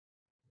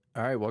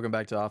All right, welcome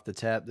back to Off the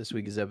Tap. This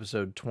week is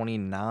episode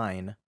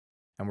 29,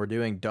 and we're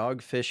doing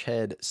Dogfish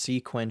Head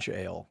Sea Quench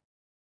Ale.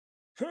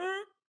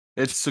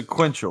 It's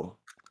sequential.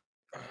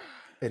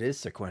 It is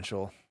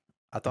sequential.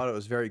 I thought it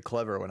was very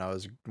clever when I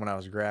was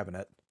grabbing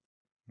it.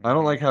 I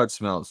don't like how it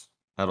smells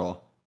at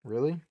all.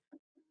 Really?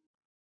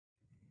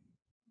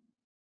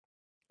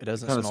 It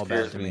doesn't Kinda smell bad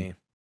scares to me. me.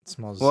 It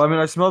smells. Well, I mean,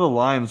 I smell the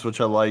limes, which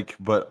I like,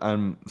 but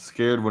I'm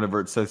scared whenever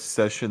it says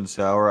session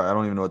sour. I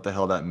don't even know what the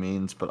hell that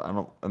means, but I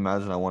don't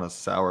imagine I want a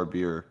sour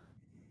beer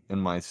in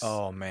my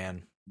Oh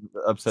man.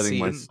 upsetting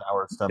my See,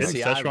 sour stomach.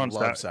 See, I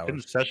love sours.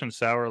 Isn't Session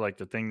sour like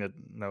the thing that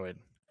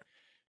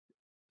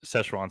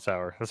Szechuan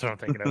sour? That's what I'm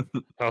thinking of.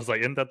 I was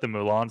like, isn't that the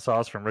Mulan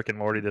sauce from Rick and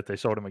Morty that they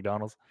sold at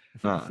McDonald's?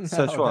 Nah, No,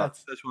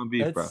 Szechuan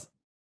beef, bro.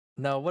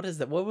 No, what is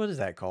that? What is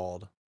that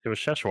called? It was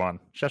Szechuan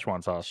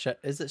sauce.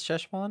 Is it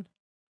Szechuan?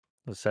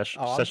 The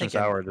I'm Session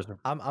sour.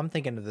 I'm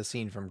thinking of the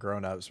scene from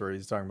Grown Ups where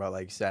he's talking about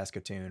like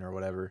Saskatoon or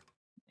whatever.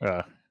 You know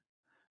what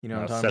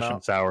I'm talking Session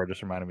about? sour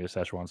just reminded me of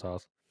Szechuan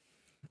sauce.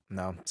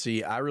 No,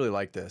 see, I really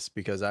like this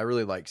because I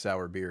really like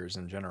sour beers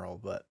in general,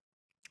 but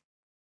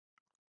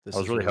I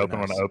was really hoping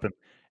when I opened,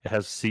 it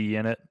has C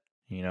in it.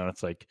 You know,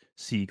 it's like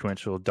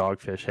sequential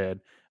Dogfish Head.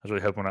 I was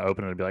really hoping when I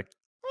opened it, it'd be like,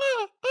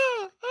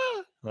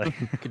 like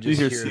could just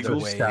hear hear the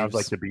seagulls? waves. Sounds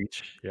like the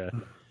beach. Yeah.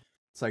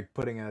 It's like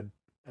putting a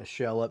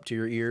shell up to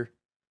your ear.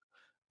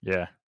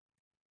 Yeah.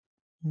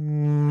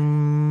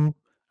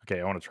 Okay,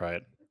 I want to try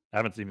it. I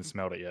haven't even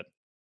smelled it yet.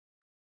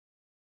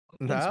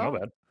 It doesn't smell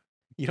bad.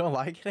 You don't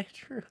like it,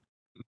 Andrew?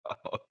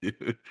 Oh,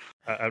 dude.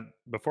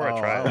 Before I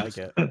try I it, like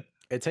it.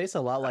 It tastes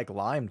a lot like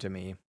lime to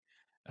me.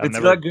 It's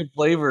got good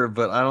flavor,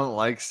 but I don't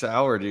like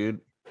sour, dude.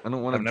 I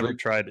don't want to. I've never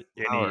tried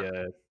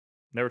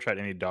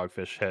any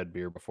Dogfish Head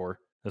beer before.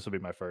 This will be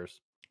my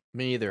first.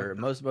 Me either.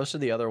 Most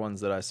of the other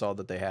ones that I saw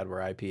that they had were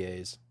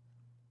IPAs.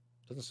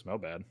 Doesn't smell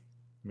bad.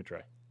 Let me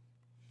try.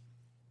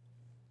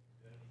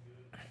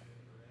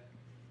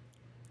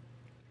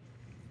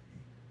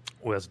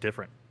 Well, that's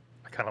different.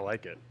 I kind of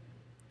like it.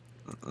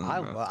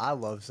 I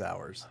love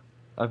sours.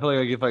 I feel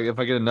like if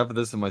I get enough of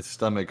this in my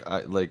stomach,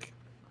 I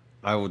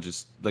will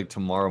just like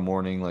tomorrow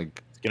morning,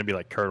 like it's gonna be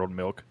like curdled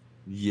milk.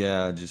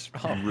 Yeah, just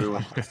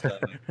ruin my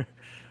stomach.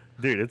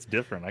 Dude, it's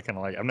different. I kind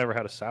of like. I've never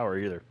had a sour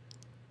either.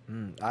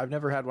 I've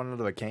never had one out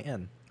of a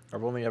can.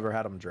 I've only ever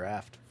had them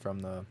draft from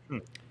the.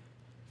 In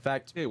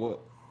fact, hey,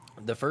 what?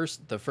 The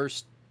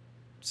first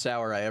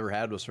sour I ever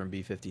had was from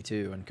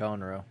B52 in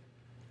Conroe.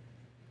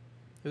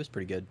 It was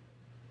pretty good.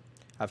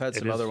 I've had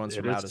some other ones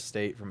from out of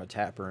state from a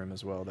tap room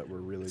as well that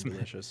were really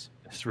delicious.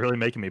 It's really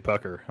making me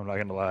pucker. I'm not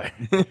gonna lie.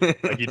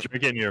 Like you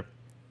drink it,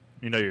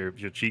 and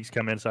your cheeks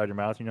come inside your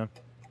mouth. You know,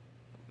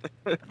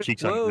 the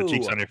cheeks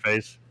on your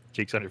face.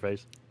 Cheeks on your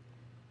face.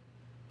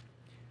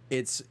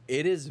 It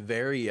is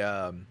very.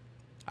 I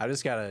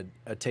just got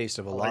a taste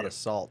of a lot of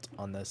salt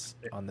on this.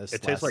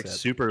 It tastes like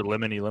super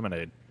lemony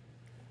lemonade.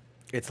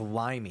 It's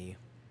limey.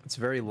 It's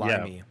very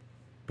limey. Yeah,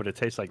 but it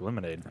tastes like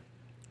lemonade.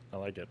 I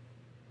like it.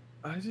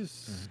 I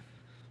just.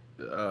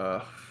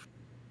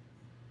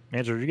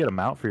 Andrew, did you get a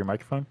mount for your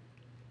microphone?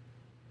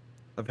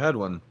 I've had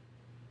one.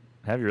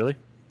 Have you really?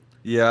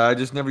 Yeah, I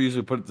just never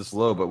usually put it this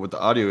low, but with the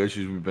audio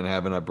issues we've been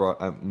having, I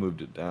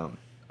moved it down.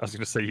 I was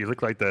gonna say you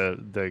look like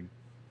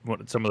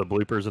some of the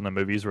bloopers in the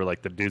movies where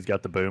like the dude's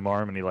got the boom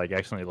arm and he like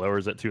accidentally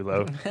lowers it too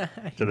low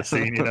to the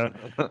scene. You know,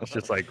 it's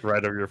just like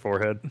right over your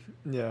forehead.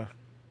 Yeah,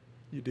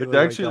 you do. It's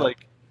actually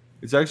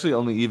it's actually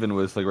only even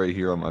with like right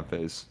here on my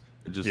face.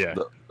 It just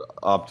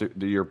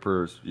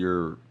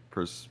your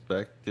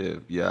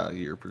perspective. Yeah,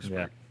 your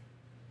perspective.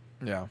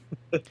 Yeah.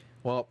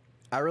 Well,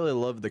 I really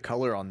love the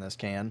color on this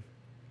can.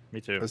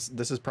 Me too.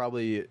 This is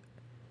probably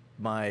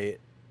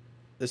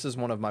this is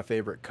one of my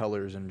favorite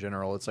colors in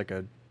general. It's like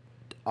a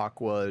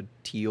aqua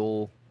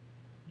teal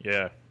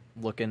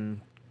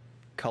looking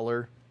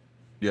color.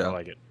 Yeah, I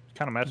like it.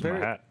 Kind of matches my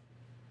hat.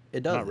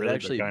 It does. Not really,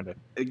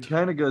 it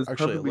kind of goes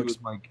perfectly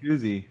with my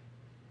koozie.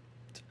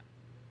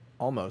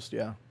 Almost,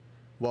 yeah.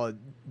 Well,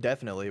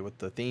 definitely with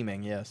the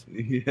theming, yes.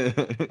 Yeah.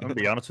 I'm gonna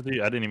be honest with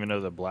you. I didn't even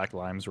know that black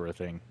limes were a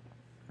thing.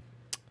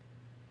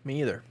 Me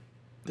either.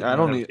 I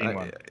don't need.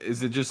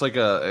 Is it just like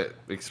a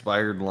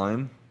expired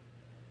lime?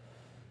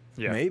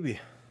 Yeah, maybe.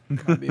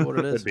 Might be what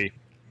it is. Could be.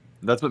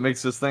 That's what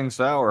makes this thing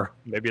sour.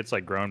 Maybe it's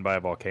like grown by a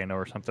volcano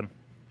or something.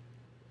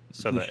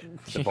 So that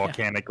the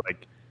volcanic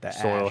the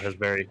soil has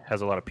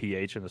a lot of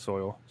pH in the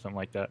soil, something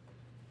like that.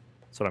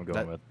 That's what I'm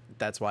going with.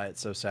 That's why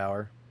it's so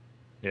sour.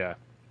 Yeah.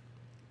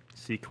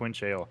 See,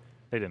 Quench ale.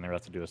 They didn't ever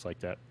have to do us like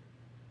that.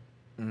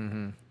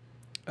 Mm-hmm.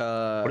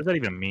 What does that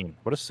even mean?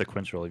 What does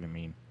sequential even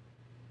mean?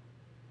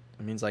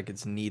 It means like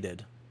it's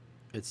needed.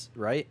 It's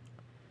right?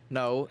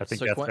 No, I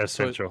think that's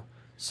essential.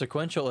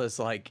 Sequential is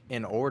like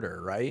in order,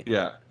 right?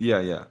 Yeah.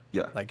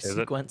 Like is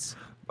sequence.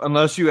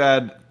 Unless you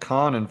add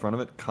con in front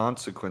of it,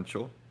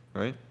 consequential,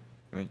 right?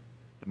 Right?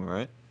 Am I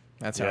right?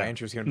 That's how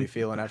Andrew's gonna be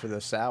feeling after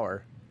this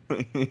sour.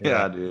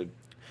 Yeah, dude.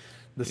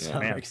 The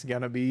stomach's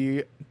gonna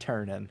be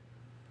turning.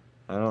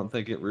 I don't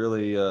think it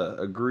really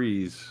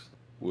agrees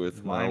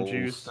with lime my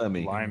juice,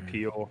 stomach. lime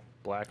peel,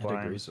 black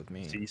lime, agrees with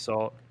me. sea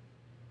salt.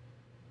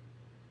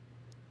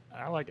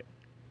 I like it.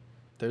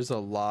 There's a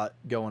lot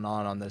going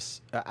on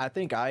this. I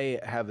think I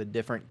have a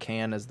different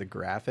can as the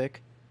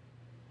graphic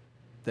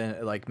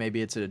than, like,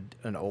 maybe it's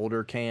an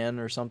older can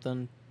or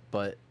something,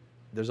 but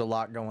there's a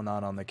lot going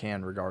on the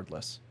can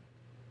regardless.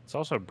 It's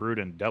also brewed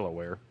in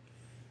Delaware.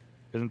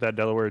 Isn't that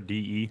Delaware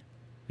DE?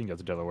 I think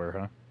that's Delaware,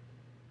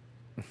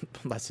 huh?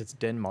 Unless it's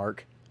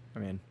Denmark. I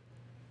mean,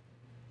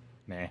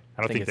 nah, I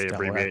don't think they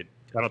abbreviate.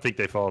 I don't think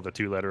they follow the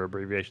 2-letter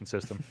abbreviation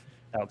system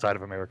outside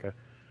of America.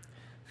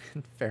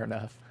 Fair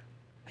enough.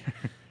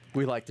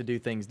 We like to do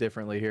things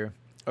differently here.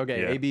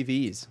 Okay, Yeah.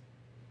 ABVs.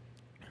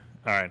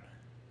 All right.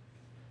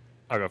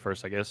 I'll go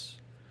first, I guess.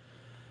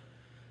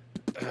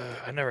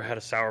 I never had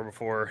a sour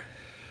before,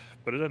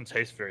 but it doesn't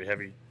taste very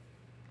heavy.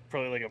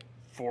 Probably like a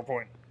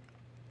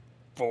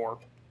 4.4.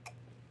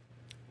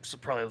 So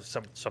probably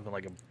something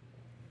like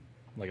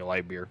a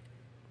light beer.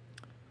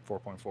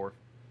 4.4.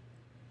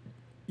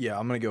 Yeah,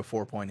 I'm gonna go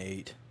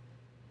 4.8.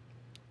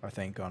 I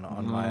think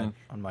on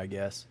my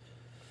guess.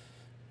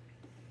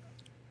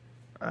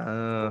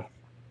 Ooh.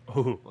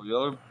 Well,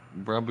 y'all are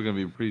probably gonna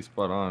be pretty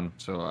spot on.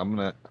 So I'm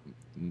gonna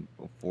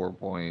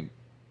 4.6.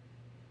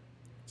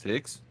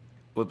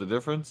 Split the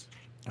difference.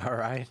 All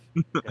right.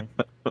 Okay.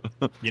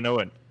 You know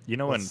what? You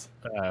know when?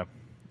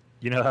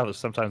 You know how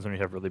sometimes when you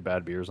have really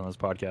bad beers on this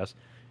podcast,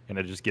 and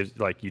it just gives,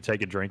 like, you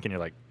take a drink and you're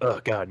like, oh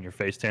god, and your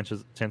face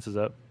tenses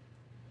up.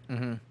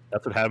 Mm-hmm.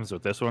 That's what happens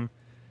with this one.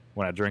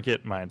 When I drink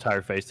it, my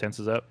entire face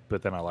tenses up,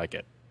 but then I like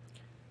it.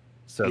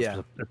 So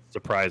Yeah. it's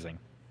surprising.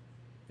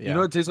 Yeah. You know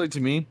what it tastes like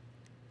to me?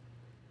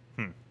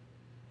 Hmm.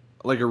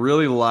 Like a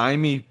really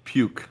limey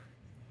puke.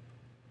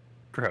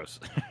 Gross.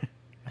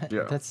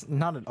 Yeah. That's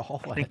not at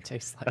all what it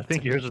tastes like. I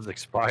think yours is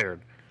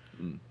expired.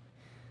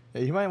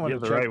 Yeah, you might want You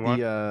to have the check right one?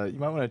 you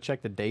might want to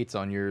check the dates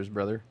on yours,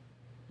 brother.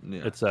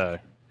 Yeah. It's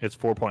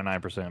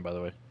 4.9%, by the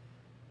the way.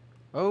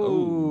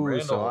 Oh,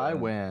 Randall so I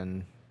won.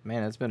 win.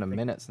 Man, it's been a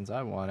minute since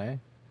I won, eh?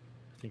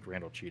 I think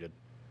Randall cheated.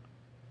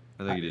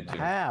 I think you did too.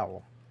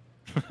 How?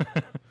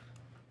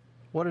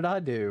 What did I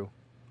do?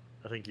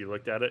 I think you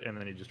looked at it and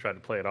then you just tried to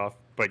play it off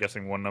by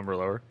guessing one number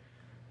lower.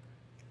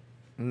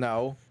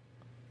 No,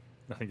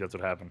 I think that's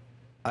what happened.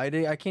 I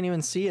can't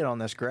even see it on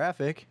this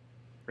graphic.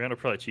 Randall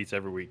probably cheats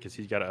every week because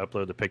he's got to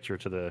upload the picture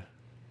to the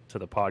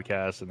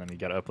podcast, and then he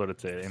got to upload it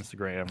to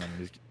Instagram, and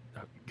he's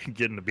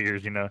getting the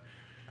beers. You know,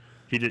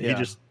 he Yeah.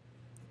 just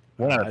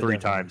 1 out of 3 definitely-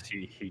 times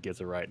he gets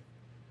it right.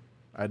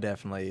 I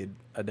definitely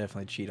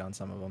cheat on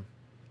some of them.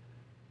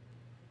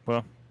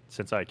 Well,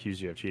 since I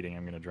accused you of cheating,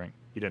 I'm gonna drink.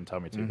 You didn't tell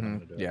me to. But I'm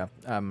gonna do it. Yeah,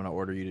 I'm gonna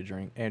order you to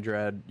drink. Andrew,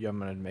 I'm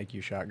gonna make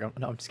you shotgun.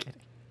 No, I'm just kidding.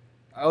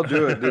 I'll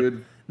do it,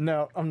 dude.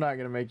 No, I'm not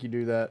gonna make you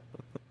do that.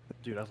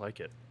 Dude, I like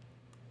it.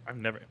 I've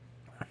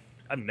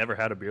never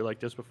had a beer like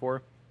this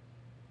before,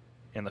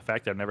 and the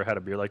fact that I've never had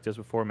a beer like this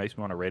before makes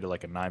me want to rate it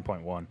like a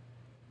 9.1.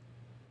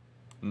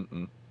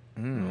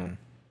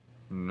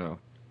 No.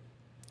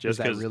 Is Just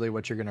that because really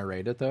what you're gonna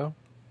rate it though?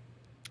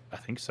 I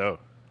think so.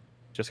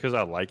 Just because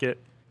I like it,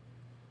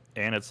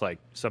 and it's like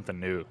something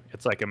new.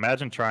 It's like,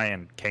 imagine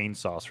trying cane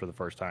sauce for the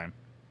first time.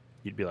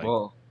 You'd be like,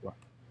 Well,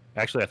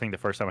 actually, I think the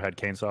first time I had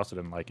cane sauce, I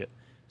didn't like it.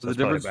 So the that's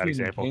probably a difference bad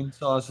between example. cane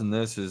sauce and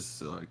this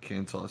is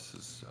cane sauce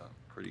is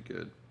pretty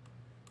good.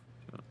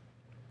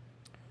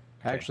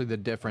 Actually, the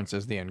difference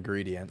is the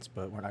ingredients,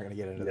 but we're not gonna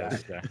get into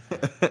that.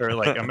 Yeah. Or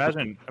like,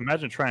 imagine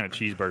trying a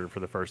cheeseburger for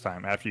the first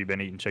time after you've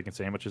been eating chicken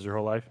sandwiches your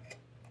whole life.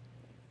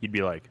 You'd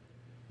be like,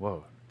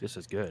 whoa, this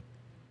is good.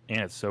 And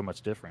it's so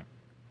much different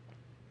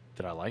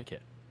that I like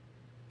it.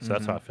 So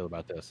that's how I feel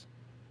about this.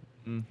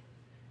 Mm.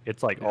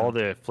 It's like all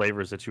the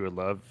flavors that you would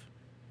love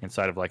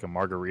inside of like a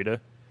margarita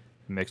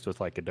mixed with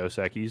like a Dos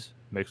Equis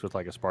mixed with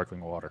like a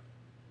sparkling water.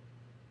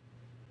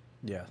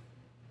 Yeah.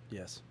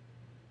 Yes.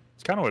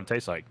 It's kind of what it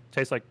tastes like. It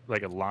tastes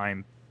like a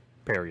lime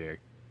Perrier.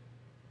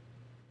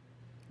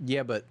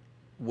 Yeah, but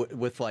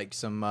with like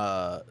some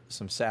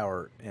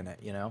sour in it,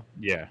 you know?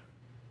 Yeah.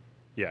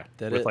 Yeah.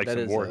 That with is- like that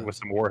some is with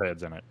some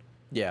warheads in it.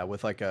 Yeah,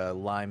 with like a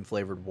lime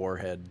flavored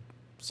warhead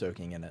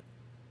soaking in it.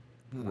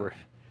 You're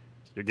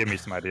giving me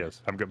some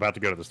ideas. I'm about to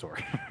go to the store.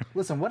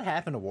 Listen, what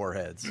happened to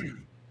warheads?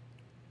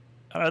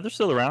 They're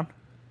still around.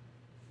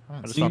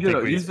 I just don't think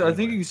I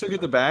think you can still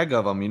get the bag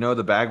of them. You know,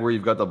 the bag where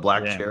you've got the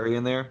black Yeah. cherry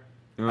in there.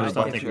 You I remember just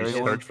the don't black think we cherry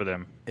should one? search for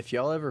them. If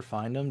y'all ever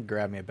find them,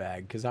 grab me a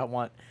bag because I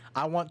want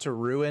to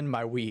ruin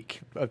my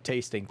week of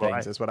tasting Well,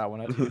 things. Is what I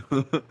want to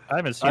do. I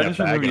haven't seen a just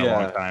bag in a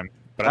remember, long time.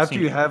 But I've After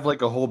seen you have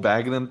like a whole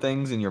bag of them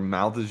things and your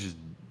mouth is just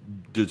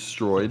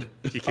destroyed.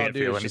 you can't Oh,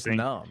 dude, feel it's just anything.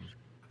 numb.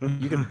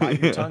 You can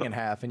bite your tongue in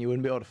half and you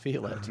wouldn't be able to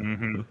feel it.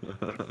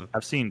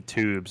 I've seen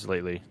tubes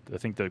lately. I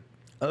think the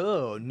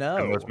Oh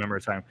no! most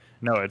memorable time.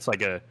 No, it's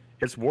like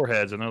it's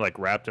warheads and they're like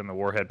wrapped in the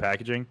warhead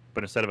packaging,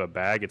 but instead of a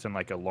bag, it's in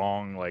like a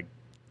long, like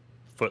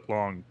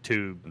foot-long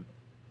tube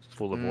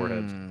full of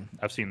warheads.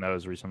 I've seen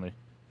those recently.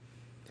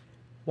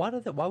 Why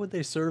would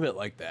they serve it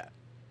like that?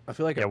 I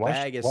feel like Yeah, a why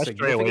bag is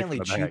stray away from significantly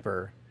the bag?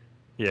 cheaper.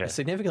 Yeah, It's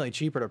significantly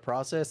cheaper to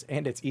process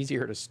and it's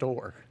easier to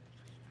store.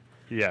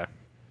 yeah.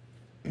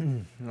 I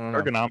don't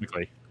know.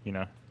 Ergonomically,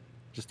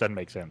 just doesn't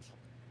make sense.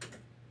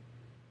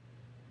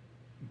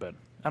 But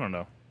I don't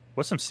know.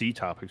 What's some sea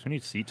topics? We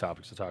need sea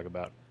topics to talk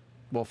about.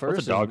 Well,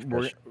 first,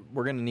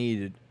 we're gonna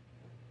need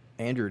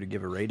Andrew to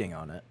give a rating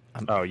on it.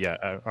 Oh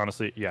yeah,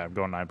 honestly, yeah, I'm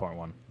going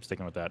 9.1. I'm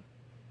sticking with that.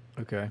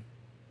 Okay.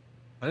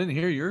 I didn't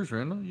hear yours,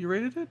 Randall. You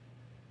rated it?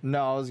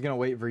 No, I was gonna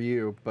wait for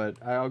you, but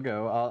I'll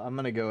go. I'm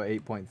gonna go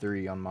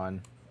 8.3 on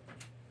mine.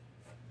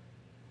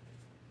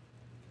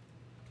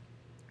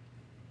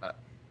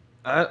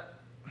 I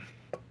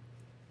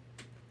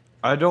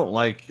don't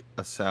like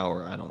a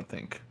sour. I don't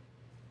think.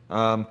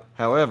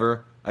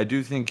 However, I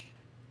do think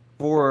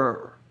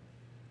for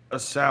a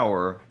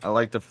sour, I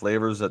like the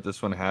flavors that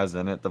this one has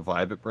in it, the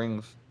vibe it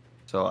brings.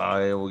 So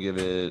I will give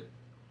it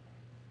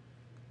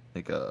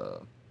like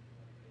a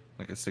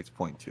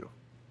 6.2.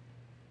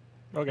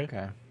 Okay.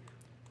 Okay.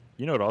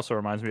 You know what also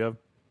reminds me of?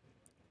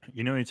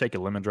 You know when you take a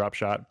lemon drop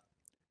shot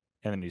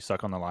and then you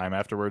suck on the lime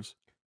afterwards,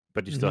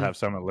 but you still have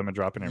some of the lemon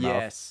drop in your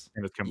mouth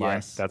and it's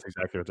combined? Yes. That's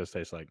exactly what this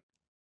tastes like.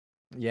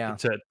 Yeah.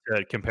 To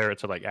compare it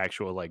to like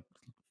actual like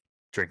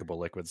drinkable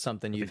liquids.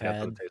 Something you've that's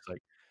had. what it tastes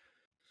like.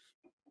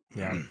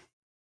 Yeah.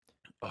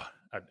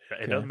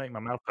 It does make my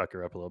mouth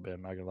pucker up a little bit.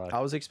 I'm not gonna lie. I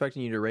was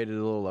expecting you to rate it a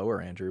little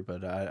lower, Andrew,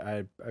 but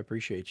I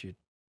appreciate you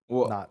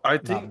not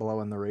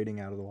blowing the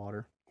rating out of the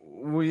water.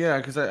 Well, yeah,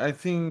 because I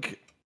think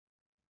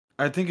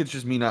it's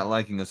just me not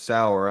liking a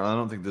sour. I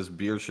don't think this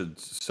beer should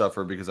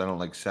suffer because I don't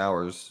like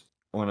sours.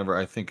 Whenever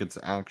I think it's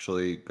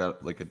actually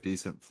got like a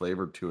decent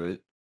flavor to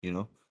it, you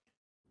know.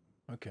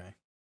 Okay.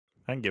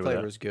 I can get with that.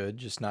 Flavor's good,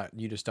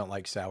 you just don't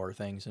like sour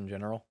things in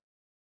general.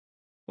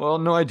 Well,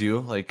 no, I do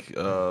like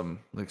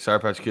Sour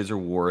Patch Kids or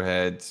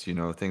Warheads, you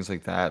know, things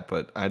like that.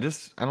 But I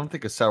don't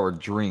think a sour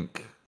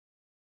drink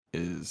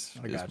is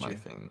my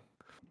thing.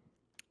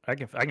 I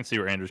can see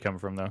where Andrew's coming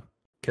from though,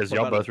 because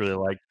y'all both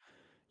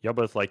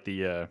like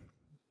the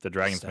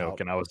dragon's milk,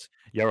 and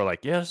y'all were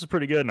like, yeah, this is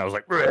pretty good, and I was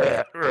like,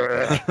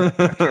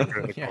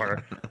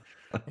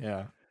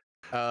 yeah.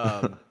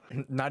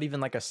 Not even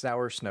like a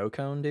sour snow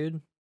cone,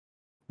 dude.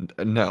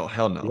 No,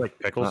 hell no. You like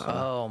pickles?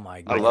 Oh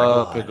my god, I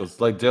love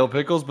pickles, like dill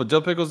pickles, but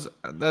dill pickles,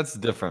 that's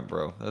different,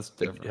 bro. That's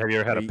different. Have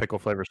you ever had a pickle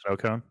flavor snow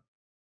cone?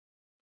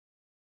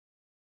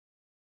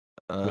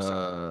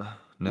 No.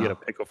 You get a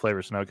pickle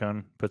flavor snow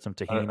cone, put some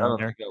tahini on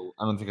there.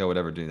 I don't think I would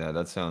ever do that.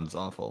 That sounds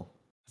awful.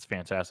 It's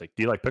fantastic.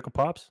 Do you like pickle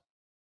pops?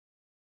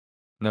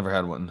 Never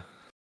had one.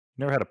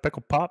 Never had a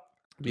pickle pop?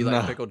 Do you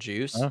like pickle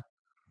juice? Huh?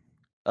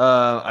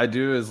 I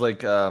do is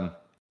like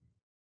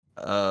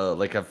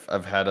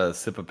I've had a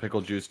sip of pickle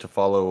juice to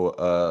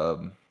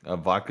follow a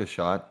vodka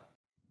shot.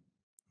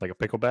 Like a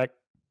pickleback?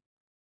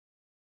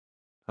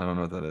 I don't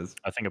know what that is.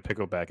 I think a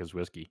pickleback is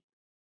whiskey.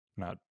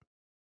 Not.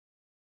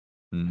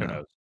 No. Who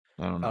knows?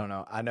 I don't know. I don't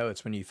know. I know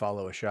it's when you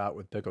follow a shot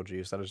with pickle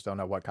juice. I just don't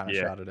know what kind of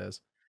shot it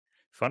is.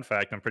 Fun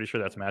fact, I'm pretty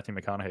sure that's Matthew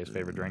McConaughey's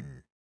favorite drink.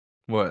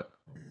 What?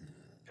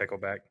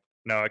 Pickleback.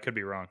 No, I could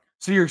be wrong.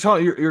 So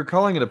you're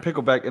calling it a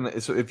pickleback,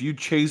 and so if you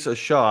chase a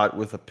shot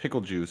with a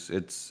pickle juice,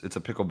 it's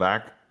a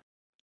pickleback?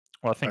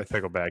 Well, I think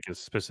pickleback is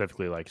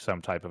specifically like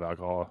some type of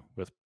alcohol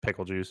with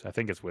pickle juice. I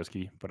think it's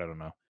whiskey, but I don't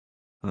know.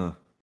 Huh.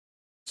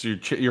 So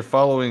you're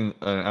following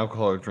an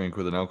alcoholic drink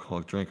with an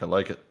alcoholic drink. I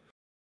like it.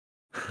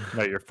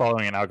 No, you're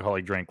following an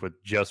alcoholic drink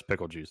with just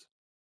pickle juice.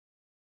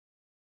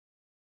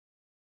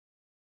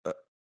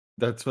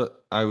 That's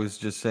what I was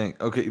just saying.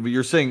 Okay, but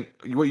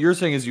what you're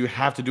saying is you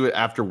have to do it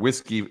after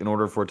whiskey in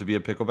order for it to be a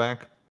pickleback?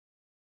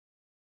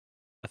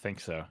 I think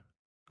so.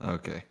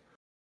 Okay.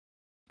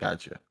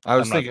 Gotcha. I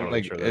was thinking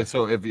totally sure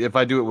so if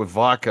I do it with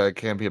vodka, it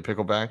can't be a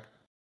pickleback?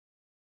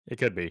 It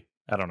could be.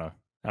 I don't know.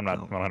 I'm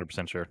not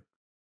 100% sure.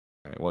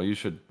 All right, well, you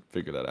should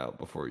figure that out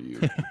before you.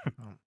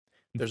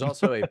 There's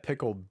also a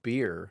pickle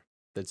beer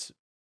that's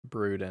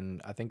brewed in,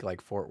 I think,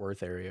 like Fort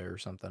Worth area or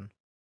something.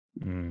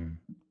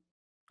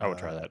 I would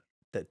try that.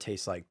 That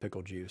tastes like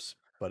pickle juice,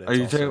 but it's Are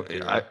you saying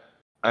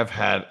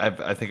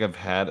I think I've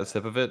had a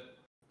sip of it,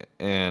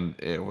 and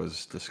it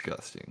was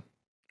disgusting.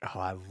 Oh,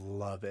 I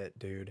love it,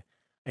 dude.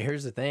 And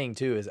here's the thing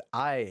too: is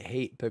I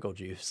hate pickle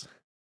juice,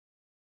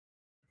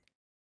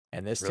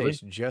 and this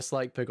tastes just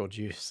like pickle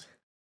juice.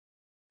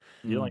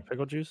 You don't like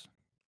pickle juice?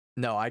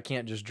 No, I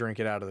can't just drink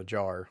it out of the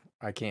jar.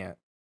 I can't.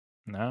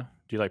 No?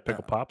 Do you like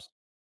pickle pops?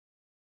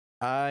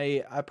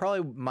 I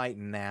probably might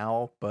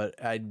now, but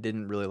I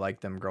didn't really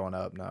like them growing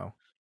up. No.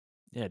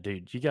 Yeah,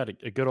 dude, you got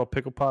a good old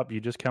pickle pop.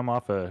 You just come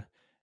off a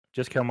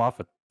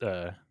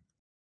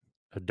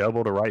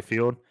double to right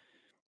field,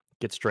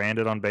 get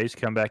stranded on base,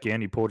 come back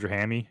in. You pulled your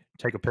hammy,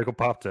 take a pickle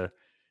pop to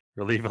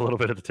relieve a little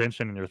bit of the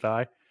tension in your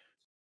thigh.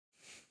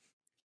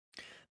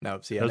 No,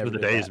 see, those were the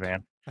days,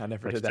 man. I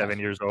never like did that. 7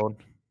 years old.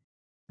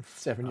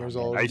 7 years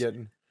old,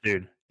 getting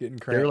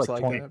cramps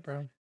like that,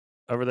 bro.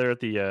 Over there at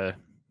the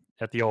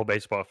old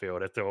baseball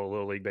field, at the old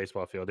little league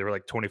baseball field, they were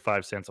like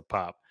 25 cents a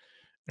pop.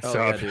 Oh, so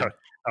yeah,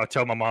 I would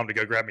tell my mom to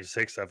go grab me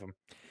 6 of them.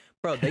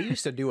 Bro, they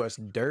used to do us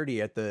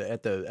dirty at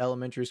the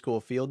elementary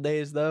school field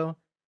days, though.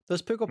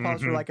 Those pickle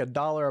pops were like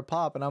 $1 a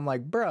pop, and I'm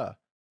like, bruh,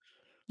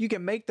 you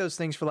can make those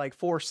things for like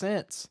 4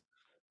 cents.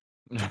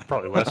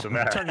 Probably less than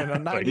that. Turning a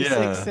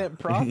 96-cent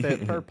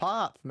profit per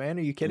pop, man.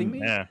 Are you kidding me?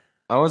 Yeah.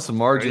 I want some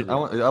margin.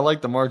 Crazy. I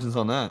like the margins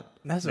on that.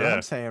 That's what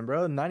I'm saying,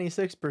 bro.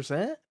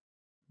 96%.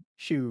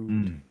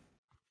 Shoot.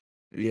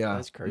 Yeah,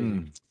 that's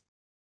crazy.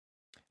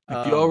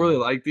 If y'all really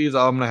like these,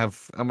 I'm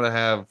gonna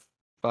have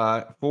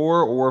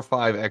 4 or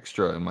 5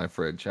 extra in my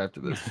fridge after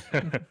this.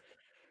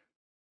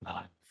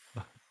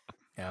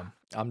 Yeah,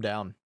 I'm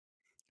down.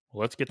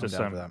 Well, let's get to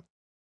down for that. some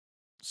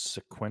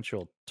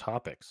sequential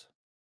topics.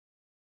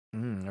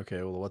 Okay,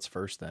 well, what's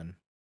first then?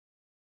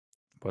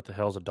 What the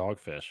hell's a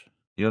dogfish?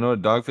 You don't know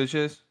what dogfish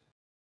is?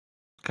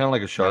 Kind of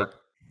like a shark.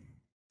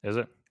 No. Is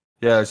it?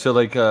 Yeah, so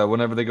like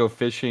whenever they go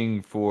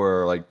fishing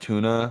for like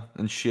tuna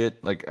and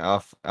shit, like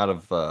out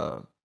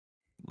of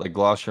like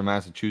Gloucester,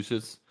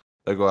 Massachusetts,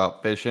 they go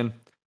out fishing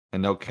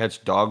and they'll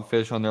catch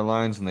dogfish on their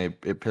lines, and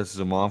it pisses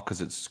them off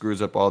because it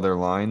screws up all their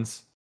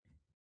lines.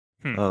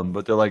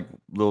 But they're like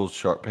little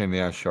shark, pain in the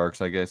ass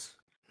sharks, I guess.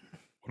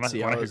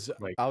 See, I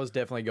was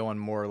definitely going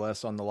more or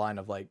less on the line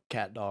of like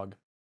cat dog.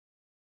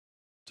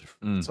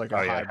 It's like a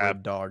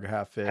hybrid dog,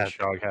 half fish. Half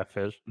dog, half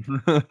fish.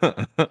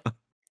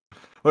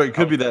 Well, it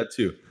could be that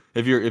too.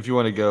 If you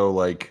want to go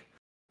like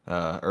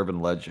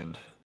urban legend.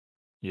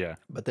 Yeah.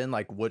 But then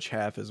like which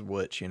half is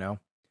which, you know?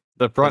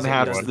 The front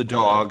half is the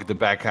dog, the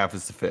back half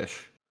is the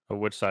fish. But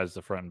which side is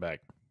the front and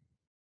back?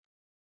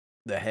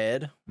 The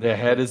head? The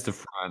head is the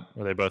front.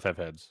 Well, they both have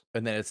heads.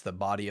 And then it's the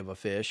body of a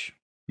fish.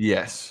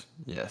 Yes.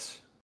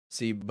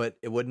 See, but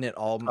wouldn't it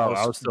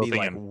almost be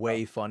like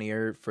way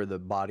funnier for the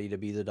body to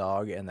be the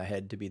dog and the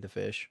head to be the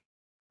fish?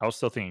 I was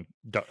still thinking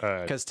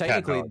because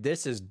technically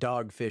this is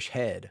dogfish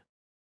head.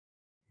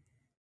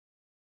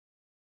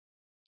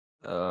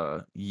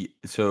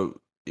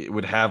 So it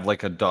would have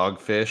like a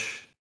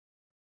dogfish.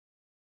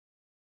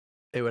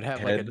 It would have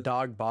head. like a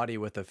dog body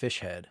with a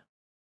fish head.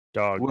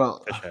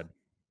 Fish head.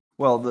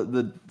 Well,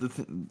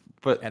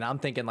 but and I'm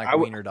thinking like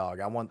wiener dog.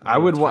 I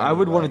would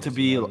want it to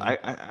be.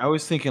 I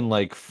was thinking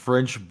like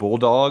French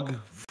bulldog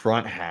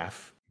front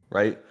half,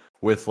 right,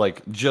 with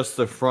like just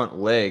the front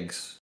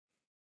legs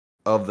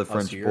of the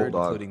French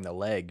bulldog, including the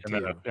leg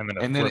too, and then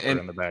a flipper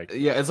in the back.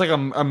 Yeah, it's like a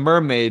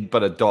mermaid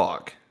but a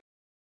dog.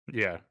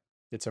 Yeah,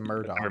 it's a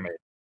murdog. Mermaid.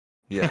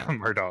 Yeah,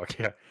 murdog.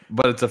 Yeah,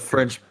 but it's a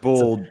French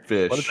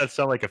bullfish. What does that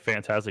sound like? A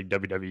fantastic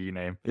WWE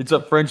name. It's a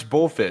French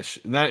bullfish.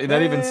 That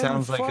even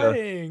sounds like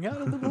a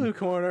out of the blue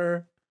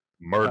corner.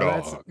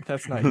 Murdog. Oh,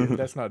 that's not good.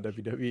 That's not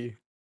WWE.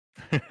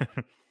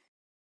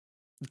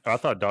 I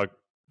thought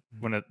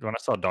when I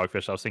saw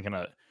dogfish, I was thinking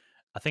I'm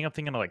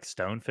thinking of like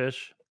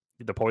stonefish,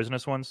 the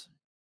poisonous ones.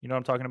 You know what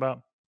I'm talking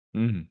about?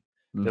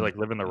 Mm-hmm. They like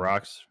live in the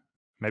rocks.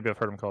 Maybe I've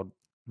heard them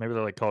maybe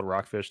they're like called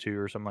rockfish too,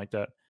 or something like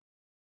that.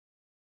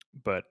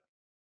 But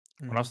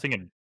when I was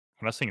thinking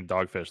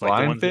dogfish, like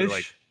lionfish? The ones that are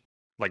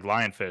like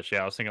lionfish.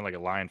 Yeah, I was thinking like a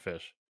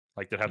lionfish,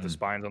 like they have the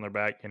spines on their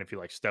back, and if you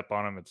like step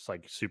on them, it's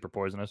like super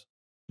poisonous.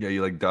 Yeah,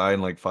 you like die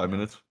in like 5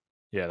 minutes.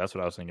 Yeah, that's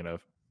what I was thinking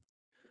of.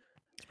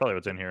 It's probably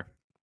what's in here.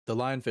 The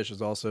lionfish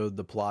is also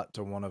the plot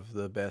to one of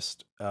the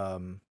best. Oh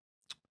man,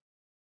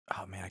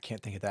 I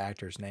can't think of the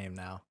actor's name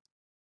now.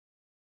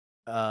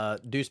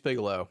 Deuce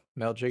Bigalow,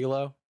 Mel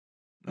Gigolo.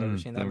 Ever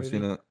seen that never movie?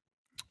 Seen it.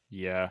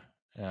 Yeah.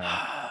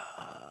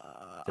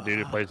 The dude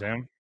who plays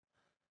him.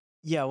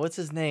 Yeah, what's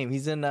his name?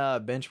 He's in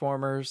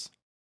Benchwarmers.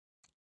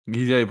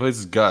 He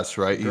plays Gus,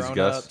 right? He's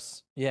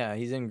Gus. Yeah,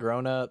 he's in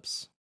Grown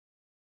Ups.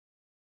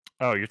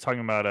 Oh, you're talking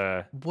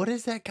about what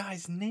is that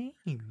guy's name,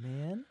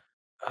 man?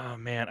 Oh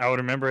man, I would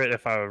remember it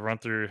if I would run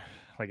through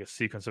like a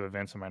sequence of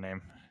events in my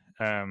name.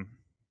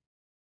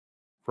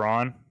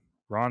 Ron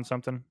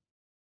something.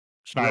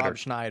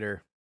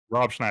 Schneider.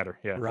 Rob Schneider.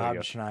 Yeah.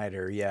 Rob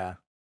Schneider. Yeah.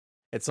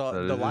 It's all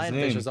the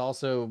lionfish is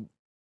also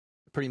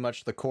pretty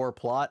much the core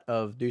plot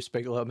of Deuce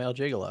Bigalow, Male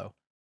Gigolo.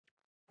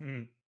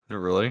 Is it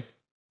really?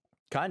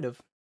 Kind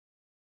of.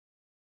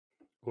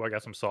 Oh, I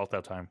got some salt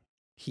that time.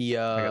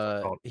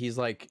 He's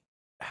like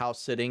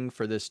house sitting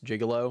for this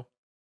gigolo,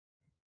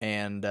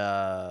 and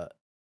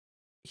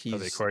he's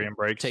the aquarium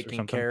breaks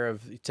taking care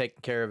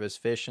of his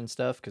fish and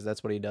stuff because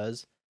that's what he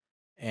does.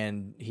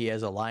 And he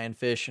has a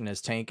lionfish in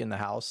his tank in the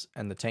house,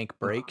 and the tank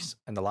breaks,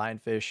 and the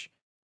lionfish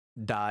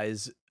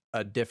dies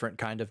a different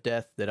kind of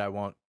death that I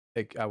won't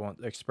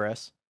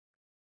express.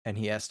 And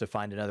he has to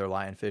find another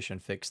lionfish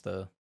and fix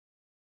the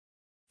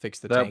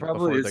tank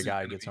before the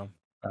guy gets home.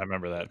 I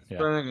remember that. Yeah.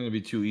 It's not going to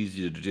be too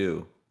easy to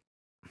do.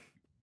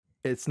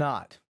 It's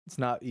not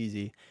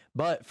easy.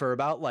 But for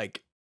about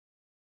like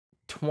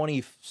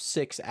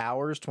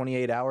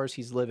 28 hours,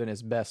 he's living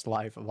his best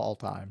life of all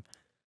time.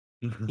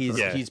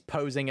 He's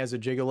posing as a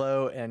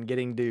gigolo and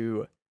getting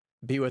to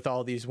be with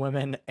all these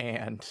women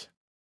and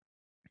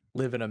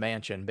live in a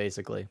mansion,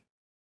 basically.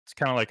 It's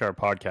kind of like our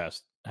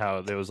podcast.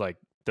 How there was like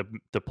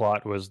the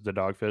plot was the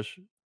dogfish,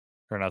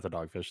 or not the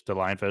dogfish, the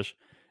lionfish,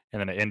 and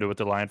then it ended with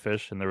the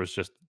lionfish, and there was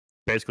just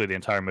basically the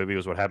entire movie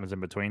was what happens in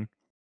between.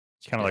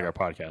 It's kind of like our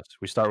podcast.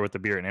 We start with the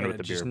beer and end with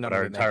the beer, but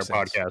our entire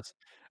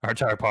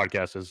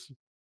podcast is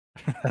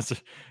that's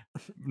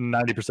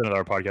 90% of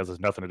our podcast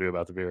has nothing to do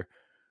about the beer.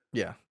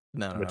 Yeah.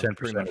 No, but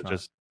 10% is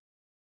just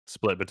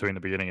split between the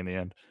beginning and the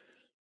end.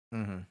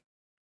 Mm-hmm.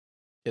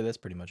 Yeah, that's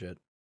pretty much it.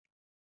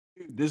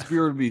 This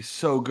beer would be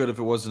so good if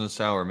it wasn't a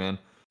sour, man.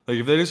 Like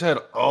if they just had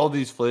all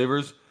these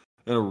flavors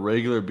in a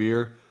regular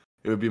beer,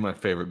 it would be my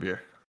favorite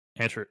beer.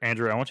 Andrew,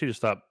 I want you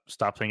to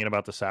stop thinking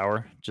about the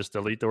sour. Just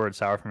delete the word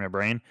sour from your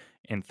brain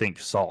and think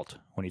salt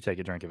when you take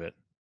a drink of it.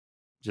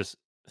 Just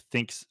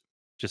think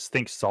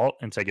salt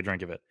and take a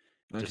drink of it.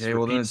 Just Okay,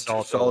 well then it's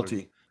too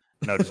salty.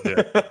 No, just do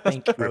it.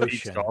 Think Repeat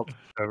ocean. salt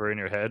over in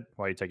your head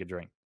while you take a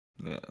drink.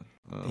 Yeah.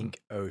 Think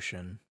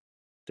ocean.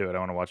 Do it. I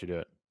want to watch you do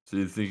it. So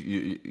you think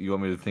you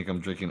want me to think I'm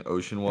drinking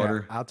ocean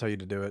water? Yeah, I'll tell you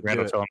to do it.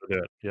 Randall, tell him to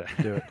do it.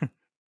 Yeah. Do it.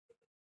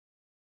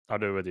 I'll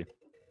do it with you.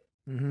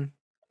 Mm-hmm.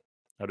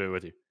 I'll do it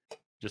with you.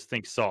 Just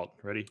think salt.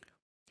 Ready?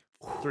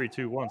 3,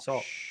 2, 1,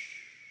 salt.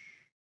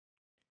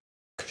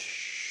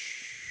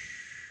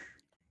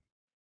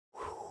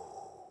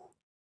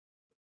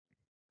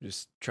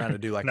 Just trying to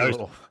do like No, a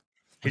little.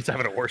 He's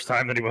having a worse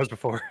time than he was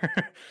before.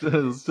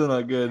 It's still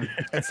not good.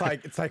 It's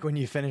like when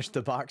you finish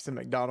the box of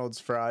McDonald's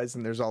fries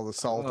and there's all the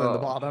salt in the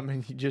bottom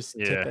and you just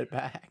tip it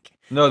back.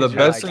 No, the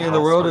best thing in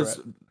the world is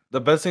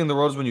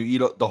when you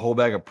eat the whole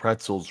bag of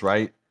pretzels,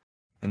 right?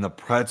 And the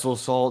pretzel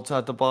salt's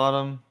at the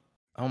bottom.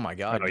 Oh my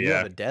god, you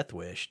have a death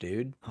wish,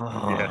 dude.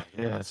 Oh,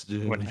 yes,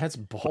 dude. That's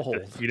bold.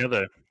 You know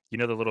the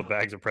little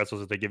bags of pretzels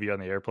that they give you on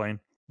the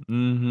airplane?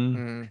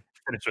 Mm-hmm.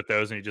 Finish with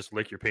those and you just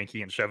lick your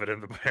pinky and shove it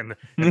in the bottom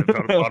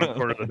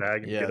corner of the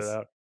bag and get it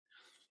out.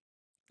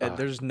 And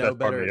there's no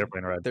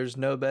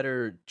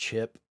better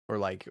chip or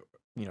like,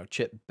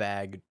 chip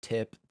bag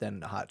tip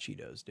than hot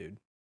Cheetos, dude.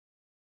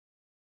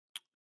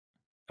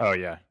 Oh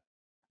yeah.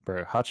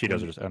 Bro, hot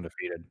Cheetos are just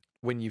undefeated.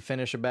 When you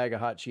finish a bag of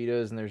hot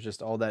Cheetos and there's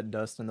just all that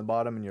dust in the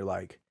bottom and you're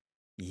like,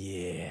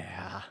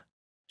 yeah.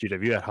 Dude,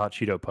 have you had hot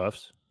Cheeto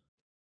puffs?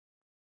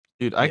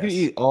 Dude, I could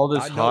eat all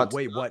this hot.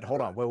 Wait, what?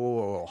 Hold on.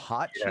 Whoa.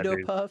 Hot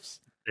Cheeto puffs?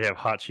 They have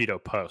hot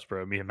Cheeto puffs,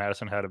 bro. Me and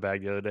Madison had a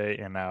bag the other day,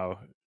 and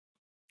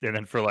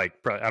then for like,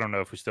 I don't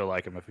know if we still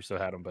like them, if we still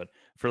had them, but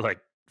for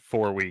like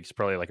 4 weeks,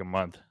 probably like a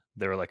month,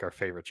 they were like our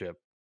favorite chip.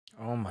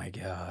 Oh my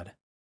god.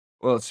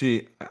 Well,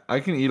 see,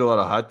 I can eat a lot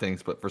of hot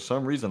things, but for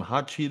some reason,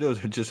 hot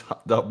Cheetos are just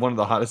one of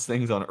the hottest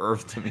things on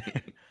earth to me.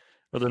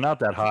 Well, they're not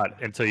that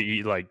hot until you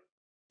eat like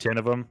 10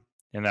 of them,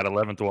 and that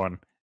 11th one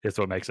is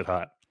what makes it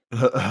hot.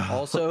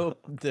 Also,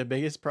 the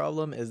biggest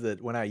problem is that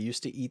when I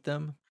used to eat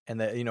them, and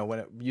that when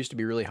it used to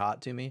be really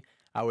hot to me,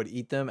 I would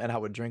eat them and I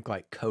would drink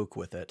like Coke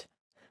with it,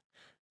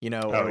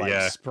 or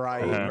like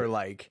Sprite or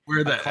like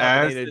where the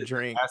carbonated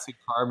drink. Acid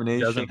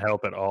carbonation doesn't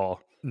help at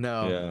all.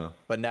 No, yeah.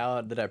 But now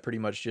that I pretty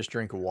much just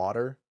drink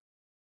water,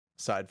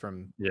 aside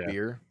from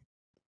beer,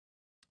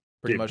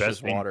 pretty much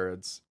just water.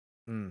 It's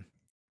one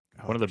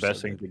of the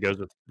best things that goes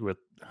with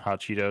hot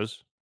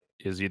Cheetos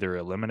is either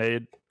a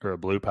lemonade or a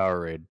blue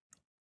Powerade.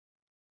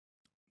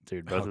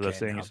 Dude, both of those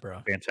things,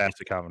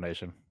 fantastic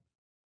combination.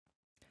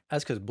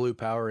 That's because blue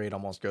Powerade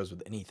almost goes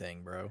with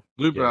anything, bro.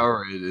 Blue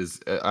Powerade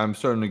is. I'm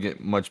starting to get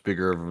much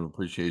bigger of an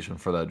appreciation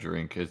for that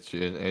drink. It's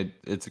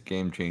a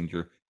game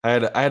changer. I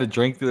had a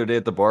drink the other day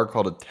at the bar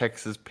called a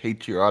Texas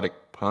Patriotic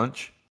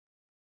Punch.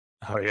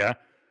 Oh yeah,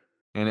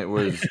 and it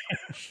was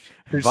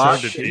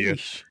vodka.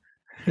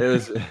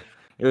 It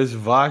was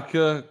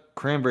vodka,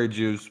 cranberry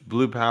juice,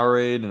 blue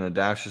Powerade, and a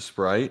dash of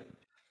Sprite.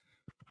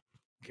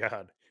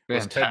 God,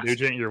 was Ted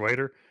Nugent your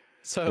waiter?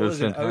 So it was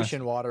an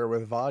ocean water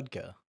with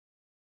vodka.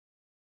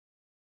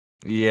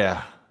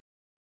 Yeah,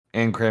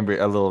 and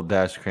a little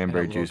dash of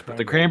cranberry juice. But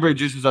the cranberry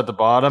juice was at the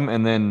bottom,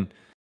 and then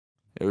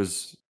it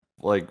was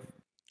red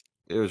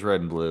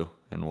and blue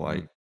and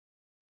white.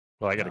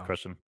 Well, I got a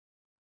question.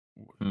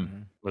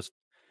 Mm-hmm.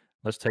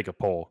 Let's take a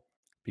poll,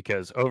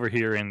 because over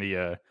here in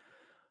the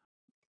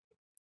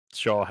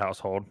Shaw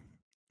household,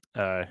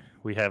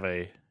 we have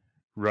a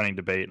running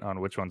debate on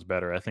which one's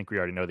better. I think we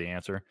already know the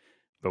answer,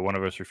 but one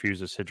of us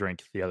refuses to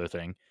drink the other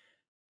thing.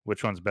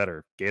 Which one's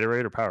better,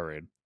 Gatorade or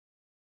Powerade?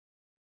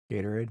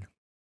 Gatorade.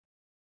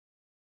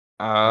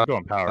 I'm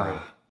going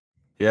Powerade.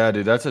 Yeah,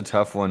 dude, that's a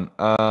tough one.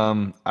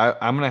 I'm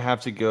gonna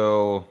have to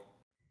go.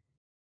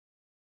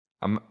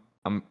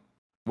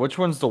 Which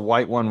one's the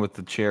white one with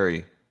the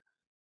cherry?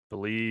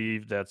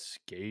 Believe that's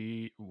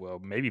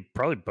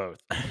probably both.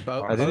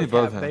 I think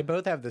they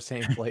both have the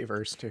same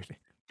flavors, dude.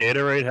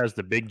 Gatorade has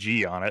the big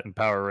G on it, and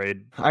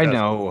Powerade. I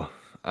know.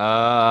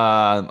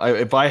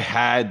 If I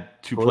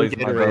had to place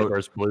my vote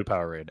versus blue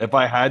Powerade. If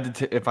I had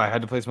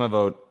to place my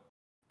vote,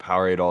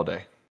 Powerade all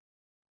day.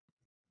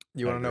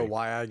 You want to know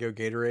why I go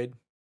Gatorade?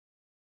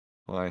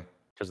 Why?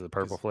 Because of the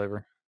purple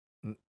flavor?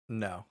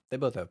 No, they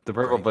both have. The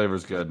purple flavor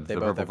is good. The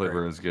purple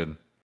flavor is good.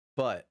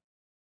 But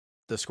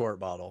the squirt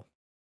bottle.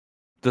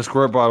 The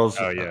squirt bottle's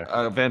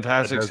a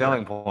fantastic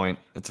selling point.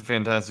 It's a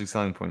fantastic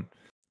selling point.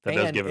 That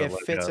does give it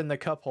fits in the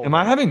cup holder. Am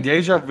I having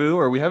deja vu,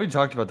 or we haven't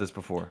talked about this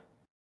before?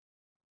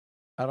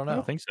 I don't know. I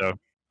don't think so.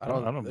 I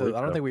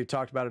don't think we've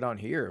talked about it on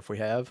here. If we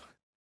have,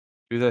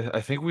 dude,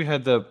 I think we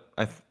had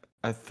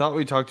I thought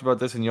we talked about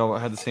this, and y'all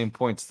had the same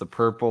points: the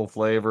purple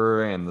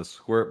flavor and the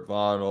squirt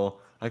bottle.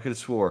 I could have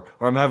swore,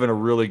 or I'm having a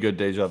really good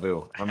deja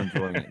vu. I'm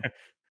enjoying it.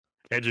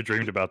 Andrew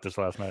dreamed about this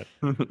last night.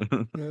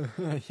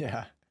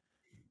 Yeah.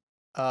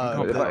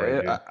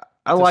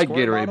 I like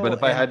Gatorade, but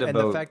if I had to and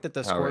vote, the fact that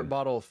the squirt Powerade.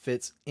 bottle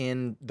fits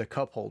in the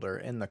cup holder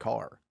in the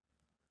car.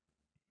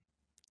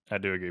 I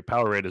do agree.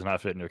 Powerade does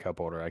not fit in your cup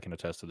holder. I can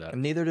attest to that.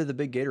 And neither do the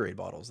big Gatorade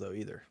bottles, though,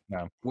 either.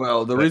 No.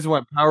 Well, the But- reason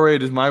why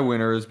Powerade is my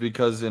winner is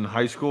because in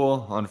high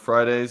school on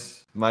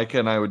Fridays, Micah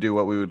and I would do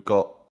what we would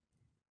call,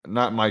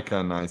 not Micah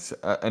and I,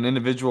 an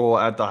individual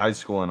at the high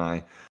school and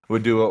I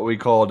would do what we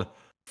called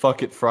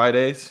 "Fuck It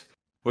Fridays,"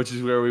 which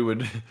is where we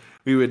would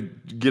we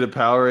would get a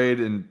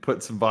Powerade and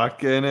put some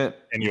vodka in it,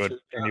 And you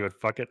would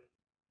fuck it.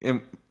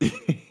 and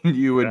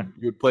you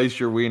would place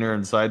your wiener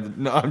inside.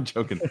 No, I'm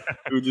joking.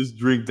 You would just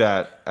drink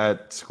that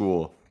at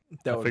school.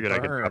 That I would figured I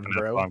could drop burn, an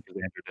bro. F-bomb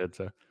because Andrew did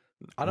so.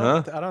 I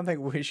don't think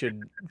we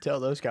should tell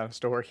those kind of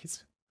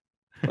stories.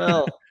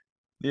 Well,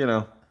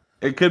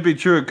 it could be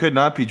true. It could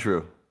not be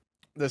true.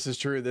 This is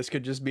true. This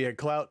could just be a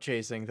clout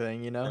chasing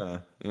thing, Yeah.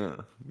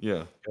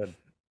 Good.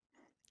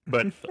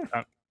 But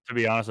to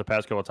be honest, the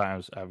past couple of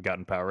times I've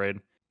gotten Powerade,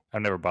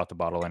 I've never bought the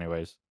bottle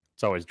anyways.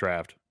 It's always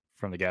draft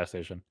from the gas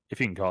station, if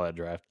you can call that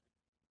draft.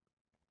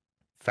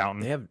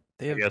 Fountain. They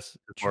have I guess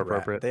it's more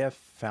appropriate. They have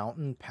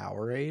fountain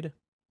Powerade.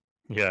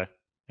 Yeah,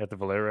 at the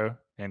Valero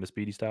and the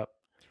Speedy Stop.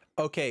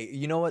 Okay,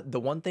 you know what?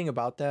 The one thing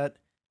about that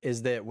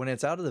is that when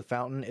it's out of the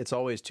fountain, it's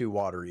always too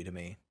watery to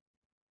me.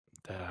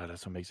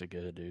 That's what makes it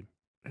good, dude.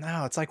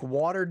 No, it's like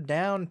watered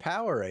down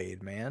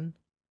Powerade, man.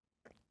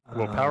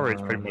 Well,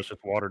 Powerade's pretty much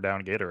just watered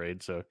down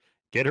Gatorade, so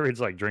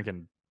Gatorade's like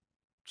drinking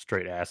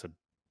straight acid.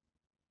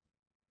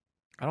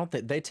 I don't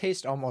think they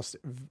taste almost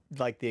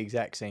like the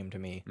exact same to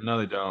me. No,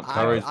 they don't.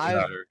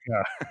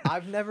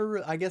 I've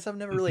never. I guess I've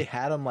never really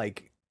had them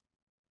like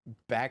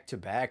back to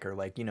back or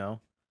like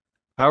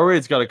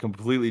Powerade's got a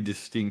completely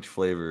distinct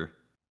flavor.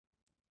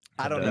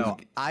 I don't know.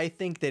 I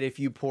think that if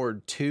you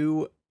poured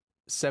two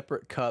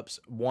separate cups,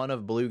 one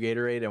of blue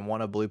Gatorade and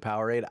one of blue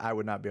Powerade, I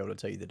would not be able to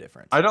tell you the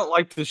difference. I don't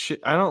like the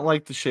shape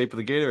of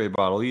the Gatorade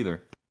bottle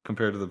either,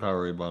 compared to the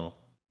Powerade bottle.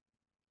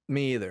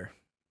 Me either.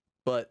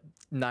 But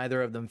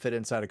neither of them fit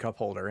inside a cup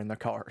holder in the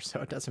car,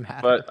 so it doesn't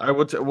matter. But I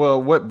would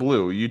what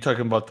blue? Are you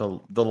talking about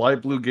the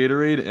light blue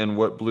Gatorade and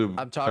what blue?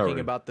 I'm talking Powerade?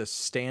 about the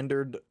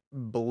standard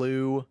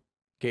blue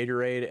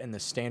Gatorade and the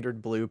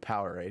standard blue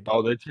Powerade.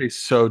 Oh, they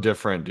taste so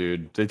different,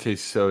 dude. They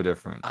taste so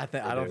different. I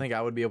don't think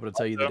I would be able to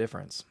tell you the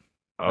difference.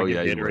 Oh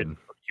yeah, Gatorade,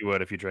 you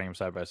would if you drank them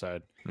side by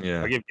side.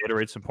 Yeah. I give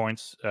Gatorade some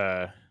points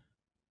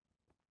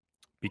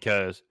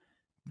because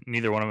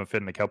neither one of them fit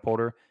in the cup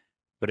holder.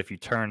 But if you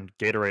turn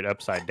Gatorade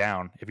upside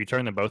down, if you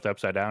turn them both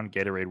upside down,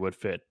 Gatorade would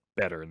fit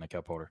better in the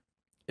cup holder.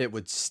 It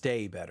would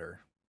stay better.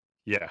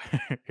 Yeah,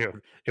 it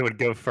would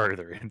go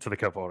further into the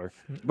cup holder.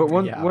 But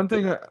one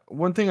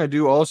thing I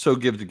do also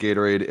give to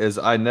Gatorade is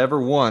I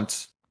never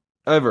once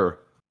ever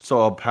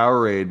saw a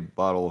Powerade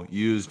bottle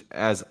used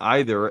as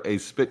either a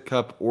spit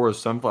cup or a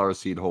sunflower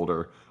seed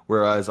holder,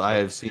 whereas I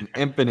have seen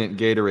infinite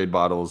Gatorade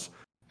bottles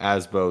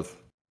as both.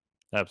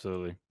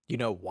 Absolutely. You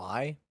know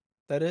why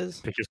that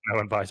is? Because no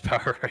one buys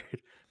Powerade.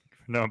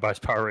 No one buys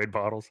Powerade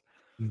bottles.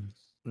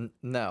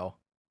 No,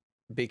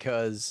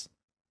 because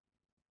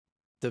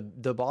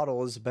the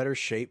bottle is better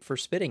shape for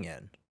spitting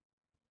in.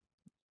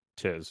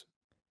 Tis.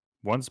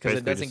 One's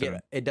Because basically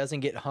it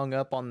doesn't get hung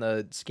up on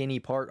the skinny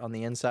part on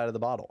the inside of the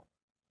bottle.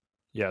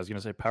 Yeah, I was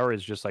gonna say Powerade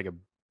is just like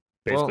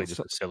basically just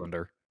a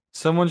cylinder.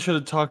 Someone should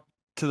have talked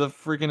to the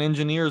freaking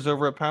engineers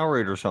over at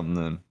Powerade or something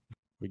then.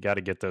 We got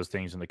to get those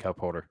things in the cup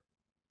holder.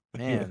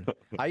 Man,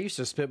 I used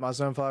to spit my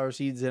sunflower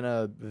seeds in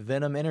a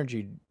Venom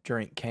energy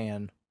drink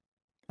can.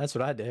 That's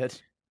what I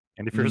did.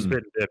 And if you're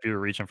spitting dip, you're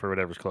reaching for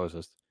whatever's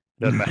closest.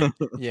 Doesn't matter.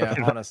 Yeah,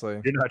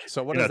 honestly.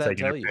 So what does that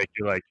tell you?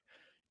 You're like,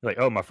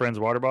 oh, my friend's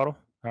water bottle.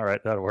 All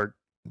right, that'll work.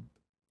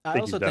 I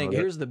also think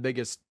here's the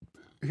biggest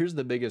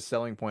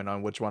selling point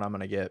on which one I'm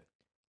gonna get.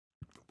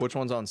 Which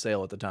one's on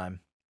sale at the time?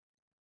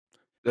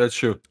 That's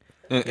true.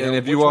 And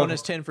if which one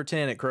is 10 for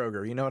 10 at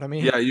Kroger? You know what I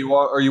mean? Yeah, are you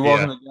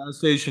walking to the gas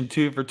station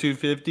 2 for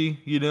 $2.50?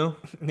 You know?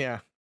 Yeah.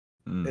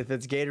 If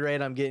it's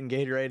Gatorade, I'm getting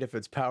Gatorade. If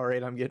it's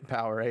Powerade, I'm getting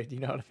Powerade. You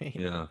know what I mean?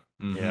 Yeah.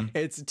 Yeah.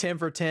 It's 10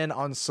 for 10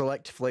 on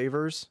select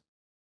flavors.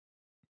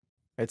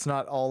 It's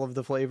not all of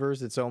the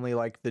flavors. It's only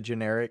like the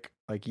generic,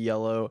 like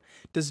yellow.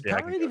 Does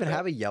Powerade even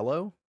have a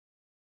yellow?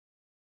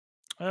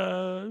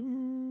 No.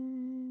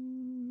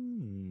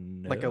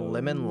 Like a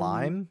lemon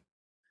lime?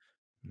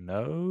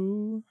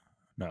 No,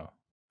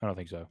 I don't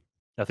think so.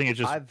 I think it's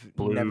just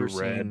blue,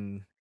 red,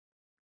 and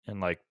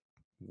like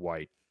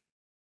white,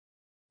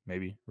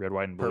 maybe red,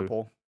 white, and blue.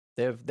 Purple.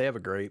 They have a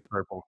grape.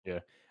 Purple, yeah.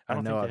 I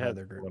don't know think I've they had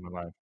their grape. lemon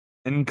lime.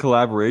 In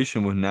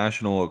collaboration with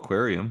National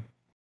Aquarium.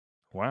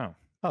 Wow.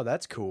 Oh,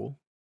 that's cool.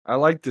 I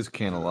like this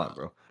can a lot,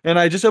 bro. And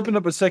I just opened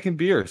up a second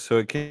beer, so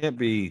it can't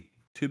be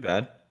too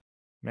bad.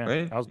 Man,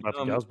 right? I was about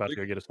to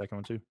go get a second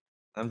one too.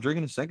 I'm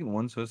drinking a second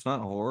one, so it's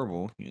not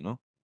horrible, you know.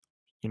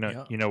 You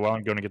know, while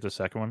I'm going to get the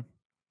second one,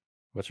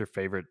 what's your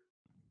favorite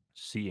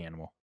sea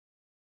animal?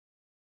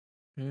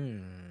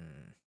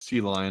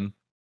 Sea lion.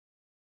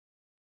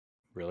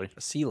 Really?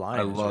 A sea lion.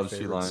 I love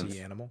sea lions. Sea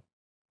animal.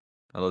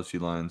 I love sea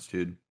lions,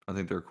 dude. I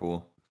think they're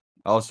cool.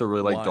 I also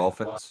really like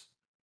dolphins.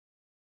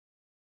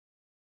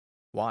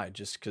 Why?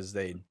 Just because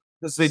they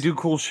Because they do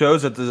cool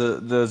shows at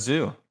the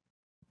zoo.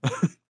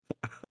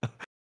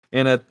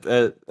 And at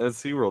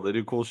SeaWorld, they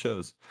do cool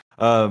shows.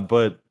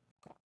 But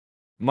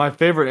my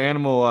favorite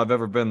animal I've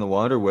ever been in the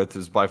water with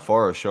is by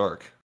far a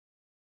shark.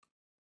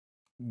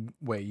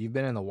 Wait, you've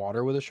been in the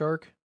water with a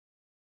shark?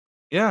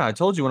 Yeah, I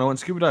told you when I went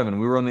scuba diving,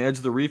 we were on the edge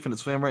of the reef and it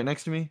swam right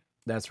next to me.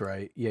 That's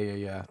right.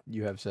 Yeah.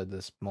 You have said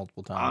this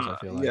multiple times, I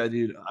feel like. Yeah,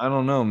 dude. I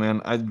don't know,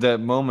 man. That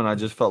moment, I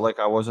just felt like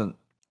I wasn't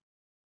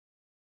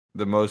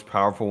the most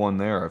powerful one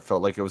there. I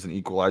felt like it was an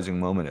equalizing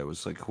moment. It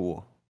was like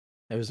cool.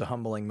 It was a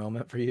humbling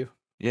moment for you.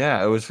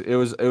 Yeah, it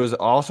was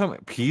awesome,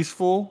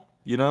 peaceful.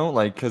 You know,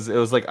 like because it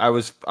was like I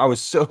was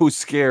so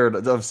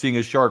scared of seeing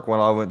a shark when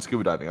I went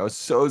scuba diving. I was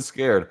so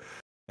scared,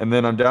 and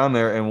then I'm down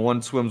there and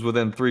one swims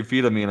within 3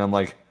 feet of me, and I'm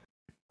like,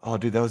 oh,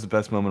 dude, that was the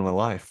best moment of my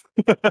life.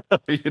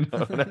 You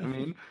know what I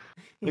mean?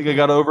 Like I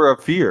got over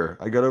a fear.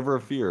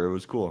 It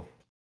was cool.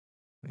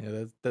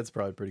 Yeah, that's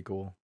probably pretty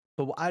cool.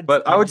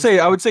 But I would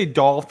say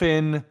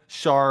dolphin,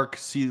 shark,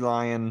 sea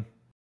lion,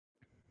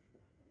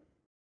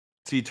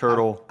 sea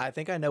turtle. I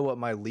think I know what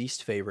my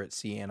least favorite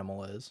sea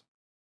animal is.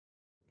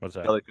 What's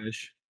that?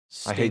 Jellyfish.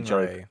 Stingray. I hate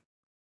jellyfish.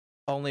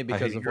 Only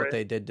because of what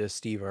they did to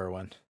Steve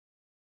Irwin.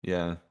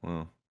 Yeah,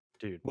 well,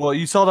 dude. Well,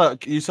 you saw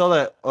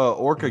that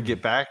orca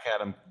get back at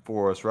him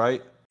for us,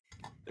 right?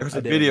 There was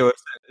a video. It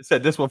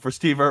said this one for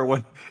Steve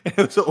Irwin. And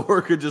it was an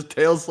orca just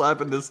tail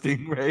slapping the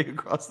stingray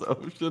across the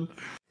ocean.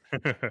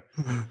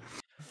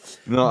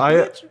 No,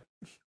 I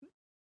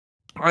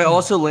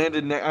also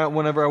landed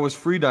whenever I was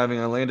free diving.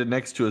 I landed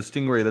next to a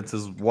stingray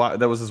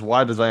that was as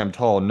wide as I am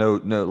tall.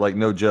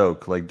 No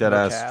joke, like dead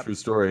ass cap. True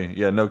story.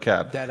 Yeah, no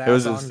cap. Dead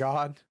ass on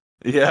God.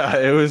 Yeah,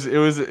 it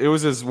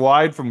was as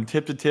wide from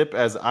tip to tip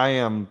as I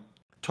am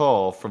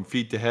tall from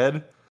feet to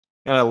head,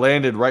 and I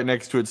landed right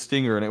next to its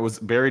stinger, and it was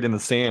buried in the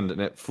sand,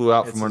 and it flew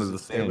out from under the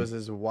sand. It was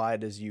as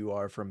wide as you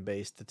are from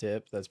base to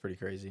tip. That's pretty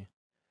crazy.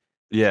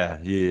 Yeah,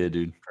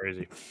 dude.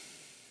 Crazy.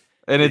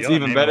 And it's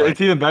even better. It's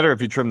even better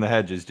if you trim the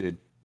hedges, dude.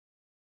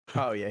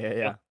 Oh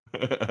yeah.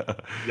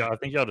 Yeah, I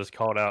think y'all just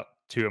called out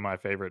two of my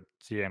favorite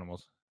sea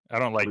animals.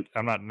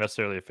 I'm not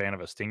necessarily a fan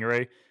of a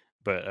stingray,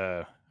 but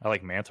I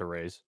like manta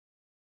rays.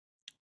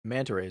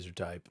 Manta rays are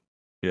type.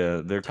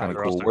 Yeah, they're kind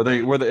of cool.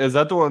 Is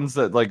that the ones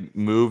that like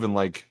move and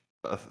like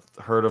a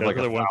herd of those like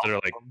are the ones that are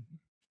like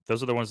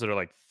those are the ones that are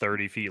like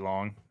 30 feet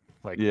long,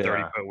 like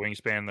 30-foot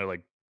wingspan. They're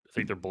like, I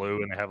think they're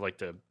blue and they have like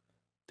the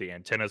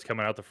antennas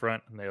coming out the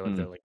front, and they're like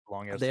the like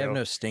long ass. They have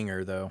no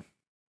stinger though.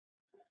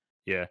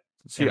 Yeah.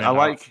 See,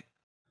 I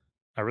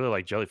really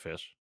like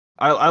jellyfish.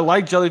 I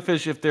like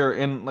jellyfish if they're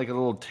in like a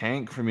little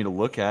tank for me to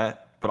look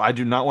at, but I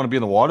do not want to be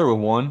in the water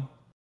with one.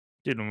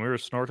 Dude, when we were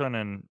snorkeling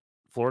in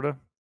Florida,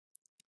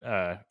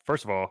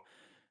 first of all,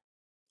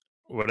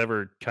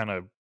 whatever kind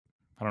of,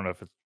 I don't know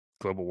if it's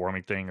global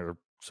warming thing or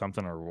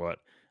something or what,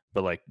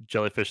 but like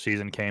jellyfish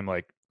season came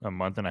like a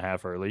month and a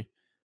half early.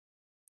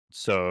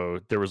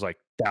 So there was like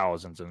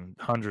thousands and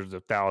hundreds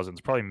of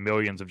thousands, probably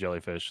millions of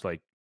jellyfish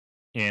like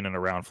in and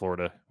around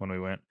Florida when we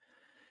went.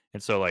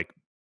 And so like,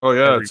 oh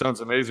yeah, it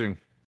sounds amazing.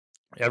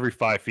 Every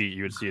 5 feet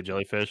you would see a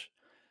jellyfish,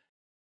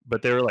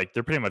 but they're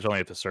pretty much only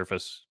at the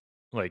surface.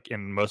 Like,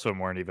 and most of them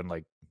weren't even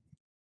like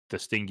the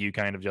sting you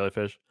kind of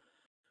jellyfish.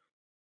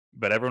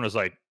 But everyone was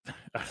like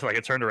I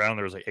turned around,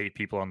 there was like 8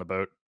 people on the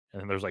boat,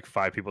 and there was like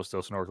 5 people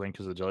still snorkeling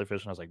because of the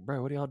jellyfish. And I was like,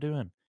 bro, what are y'all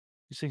doing?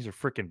 These things are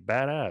freaking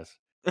badass.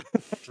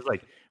 It's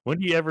like, when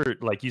do you ever,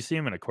 like, you see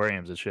them in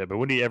aquariums and shit, but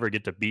when do you ever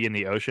get to be in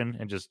the ocean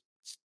and just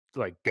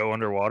like go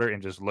underwater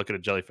and just look at a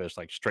jellyfish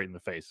like straight in the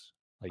face?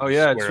 Like, oh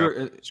yeah,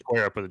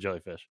 square up with a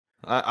jellyfish.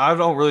 I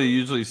don't really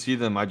usually see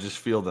them. I just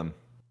feel them.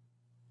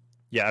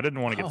 Yeah, I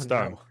didn't want to get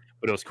stung,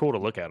 but it was cool to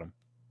look at them.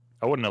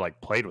 I wouldn't have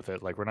like played with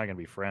it. Like, we're not gonna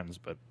be friends,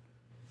 but.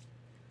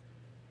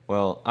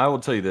 Well, I will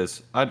tell you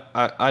this.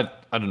 I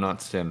do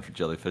not stand for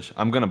jellyfish.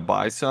 I'm gonna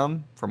buy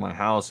some for my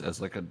house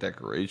as like a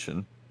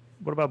decoration.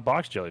 What about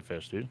box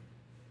jellyfish, dude?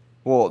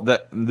 Well,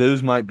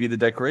 those might be the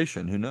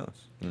decoration. Who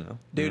knows? You know,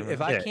 dude.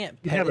 If I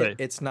can't pet it,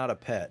 it's not a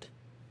pet.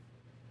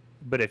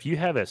 But if you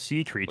have a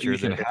sea creature,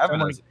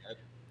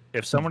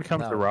 if someone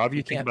comes to rob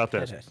you, think about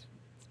this. It's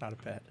not a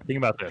pet. Think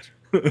about this.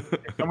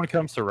 If someone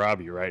comes to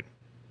rob you, right,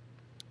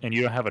 and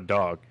you don't have a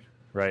dog,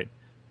 right,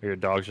 or your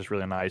dog's just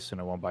really nice and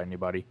it won't bite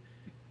anybody,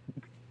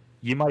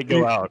 you might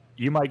go out.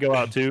 You might go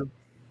out too.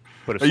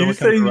 But if someone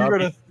comes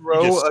to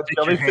rob you, you just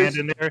stick your hand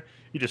in there.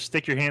 You just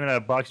stick your hand in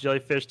that box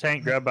jellyfish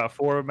tank, grab about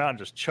 4 of them out, and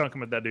just chunk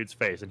them at that dude's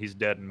face, and he's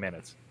dead in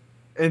minutes.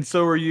 And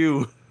so are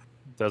you.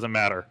 Doesn't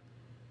matter.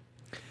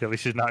 At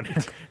least he's not.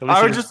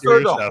 I would just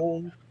throw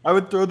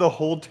the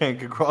whole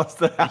tank across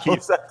the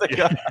house at the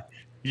guy.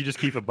 You just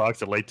keep a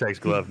box of latex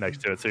glove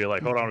next to it, so you're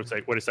like, hold on a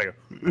second, wait a second,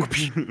 and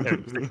stick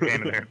your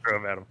hand in there and throw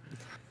them at him.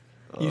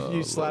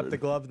 You slap the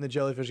glove and the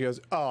jellyfish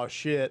goes, oh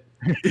shit.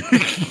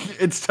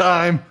 It's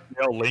time.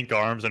 They'll link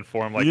arms and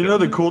form like. You know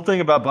the cool thing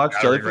about box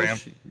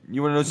jellyfish?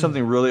 You want to know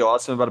something really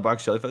awesome about a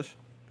box jellyfish?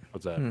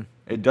 What's that?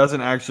 It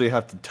doesn't actually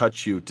have to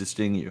touch you to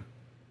sting you.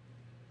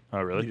 Oh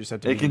really? You just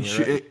have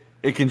to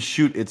it can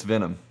shoot its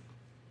venom.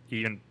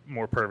 Even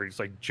more perfect. It's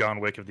like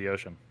John Wick of the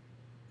ocean.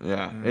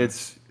 Yeah,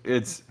 it's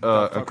Don't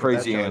a fuck with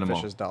crazy that animal.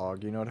 jellyfish's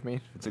dog. You know what I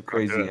mean? It's a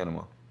crazy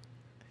animal.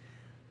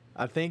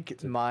 I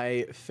think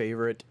my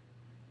favorite,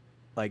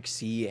 like,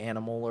 sea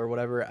animal or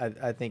whatever,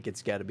 I think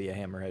it's got to be a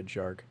hammerhead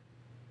shark.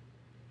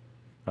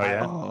 Oh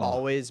yeah. I've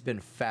always been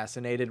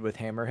fascinated with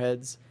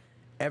hammerheads,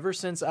 ever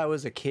since I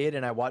was a kid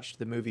and I watched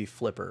the movie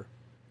Flipper.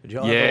 Did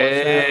y'all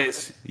ever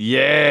watch that?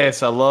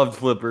 Yes, I loved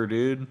Flipper,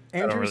 dude.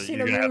 Andrew's seen a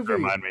You're gonna have to movie.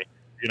 remind me.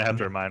 You're gonna have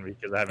to remind me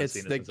because I haven't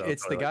seen it since I was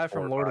It's the probably, guy like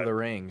 4 from or Lord of 5. the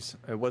Rings.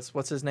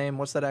 What's his name?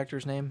 What's that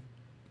actor's name?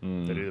 The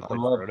dude that I played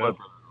love Frodo.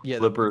 Flipper. Yeah,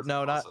 Flipper is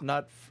no,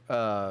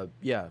 awesome.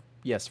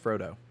 yes,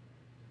 Frodo.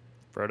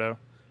 Frodo.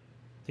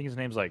 I think his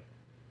name's like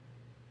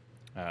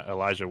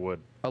Elijah Wood.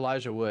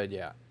 Elijah Wood,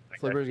 yeah. Okay.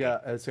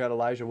 Flipper's got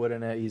Elijah Wood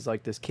in it. He's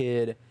like this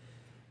kid.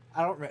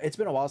 It's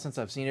been a while since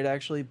I've seen it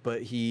actually,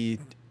 but he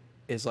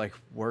is like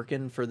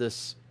working for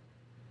this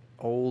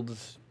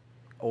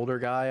older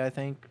guy, I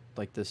think,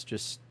 like this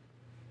just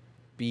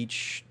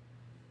beach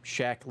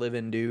shack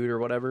living dude or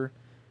whatever,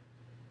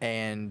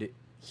 and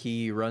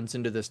he runs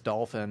into this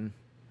dolphin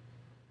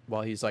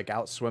while he's like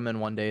out swimming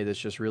one day that's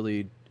just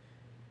really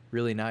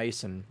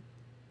nice, and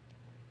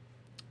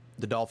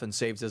the dolphin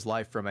saves his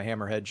life from a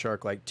hammerhead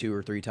shark like 2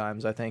 or 3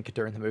 times, I think,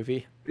 during the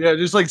movie. Yeah,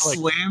 just like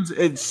slams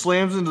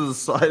into the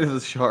side of the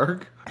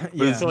shark with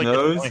Yeah. I his feel like you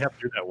nose. only have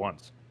to do that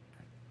once.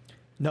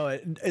 No,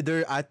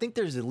 I think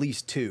there's at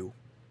least 2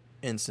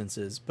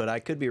 instances, but I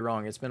could be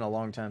wrong. It's been a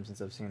long time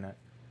since I've seen it.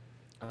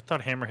 I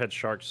thought hammerhead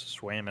sharks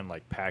swam in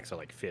like packs of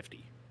like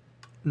 50.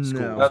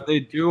 No, They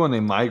do when they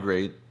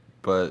migrate,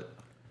 but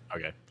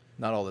Okay.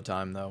 not all the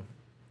time though.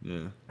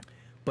 yeah.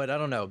 But I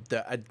don't know.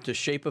 The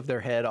shape of their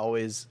head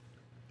always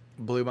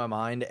blew my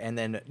mind, and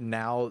then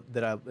now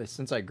that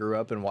since I grew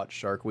up and watched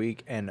Shark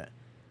Week and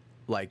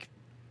like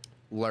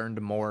learned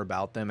more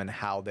about them and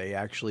how they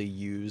actually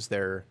use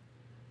their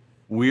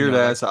Weird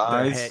ass their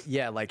eyes. head,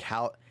 yeah, like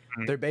how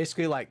they're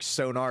basically like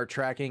sonar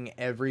tracking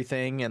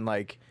everything, and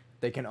like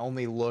they can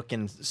only look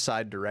in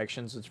side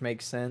directions, which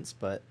makes sense.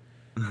 But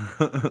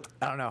I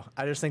don't know.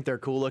 I just think they're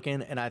cool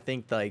looking, and I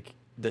think like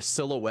the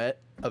silhouette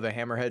of a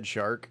hammerhead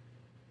shark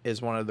is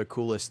one of the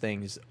coolest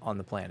things on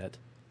the planet.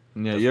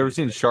 Yeah, you ever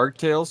seen Shark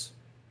Tales?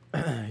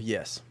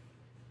 Yes.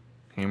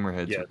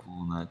 Hammerheads Yeah. are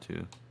cool in that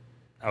too.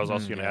 I was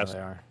also going to Yeah, ask, they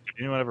are. did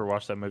anyone ever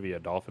watch that movie, A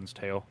Dolphin's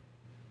Tale?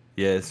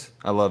 Yes,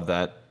 I love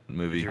that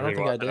movie. Did you I don't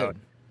think I watch it?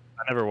 did.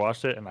 I never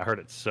watched it, and I heard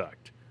it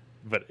sucked.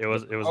 But it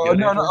was Oh good.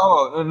 no,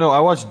 Andrew? no, I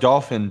watched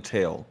Dolphin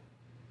Tale.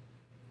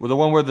 Well, the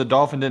one where the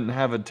dolphin didn't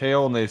have a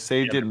tail and they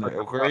saved Yeah, it in they the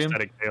put aquarium.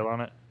 prosthetic tail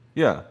on it.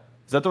 Yeah,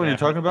 is that the one Yeah, you're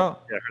talking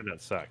about? Yeah, I heard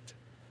that sucked.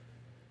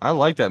 I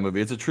like that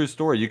movie. It's a true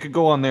story. You could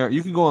go on there.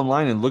 You can go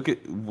online and look at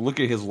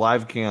his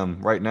live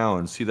cam right now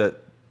and see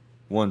that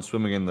one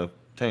swimming in the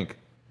tank.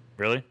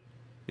 Really?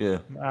 Yeah.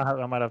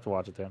 I might have to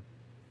watch it then.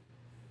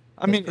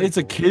 I mean, pretty it's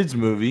a cool. kids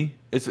movie.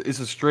 It's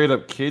a straight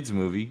up kids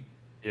movie.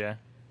 Yeah.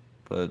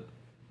 But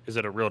Is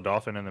it a real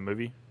dolphin in the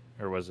movie,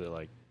 or was it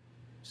like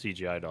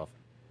CGI dolphin?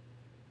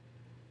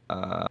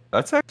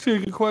 that's actually a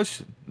good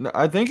question. No,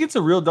 I think it's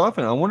a real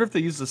dolphin. I wonder if they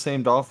use the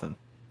same dolphin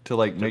to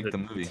like make it- the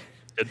movie.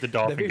 Did the That'd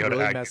dolphin be go to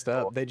really acting messed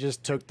school? up. They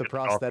just took the Get the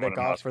dolphin prosthetic on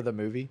an off Oscar. for the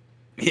movie.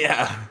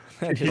 Yeah.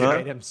 And just Huh?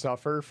 made him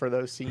suffer for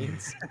those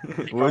scenes. He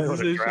What probably did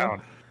would've you say, Sean?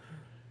 drowned.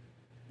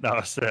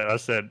 No, I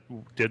said,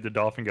 did the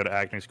dolphin go to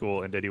acting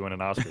school and did he win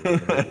an Oscar? for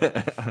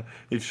the movie?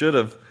 He should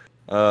have.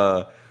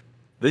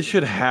 They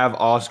should have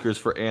Oscars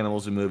for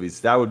animals in movies.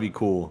 That would be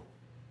cool.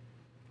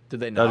 Did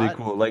they not? That'd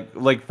be cool.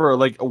 Like for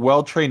like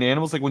well trained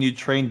animals, like when you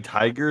train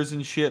tigers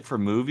and shit for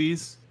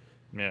movies.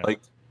 Yeah. Like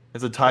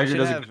if a tiger should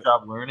does a have- good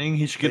job learning,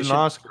 he should get they an should-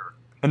 Oscar.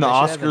 And the they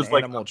should have an Oscars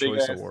like Animal a big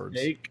Choice ass Awards.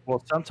 snake.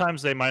 Well,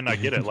 sometimes they might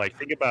not get it. Like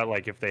think about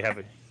like if they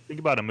have think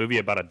about a movie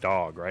about a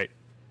dog, right?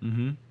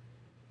 Mm-hmm.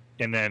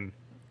 And then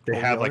they Oh,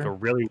 have like really? a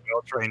really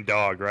well trained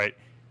dog, right?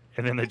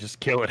 And then they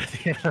just kill it at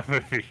the end of the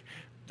movie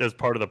as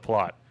part of the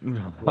plot.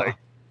 Like,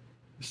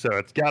 so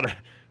it's gotta.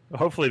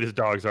 Hopefully, these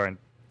dogs aren't.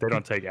 They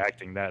don't take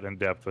acting that in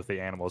depth with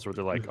the animals, where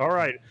they're like, "All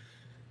right,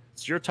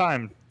 it's your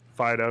time,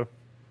 Fido."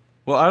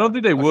 Well, I don't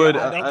think they would.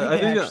 I don't think I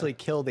they think actually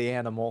kill the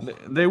animal.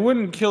 they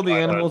wouldn't kill the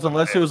animals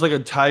unless it was like a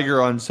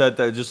tiger on set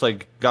that just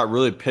like got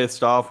really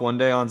pissed off one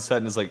day on set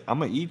and is like, "I'm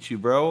gonna eat you,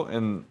 bro,"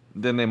 and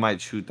then they might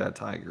shoot that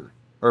tiger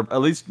or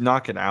at least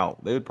knock it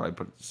out. They would probably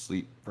put it to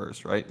sleep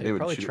first, right? They would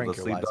probably shoot it with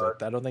a sleep tranquilize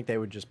dart. it. I don't think they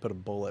would just put a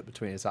bullet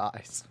between his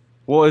eyes.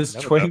 Well, is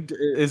Never trank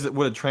is it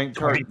would a trank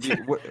dart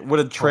would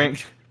a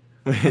trank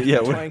yeah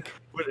Twank.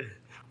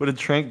 would a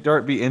trank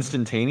dart be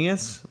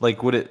instantaneous?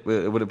 Like would it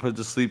put it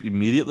to sleep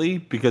immediately?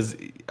 Because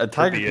a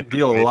tiger be can if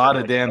deal a it's lot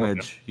of like an elephant.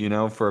 damage, you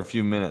know, for a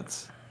few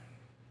minutes.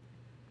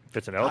 If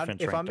it's an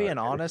elephant, If trank I'm being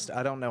dart, honest,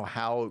 I don't know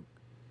how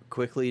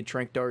quickly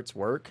trank darts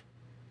work.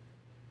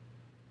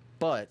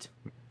 But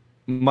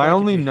My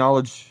only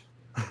knowledge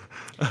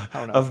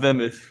don't know. of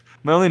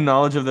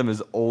them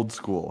is old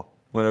school.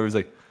 Whenever he's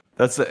like,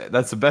 that's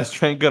the best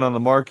trank gun on the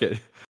market.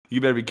 You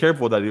better be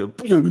careful with that. You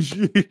go,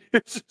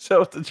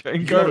 show the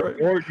trank gun.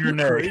 Right? or your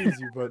neck.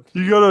 crazy, but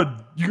You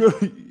gotta.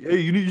 Hey,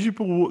 you should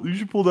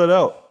pull that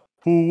out.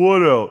 Pull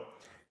what out?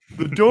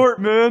 The dart,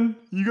 man.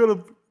 You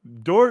gotta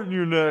dart in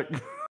your neck.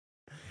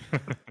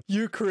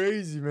 You're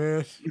crazy,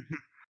 man.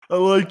 I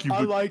like you.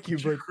 I like you,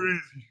 you're but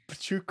crazy.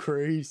 But you're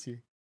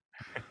crazy.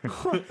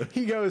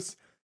 He goes,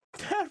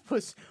 that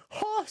was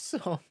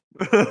awesome.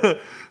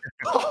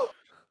 Oh,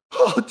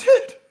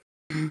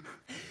 dude.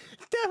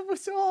 That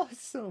was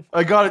awesome.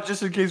 I got it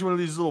just in case one of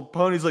these little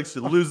ponies likes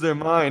to lose their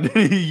mind.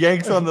 He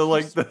yanks on the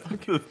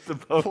the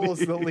pony. Pulls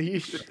the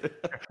leash.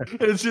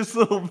 It's just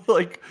little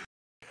like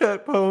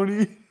pet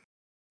pony.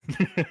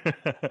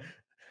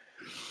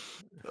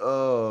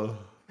 Oh,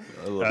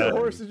 I love The that.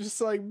 horse is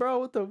just like, bro,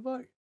 what the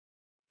fuck?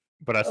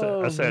 But I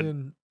said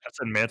Man.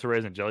 manta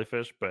rays and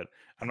jellyfish, but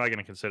I'm not going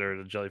to consider it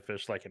a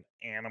jellyfish like an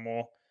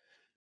animal.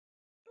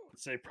 I would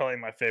say probably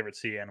my favorite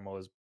sea animal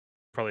is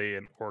probably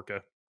an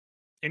orca.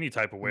 Any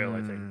type of whale,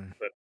 I think,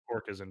 but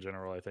orcas in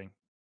general, I think.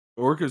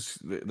 Orcas,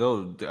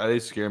 they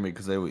scare me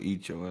because they will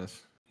eat your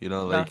ass. You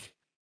know, like.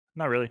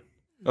 Not really.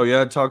 Oh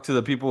yeah, talk to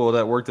the people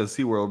that worked at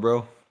SeaWorld,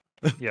 bro.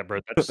 Yeah,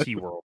 bro, that's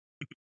SeaWorld.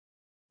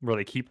 Where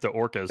they keep the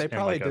orcas. They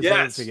probably in like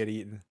deserve to get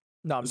eaten.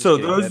 No, I'm just So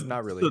kidding. those-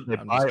 Not really. so they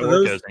I'm buy just kidding.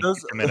 orcas and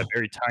keep them in a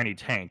very tiny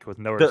tank with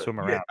nowhere to swim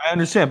around. I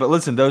understand, but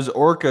listen, those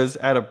orcas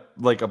at a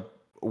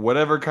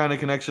whatever kind of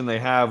connection they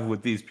have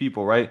with these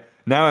people, right?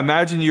 Now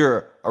imagine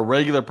you're a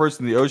regular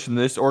person in the ocean.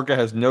 This orca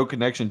has no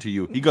connection to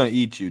you. He's gonna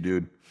eat you,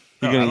 dude.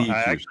 He's gonna eat you.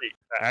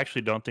 I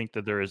actually don't think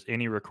that there is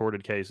any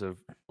recorded case of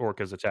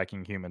orcas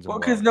attacking humans. Well,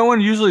 because no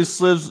one usually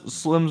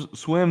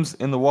swims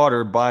in the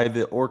water by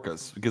the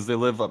orcas because they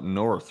live up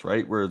north,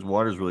 right, where the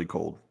water's really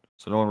cold,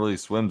 so no one really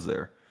swims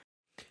there.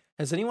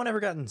 Has anyone ever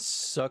gotten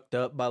sucked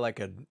up by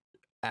like an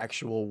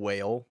actual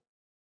whale?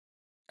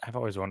 I've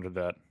always wondered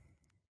that.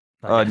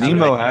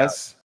 Nemo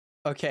has.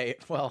 Okay,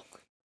 well,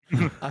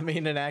 I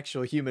mean an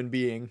actual human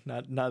being,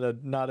 not a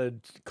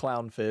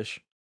clownfish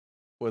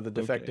with a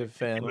defective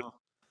fin.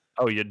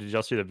 Oh yeah, did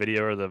y'all see the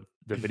video or the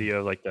video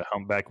of, like the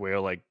humpback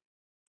whale like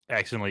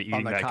accidentally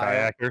eating that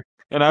kayaker?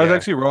 And I was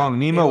actually wrong.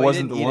 Nemo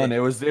wasn't the one. It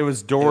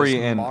was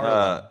Dory and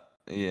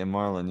Marlin.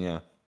 Marlin. Yeah.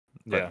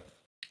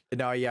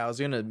 No, yeah, I was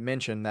gonna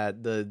mention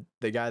that the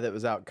guy that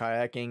was out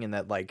kayaking and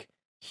that like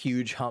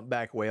huge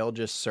humpback whale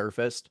just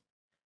surfaced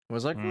and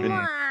was like, Did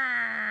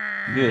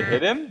it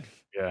hit him?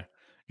 Yeah,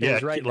 it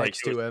was right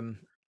next to him.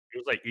 He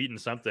was like eating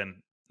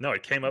something. No,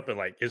 it came up and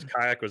like his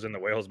kayak was in the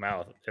whale's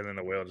mouth, and then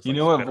the whale just. You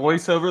know what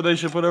voiceover they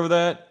should put over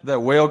that? That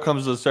whale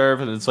comes to the surf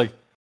and it's like,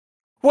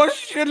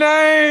 "What's your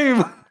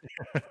name?"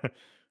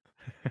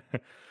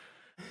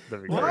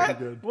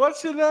 What?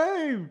 What's your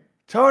name?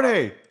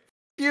 Tony.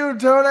 You,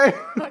 Tony.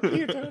 Not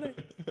you, Tony.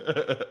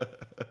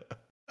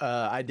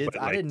 I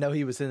didn't know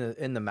he was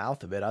in the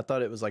mouth of it. I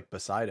thought it was like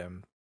beside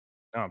him.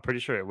 No, I'm pretty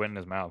sure it went in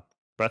his mouth.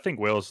 But I think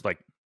whales like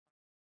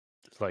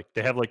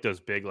they have like those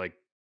big like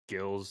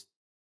gills.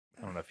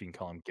 I don't know if you can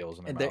call them gills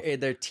in their mouth.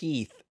 They're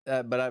teeth,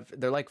 but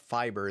they're like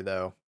fiber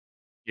though.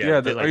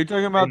 Yeah, are you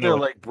talking about their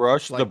like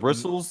brush, the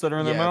bristles that are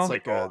in their mouth?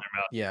 It's like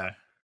yeah.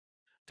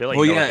 They like,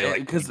 well, yeah,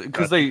 because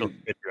they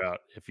spit you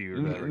out if you.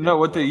 No,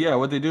 what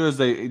they do is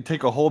they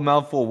take a whole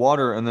mouthful of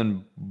water and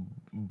then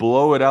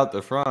blow it out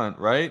the front,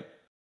 right?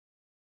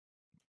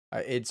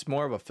 It's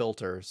more of a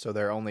filter, so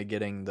they're only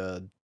getting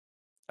the.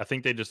 I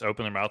think they just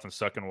open their mouth and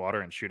suck in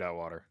water and shoot out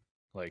water.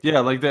 Like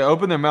they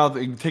open their mouth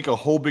and take a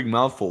whole big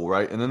mouthful,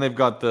 right? And then they've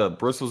got the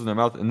bristles in their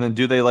mouth, and then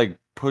do they like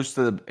push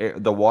the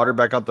water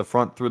back out the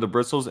front through the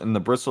bristles, and the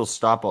bristles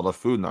stop all the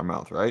food in their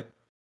mouth, right?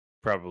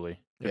 Probably.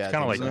 Yeah, it's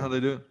kind of like how they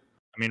do it.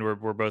 I mean, we're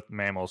both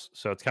mammals,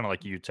 so it's kind of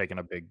like you taking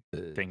a big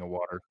thing of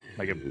water,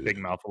 like a big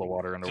mouthful of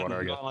water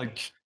underwater. I guess.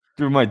 Like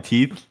through my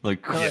teeth,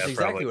 like. No, that's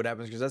exactly what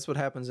happens because that's what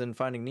happens in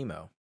Finding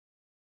Nemo.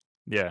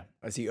 Yeah,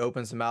 as he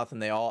opens the mouth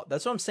and they all.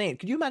 That's what I'm saying.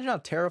 Could you imagine how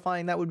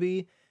terrifying that would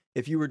be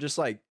if you were just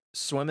like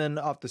swimming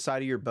off the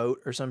side of your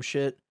boat or some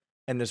shit,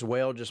 and this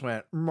whale just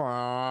went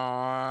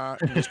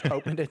and just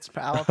opened its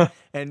mouth,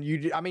 and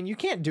you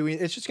can't do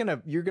it. It's just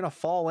you're gonna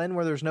fall in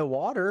where there's no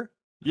water.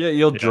 Yeah,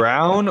 you'll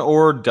drown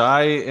or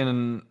die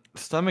in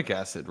stomach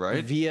acid,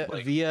 right?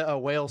 Via a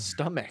whale's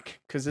stomach,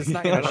 because it's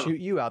not gonna shoot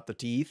you out the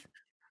teeth.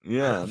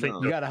 Yeah,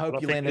 you gotta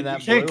hope you land in that.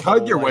 You can't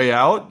cut your way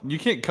out. You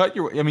can't cut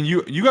your. I mean,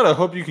 you gotta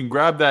hope you can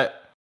grab that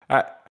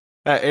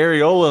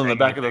areola in the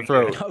back of the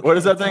throat. Okay. What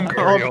is that thing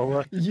called?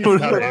 Areola. It's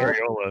not an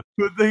areola.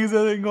 What thing is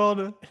that thing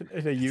called?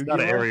 It's not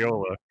an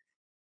areola.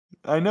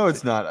 I know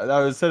it's not. I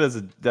was said as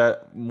a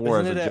joke.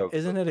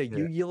 Isn't it a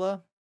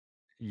uvula?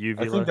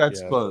 Uvula. I think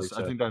that's close.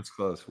 I think that's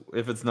close.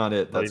 If it's not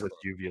it, that's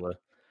uvula.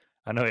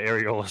 I know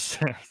areola is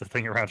the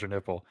thing around your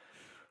nipple.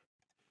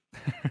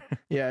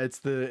 Yeah, it's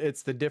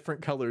the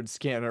different colored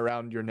skin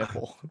around your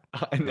nipple.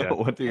 I know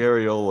what the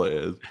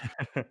areola is.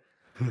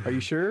 Are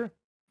you sure?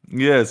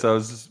 Yes, I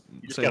was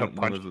just saying.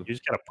 You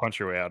just gotta punch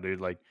your way out,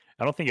 dude. Like,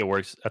 I don't think it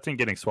works. I think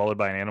getting swallowed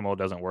by an animal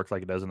doesn't work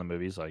like it does in the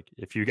movies. Like,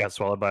 if you got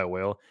swallowed by a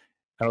whale,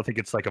 I don't think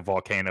it's like a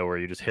volcano where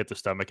you just hit the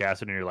stomach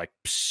acid and you're like,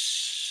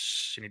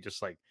 psh, and you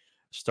just like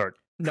start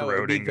corroding.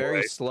 No, it'd be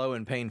very slow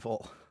and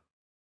painful.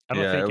 I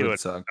don't think it would.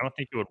 I don't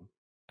think it would.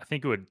 I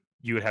think it would.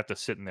 You would have to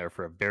sit in there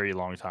for a very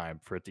long time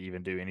for it to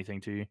even do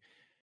anything to you.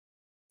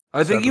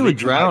 I think you would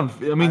drown.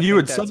 I mean, you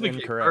would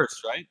suffocate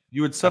first, right?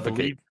 You would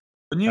suffocate.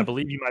 I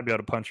believe you might be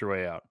able to punch your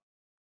way out.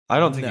 I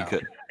don't think you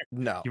could.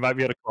 No. You might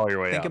be able to claw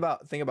your way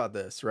out. Think about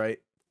this, right?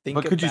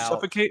 But could you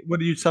suffocate?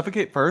 Would you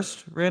suffocate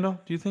first, Randall?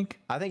 Do you think?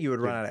 I think you would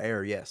run out of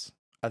air. Yes,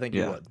 I think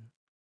you would.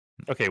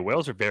 Okay,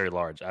 whales are very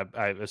large.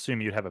 I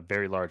assume you'd have a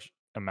very large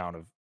amount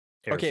of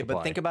air Okay, supply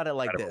but think about it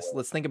like this.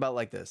 Let's think about it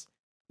like this.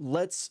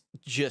 Let's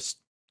just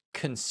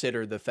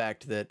consider the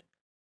fact that,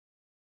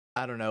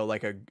 I don't know,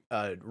 like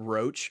a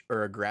roach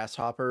or a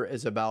grasshopper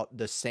is about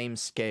the same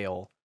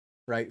scale,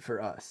 right,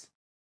 for us.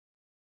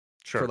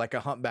 Sure. For like a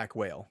humpback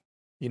whale.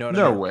 You know what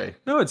I mean? No way.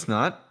 No, it's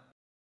not.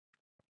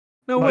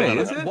 No way,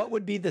 is it? What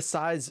would be the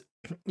size,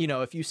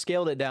 if you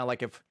scaled it down,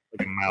 like a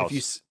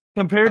mouse.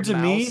 Compared to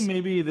me,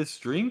 maybe this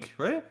drink,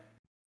 right?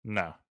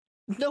 No.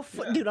 No,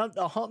 dude,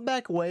 a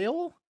humpback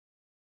whale?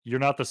 You're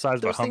not the size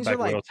of a humpback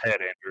whale's head,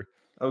 Andrew.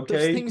 Okay.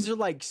 Those things are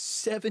like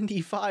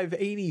 75,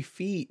 80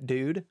 feet,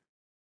 dude.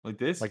 Like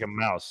this? Like a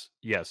mouse,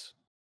 yes.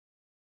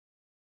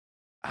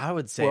 I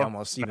would say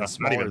almost even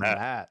smaller than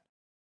that.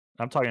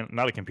 I'm talking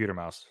not a computer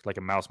mouse, like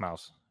a mouse,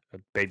 a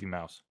baby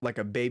mouse. Like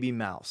a baby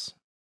mouse.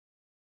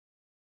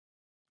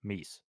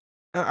 Meese.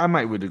 I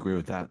would agree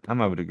with that.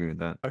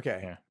 Okay.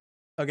 Yeah.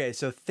 Okay,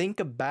 so think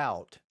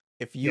about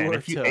if you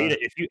if you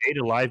ate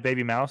a live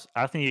baby mouse,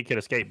 I think it could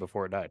escape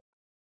before it died.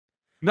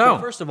 No.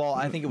 Well, first of all,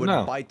 I think it would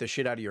bite the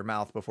shit out of your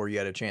mouth before you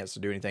had a chance to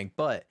do anything.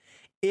 But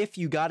if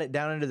you got it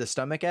down into the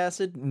stomach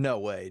acid, no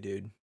way,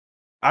 dude.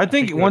 I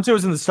think once it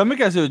was in the stomach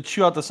acid, it would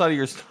chew out the side of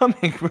your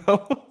stomach,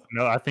 bro.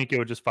 No, I think it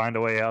would just find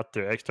a way out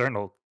the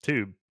external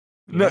tube.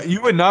 No,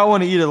 you would not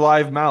want to eat a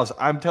live mouse.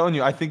 I'm telling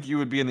you, I think you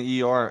would be in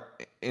the ER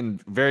in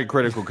very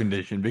critical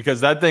condition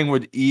because that thing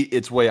would eat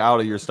its way out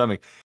of your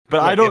stomach. But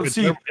I don't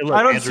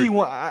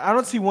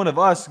see one of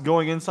us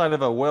going inside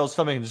of a whale's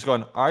stomach and just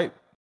going, all right,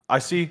 I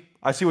see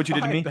what you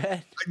did to me.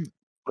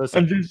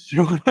 Listen, I'm just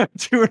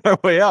chewing our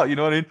way out. You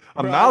know what I mean?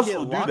 A mouse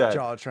will do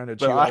that. Trying to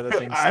chew other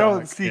things. I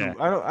don't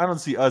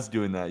see us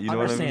doing that. You know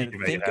what I mean?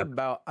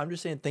 I'm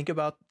just saying, think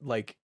about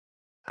like,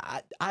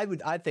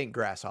 I think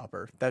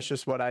grasshopper. That's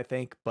just what I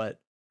think. But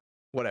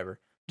whatever.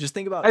 Just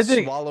think about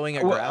swallowing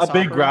a grasshopper. A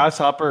big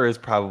grasshopper is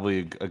probably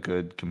a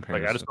good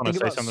comparison. Like, I just want to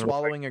say something.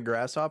 Swallowing a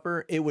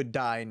grasshopper, it would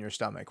die in your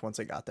stomach once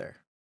it got there.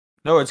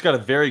 No, it's got a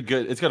very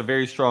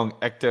strong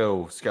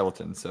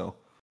ectoskeleton, so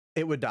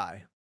it would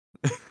die.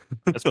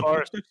 As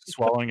far as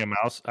swallowing a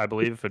mouse, I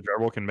believe if a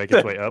gerbil can make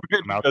its way up,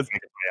 a mouse can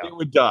make its way out. It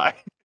would die.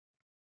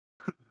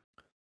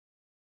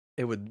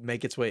 It would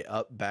make its way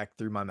up back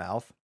through my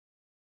mouth?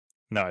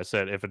 No, I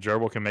said if a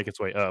gerbil can make its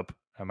way up,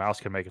 a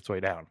mouse can make its way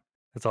down.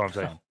 That's all I'm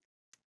saying.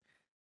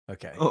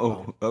 Okay.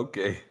 Oh,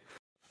 okay.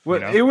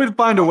 Well, it would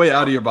find a way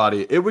out of your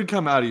body. It would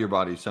come out of your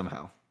body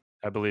somehow.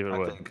 I believe it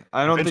would.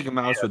 I don't think a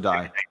mouse would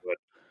die.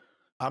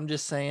 I'm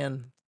just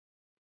saying.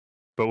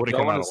 But would it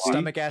come out alive?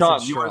 Stomach acid Sean,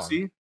 strong. you want to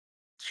see?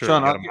 Sure,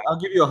 Sean, I'll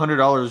give you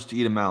 $100 to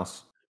eat a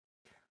mouse.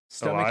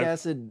 Stomach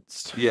acid.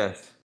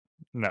 Yes.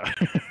 No.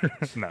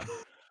 No.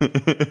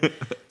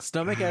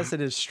 Stomach acid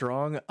is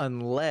strong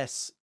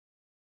unless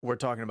we're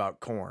talking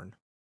about corn.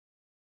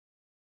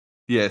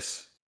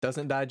 Yes.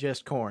 Doesn't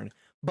digest corn.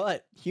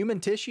 But human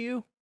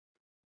tissue,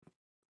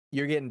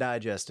 you're getting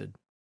digested.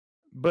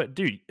 But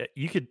dude,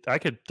 I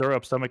could throw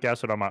up stomach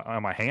acid on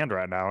my hand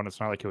right now, and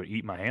it's not like it would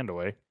eat my hand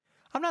away.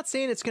 I'm not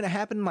saying it's going to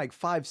happen in like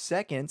 5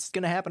 seconds. It's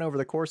going to happen over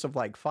the course of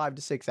like 5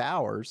 to 6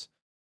 hours.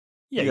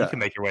 Yeah, you can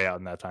make your way out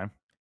in that time.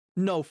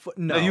 No.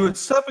 You would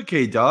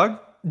suffocate, dog.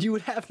 You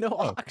would have no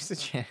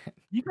oxygen.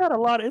 You got a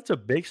lot. It's a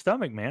big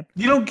stomach, man.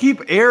 You don't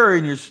keep air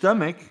in your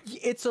stomach.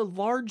 It's a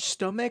large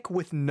stomach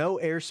with no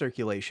air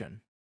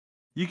circulation.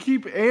 You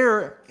keep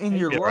air in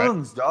your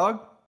lungs,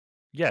 dog.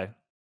 Yeah.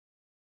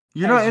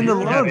 You're not in the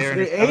lungs.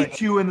 They ate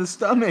you in the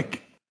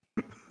stomach.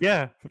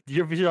 Yeah,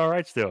 you're all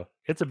right still.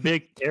 It's a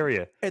big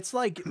area. It's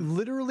like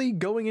literally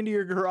going into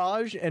your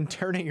garage and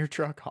turning your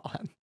truck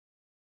on.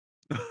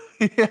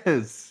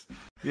 Yes.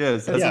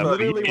 That's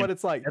literally what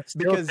it's like. It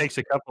still takes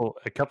a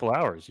couple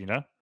hours, you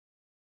know.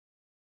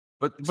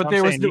 But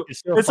there was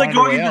it's like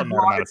going in your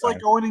garage. It's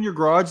like going in your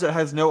garage that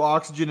has no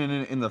oxygen in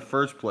it in the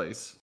first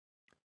place,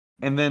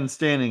 and then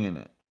standing in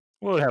it.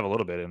 Well, it would have a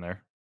little bit in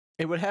there.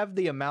 It would have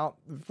the amount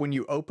when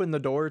you open the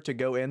door to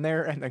go in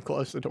there and then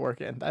close the door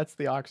again. That's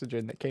the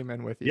oxygen that came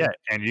in with you. Yeah,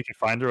 and you can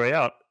find your way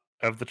out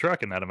of the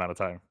truck in that amount of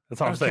time. That's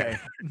all I'm saying.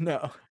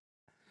 No.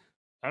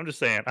 I'm just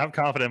saying, I'm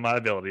confident in my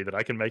ability that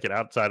I can make it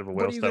outside of a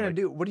whale's stomach.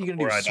 What are you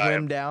gonna do?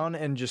 Swim down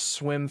and just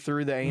swim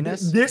through the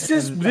anus? This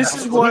is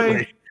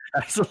why.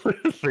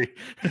 Absolutely.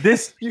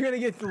 You're gonna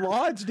get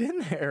lodged in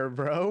there,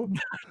 bro.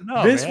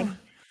 No, man.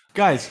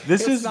 Guys,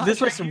 this is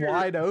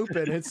wide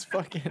open. It's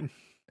fucking.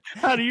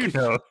 How do you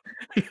know?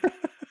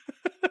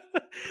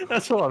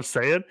 That's what I'm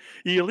saying.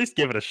 You at least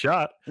give it a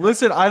shot.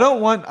 Listen, I don't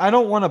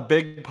want a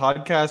big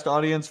podcast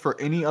audience for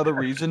any other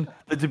reason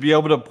than to be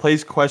able to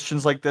place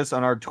questions like this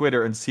on our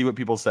Twitter and see what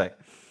people say.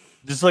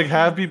 Just like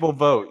have people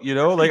vote, you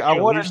know? Like I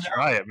want to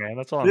try it, man.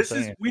 That's all I'm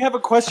saying. We have a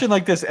question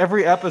like this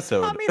every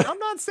episode. I mean, I'm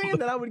not saying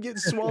that I would get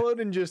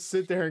swallowed and just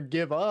sit there and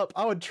give up.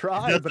 I would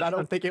try, but I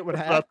don't think it would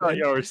happen. That's what I thought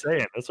y'all were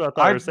saying. That's what I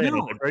thought you were saying.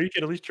 Like, bro, you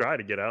could at least try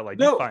to get out. Like,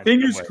 no,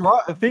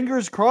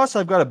 fingers crossed.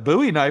 I've got a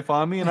Bowie knife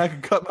on me and I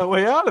can cut my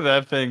way out of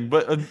that thing.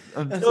 But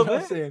until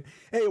then, saying,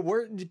 hey,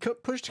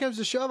 push comes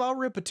to shove, I'll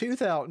rip a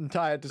tooth out and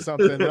tie it to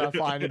something that I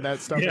find in that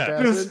stomach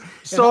acid.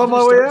 Saw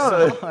my way out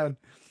of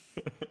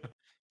it.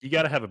 You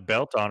got to have a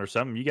belt on or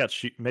something. You got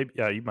maybe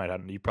you might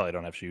have. You probably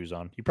don't have shoes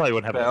on. You probably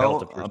wouldn't have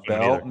a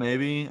belt.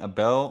 Maybe a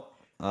belt.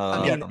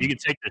 I mean, you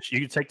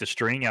could take the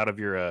string out of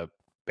your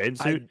bathing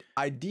suit.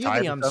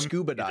 Ideally, I'm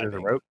scuba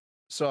diving,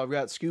 so I've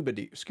got scuba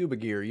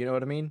gear. You know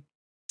what I mean?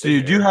 So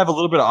you do have a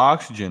little bit of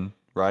oxygen,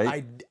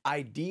 right?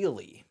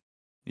 Ideally,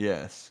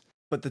 yes.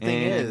 But the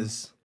thing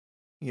is,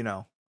 you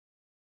know,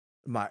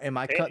 am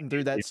I cutting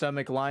through that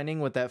stomach lining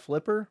with that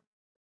flipper?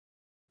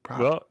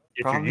 Well.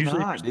 Probably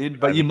not,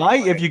 dude. But you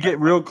might if you get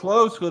real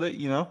close with it,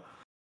 you know.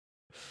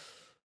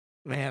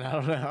 Man, I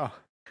don't know.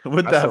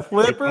 With that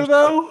flipper,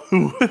 though?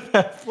 With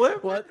that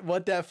flipper?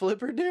 What that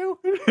flipper do?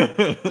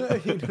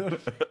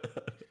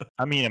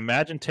 I mean,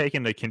 imagine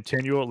taking the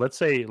continual. Let's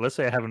say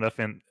I have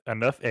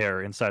enough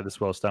air inside the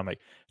swell stomach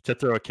to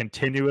throw a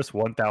continuous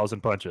 1,000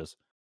 punches.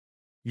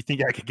 You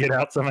think I could get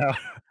out somehow?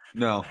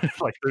 No.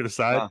 Like through the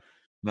side?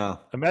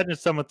 No. Imagine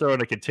someone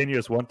throwing a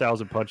continuous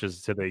 1,000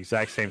 punches to the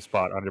exact same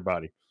spot on your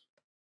body.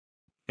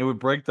 It would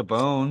break the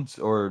bones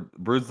or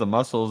bruise the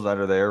muscles that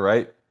are there,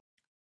 right?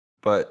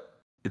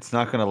 But it's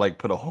not gonna like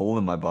put a hole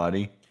in my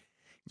body.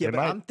 Yeah,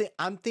 but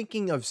I'm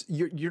thinking of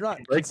you're not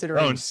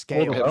considering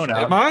scale.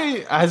 Am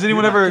I? Has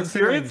anyone ever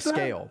experienced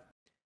scale?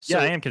 So,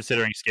 yeah, I am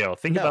considering scale.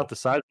 Think about the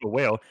size of a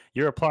whale.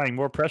 You're applying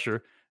more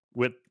pressure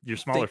with your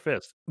smaller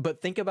fist.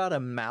 But think about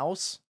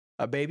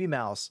a baby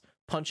mouse,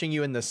 punching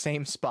you in the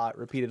same spot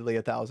repeatedly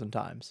 1,000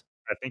 times.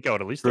 I think I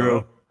would at least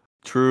throw.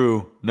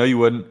 True. No, you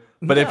wouldn't.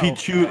 But if he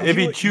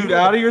chewed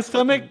out of your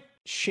stomach,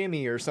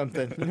 shimmy or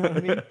something. You know what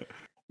I mean?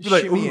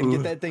 Shimmy and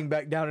get that thing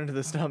back down into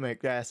the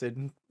stomach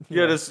acid.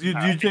 Yeah,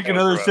 you take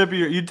another sip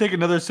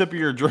of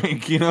your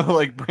drink. You know,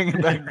 like bring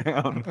it back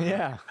down.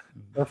 Yeah.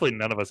 Hopefully,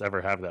 none of us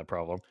ever have that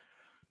problem.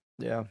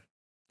 Yeah.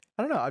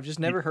 I don't know. I've just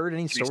never heard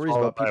any stories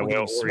about people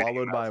getting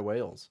swallowed by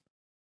whales.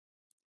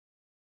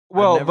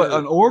 Well, but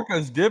an orca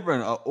is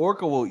different. An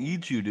orca will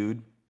eat you,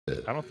 dude.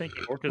 I don't think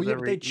orcas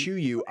ever. They chew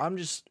you. I'm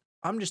just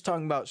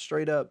talking about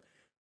straight up.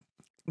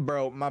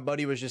 Bro, my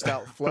buddy was just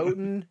out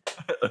floating.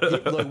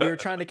 Look, we were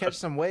trying to catch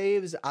some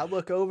waves. I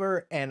look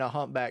over and a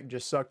humpback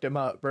just sucked him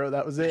up, bro.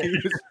 That was it.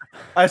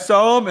 I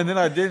saw him and then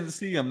I didn't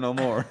see him no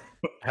more.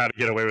 How to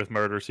Get Away with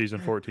Murder,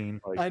 season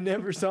 14. I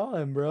never saw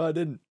him, bro. I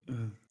didn't.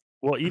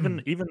 Well, even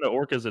the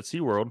orcas at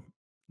SeaWorld,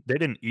 they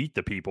didn't eat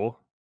the people.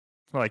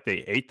 It's not like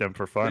they ate them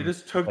for fun. They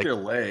just took their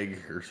leg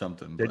or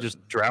something. They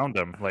just drowned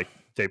them. Like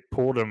they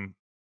pulled them.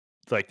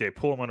 Like they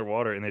pull them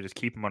underwater and they just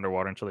keep them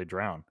underwater until they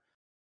drown.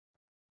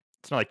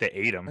 It's not like they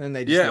ate them. And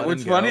they just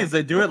what's funny is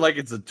they do it like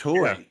it's a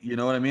toy. Yeah. You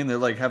know what I mean? They're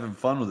like having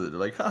fun with it. They're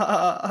like, ha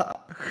ha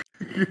ha.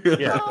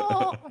 Yeah.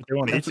 They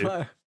won't eat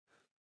you.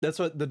 That's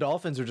what the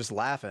dolphins are just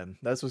laughing.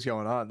 That's what's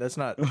going on. That's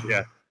not.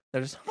 Yeah.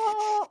 They're just.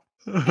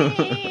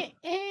 The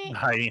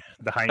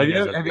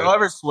hyenas. Have you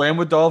ever swam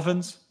with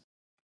dolphins?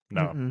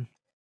 No. Mm-mm.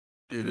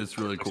 Dude, it's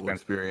really cool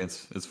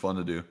experience. It's fun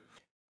to do.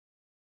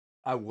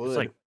 I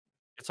would.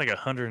 It's like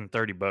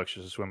 $130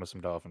 just to swim with some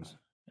dolphins.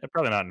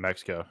 Probably not in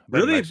Mexico.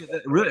 Really,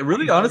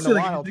 honestly,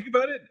 like, if you think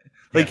about it,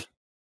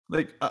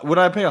 would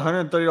I pay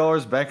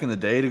 $130 back in the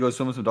day to go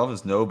swim with some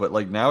dolphins? No, but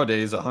like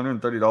nowadays,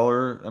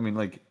 $130. I mean,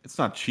 like it's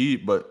not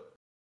cheap, but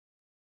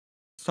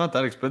it's not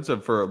that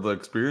expensive for the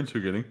experience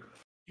you're getting.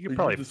 You could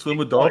probably swim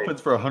with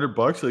dolphins for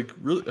 $100. Like,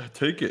 really,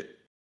 take it.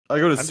 I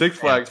go to Six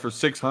Flags for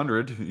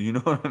 $600. You know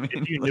what I mean?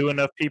 If you knew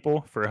enough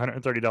people for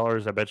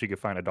 $130, I bet you could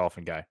find a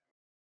dolphin guy.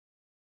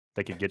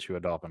 They could get you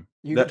a dolphin.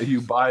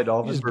 You buy a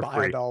dolphin for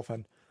free. A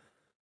dolphin.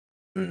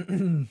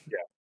 Yeah.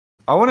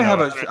 I want to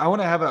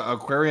have an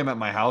aquarium at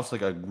my house,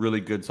 like a really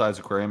good sized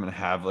aquarium, and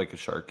have like a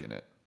shark in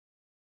it.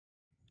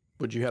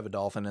 Would you have a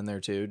dolphin in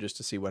there too, just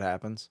to see what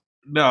happens?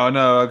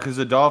 No, because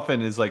a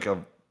dolphin is like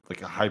a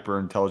hyper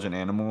intelligent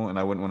animal, and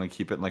I wouldn't want to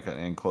keep it in like an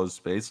enclosed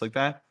space like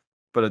that.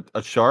 But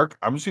a shark,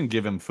 I'm just gonna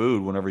give him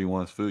food whenever he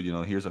wants food. You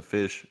know, here's a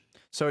fish.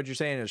 So what you're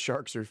saying is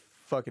sharks are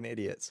fucking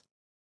idiots.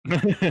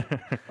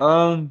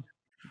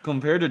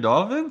 Compared to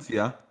dolphins,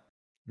 yeah.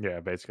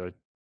 Yeah, basically.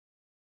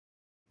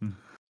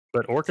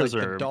 But orcas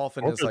the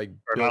dolphin is like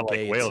Bill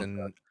Gates and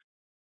the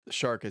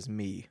shark is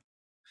me.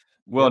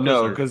 Well,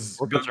 no, because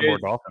Bill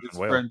Gates is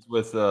friends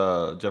with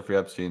Jeffrey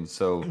Epstein,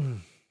 so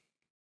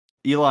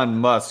Elon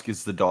Musk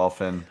is the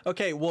dolphin.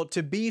 Okay, well,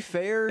 to be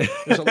fair,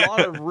 there's a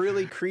lot of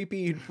really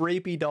creepy,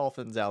 rapey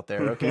dolphins out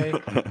there, okay?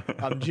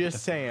 I'm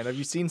just saying. Have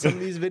you seen some of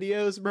these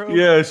videos, bro?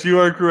 Yes, you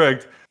are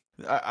correct.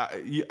 As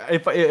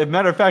a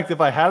matter of fact,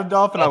 if I had a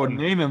dolphin, I would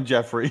name him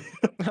Jeffrey.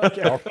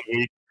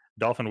 Okay.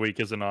 Dolphin Week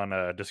isn't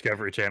on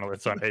Discovery Channel.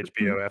 It's on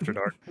HBO After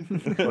Dark.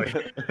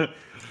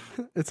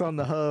 It's on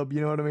the hub.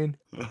 You know what I mean?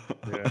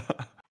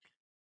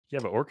 Yeah. Yeah,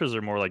 but orcas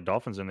are more like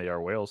dolphins than they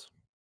are whales.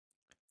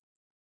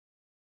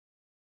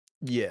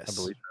 Yes. I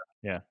believe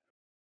that. Yeah.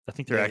 I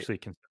think they're actually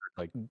considered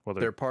like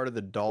they're part of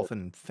the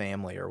dolphin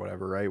family or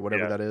whatever, right?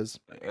 Whatever that is.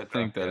 I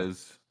think that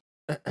is.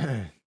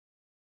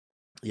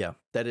 Yeah,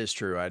 that is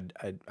true.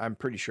 I'm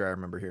pretty sure I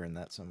remember hearing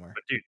that somewhere.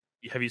 But dude,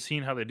 have you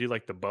seen how they do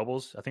like the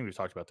bubbles? I think we've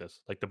talked about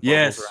this. Like the bubbles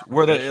Yes,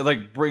 where it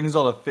like brings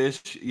all the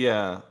fish.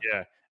 Yeah.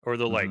 Yeah. Or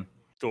they'll like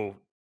they'll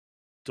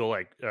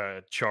like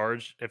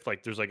charge if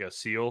like there's like a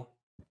seal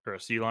or a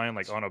sea lion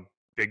like on a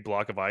big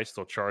block of ice,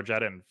 they'll charge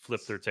at it and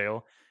flip their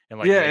tail and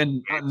like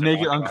and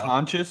make it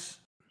unconscious.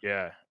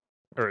 Yeah.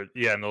 Or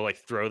and they'll like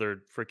throw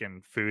their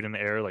freaking food in the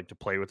air like to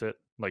play with it.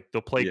 Like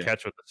they'll play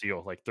catch with the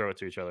seal, like throw it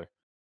to each other.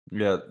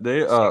 Yeah, they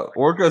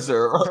orcas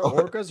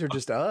are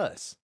just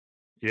us.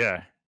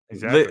 Yeah,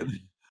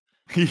 exactly.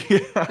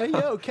 Hey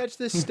yo, catch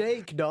this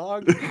steak,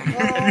 dog.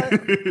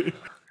 I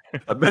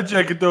bet you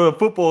I could throw a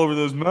football over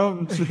those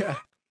mountains. Yeah.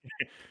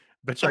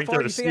 Bet you I can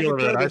throw a seal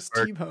over that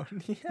iceberg.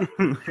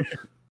 Yeah.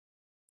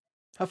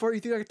 How far do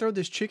you think I could throw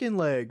this chicken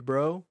leg,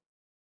 bro?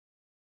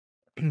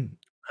 I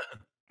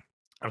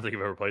don't think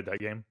I've ever played that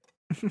game,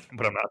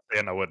 but I'm not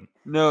saying I wouldn't.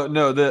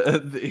 No,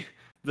 the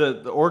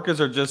orcas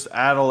are just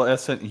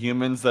adolescent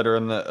humans that are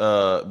in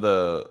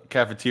the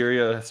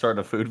cafeteria starting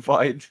a food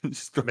fight,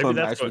 just throwing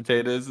mashed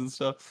potatoes and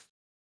stuff.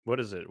 What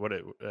is it?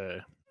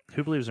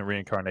 Who believes in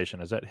reincarnation?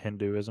 Is that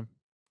Hinduism?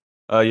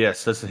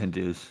 Yes, that's the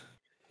Hindus.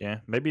 Yeah,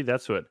 maybe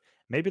that's what.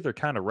 Maybe they're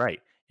kind of right,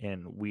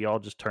 and we all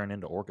just turn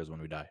into orcas when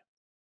we die,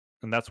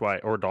 and that's why,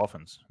 or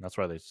dolphins. That's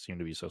why they seem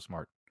to be so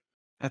smart.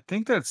 I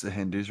think that's the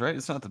Hindus, right?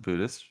 It's not the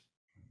Buddhists.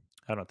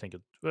 I don't think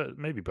it.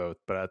 Maybe both,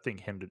 but I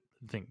think Hindu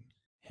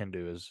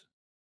is.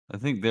 I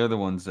think they're the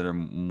ones that are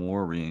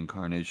more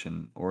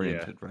reincarnation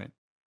oriented, right?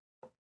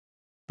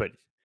 But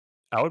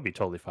I would be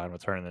totally fine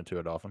with turning into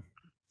a dolphin.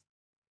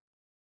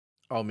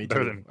 Oh, me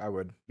too. I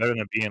would. Better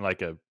than being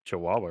like a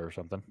chihuahua or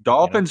something.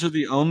 Dolphins are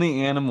the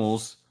only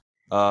animals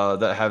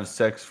that have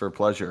sex for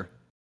pleasure.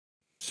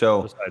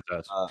 So, besides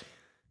us.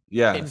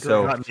 Yeah.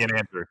 So not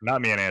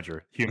me and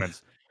Andrew.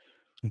 Humans.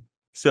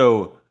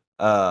 So,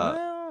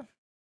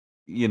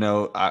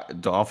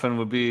 dolphin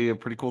would be a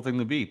pretty cool thing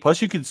to be.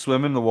 Plus, you could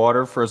swim in the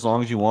water for as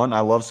long as you want. I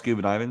love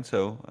scuba diving,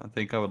 so I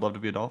think I would love to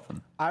be a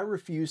dolphin. I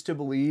refuse to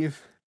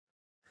believe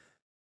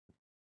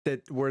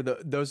that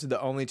those are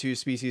the only two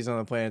species on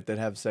the planet that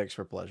have sex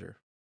for pleasure.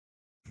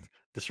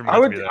 I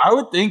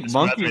would think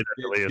monkeys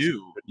did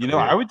too.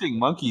 I would think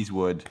monkeys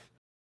would.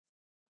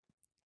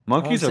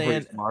 Monkeys are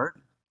pretty smart.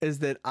 Is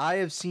that I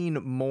have seen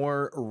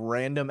more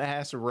random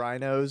ass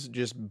rhinos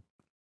just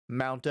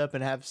mount up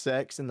and have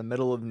sex in the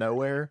middle of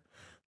nowhere,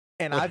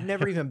 and I've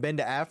never even been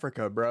to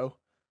Africa, bro.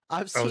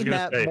 I've seen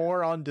that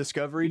more on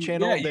Discovery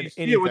Channel than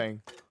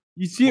anything.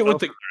 You see it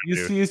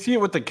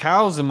with the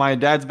cows in my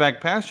dad's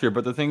back pasture,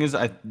 but the thing is,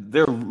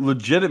 they're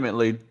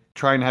legitimately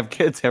trying to have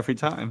kids every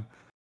time.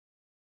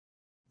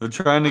 They're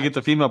trying to get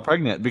the female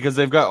pregnant because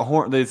they've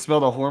got they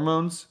smell the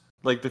hormones,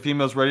 like the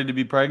female's ready to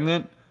be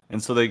pregnant,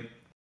 and so they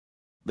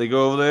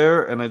go over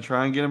there and they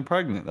try and get them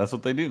pregnant. That's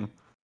what they do.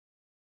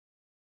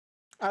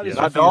 I just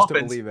refuse to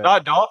believe it.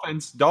 Not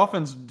dolphins.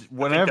 Dolphins,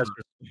 whenever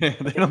they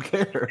don't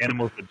care.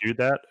 Animals that do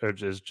that are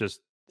just.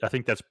 I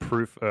think that's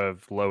proof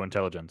of low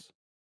intelligence.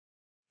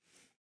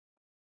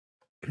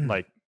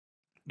 Like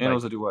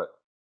animals that do what?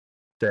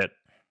 That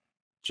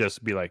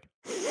just be like,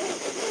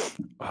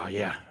 oh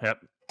yeah,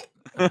 yep,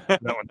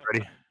 that one's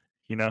ready.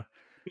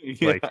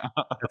 Like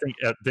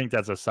I think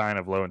that's a sign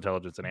of low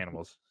intelligence in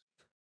animals.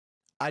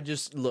 I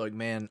just look,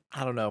 man.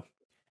 I don't know.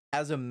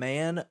 As a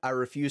man, I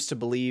refuse to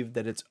believe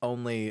that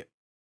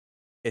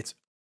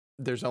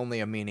there's only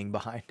a meaning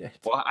behind it.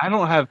 Well, I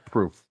don't have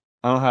proof.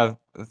 I don't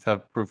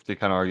have proof to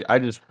kind of argue. I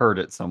just heard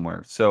it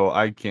somewhere, so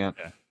I can't.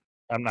 Yeah.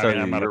 I'm not.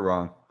 You're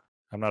wrong.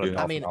 I'm not a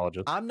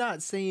dolphinologist. I'm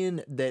not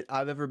saying that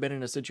I've ever been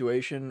in a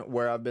situation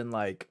where I've been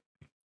like,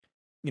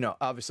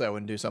 obviously I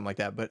wouldn't do something like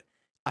that, but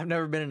I've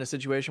never been in a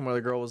situation where the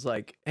girl was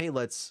like, "Hey,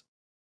 let's,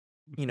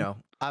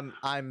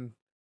 I'm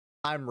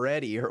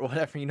ready," or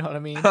whatever. You know what I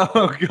mean?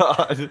 Oh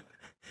God.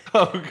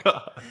 Oh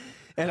God.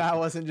 And I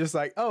wasn't just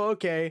like, "Oh,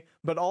 okay,"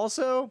 but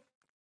also,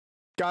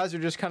 guys are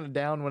just kind of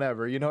down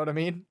whenever. You know what I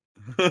mean?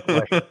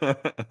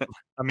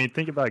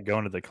 Think about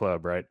going to the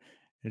club, right?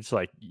 It's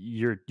like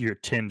you're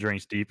 10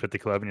 drinks deep at the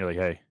club, and you're like,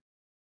 "Hey,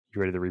 you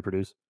ready to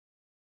reproduce?"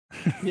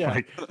 Yeah,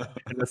 and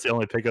that's the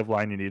only pickup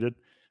line you needed.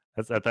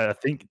 I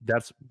think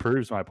that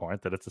proves my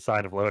point that it's a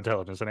sign of low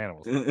intelligence in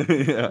animals.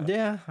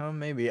 Yeah,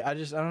 maybe. I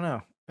don't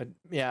know.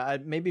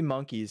 Maybe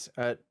monkeys.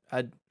 I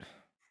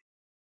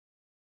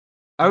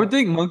would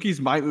think monkeys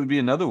would be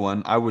another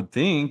one. I would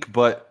think,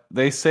 but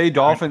they say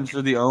dolphins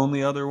are the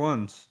only other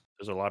ones.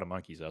 There's a lot of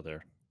monkeys out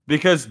there.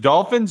 Because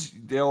dolphins,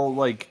 they'll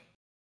like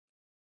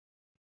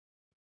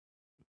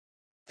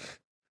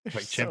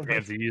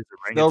chimpanzees.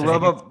 They'll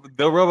rub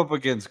up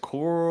against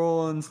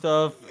coral and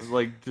stuff.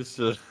 Like just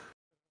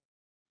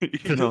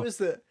Who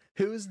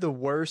is the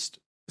worst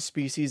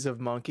species of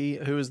monkey?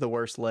 Who is the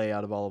worst lay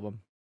out of all of them?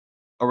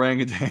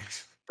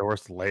 Orangutans. The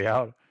worst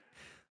layout?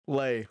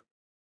 Lay.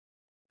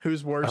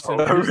 Who's worse?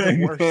 Oh, Who's the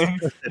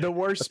orangutans. worst? The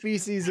worst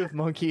species of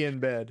monkey in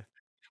bed.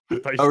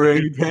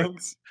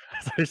 Orangutans.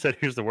 I thought you said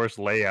here's the worst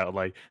layout.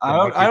 Like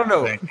I don't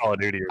know. Call of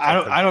Duty or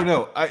something. I don't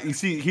know. You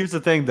see, here's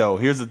the thing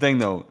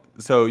though.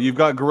 So you've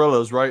got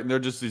gorillas, right? And they're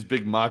just these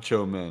big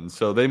macho men.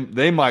 So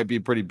they might be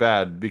pretty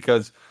bad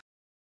because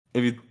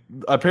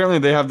apparently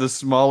they have the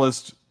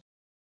smallest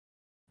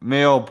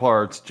male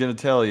parts,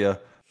 genitalia,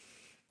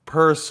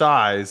 per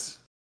size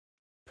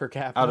Per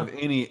capita. out of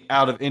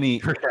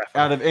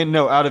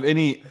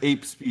any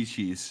ape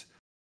species.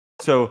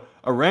 So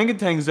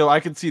orangutans, though,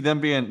 I could see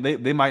them being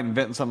they might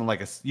invent something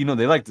like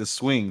they like to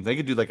swing. They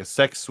could do like a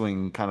sex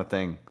swing kind of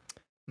thing,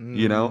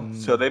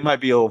 So they might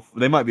be a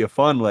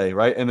fun lay,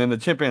 right? And then the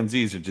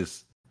chimpanzees are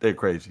they're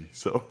crazy.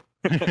 So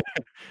I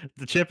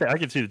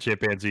can see the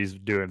chimpanzees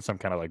doing some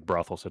kind of like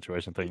brothel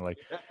situation thing. Like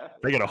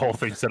they got a whole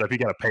thing set up. You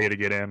got to pay to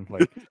get in.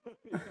 Like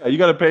you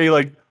got to pay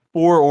like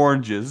 4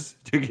 oranges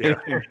to get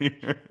in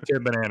here.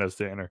 10 bananas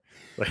to enter.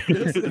 Like,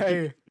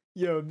 Hey,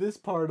 this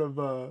part of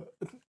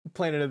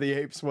Planet of the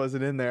Apes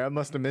wasn't in there. I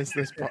must have missed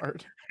this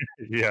part.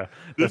 Yeah,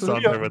 that's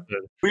on there with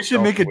the. We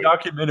should make a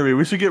documentary.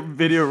 We should get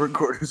video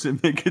recorders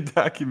and make a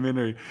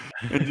documentary,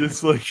 and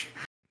just like.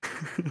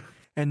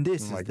 And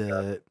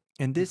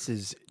this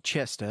is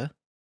Chester.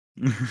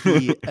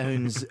 He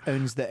owns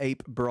the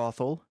ape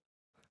brothel.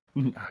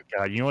 Oh,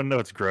 God, you want to know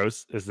what's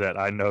gross? Is that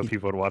I know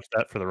people would watch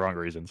that for the wrong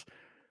reasons.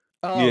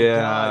 Oh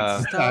Yeah.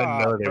 God, stop,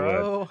 I know they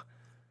bro. would.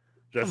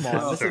 Come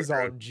on, this is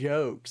all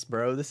jokes,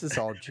 bro. This is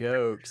all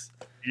jokes.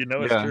 You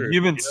know it's true.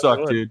 Humans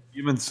suck, dude.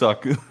 Humans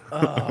suck.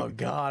 Oh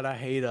God, I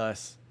hate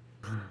us.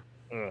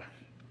 Ugh.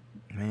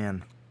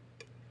 Man.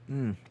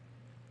 You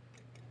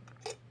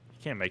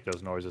can't make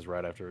those noises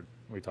right after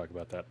we talk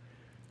about that.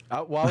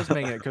 I was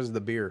making it because of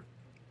the beer.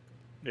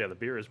 Yeah, the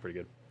beer is pretty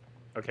good.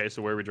 Okay,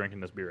 so where are we drinking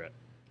this beer at?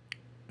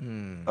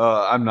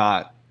 I'm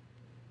not.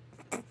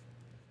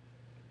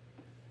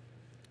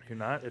 You're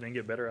not? It didn't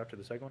get better after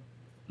the second one?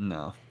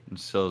 No, I'm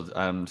still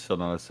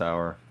not a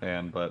sour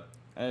fan, but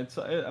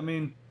I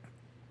mean,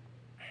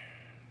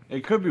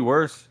 it could be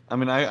worse. I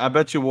mean, I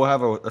bet you we'll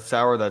have a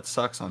sour that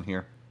sucks on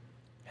here.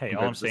 Hey,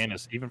 all I'm saying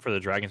is, even for the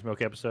Dragon's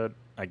Milk episode,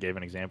 I gave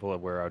an example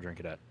of where I'll drink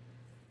it at.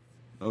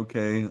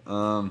 Okay,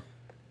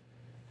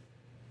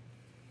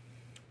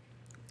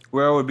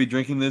 where I would be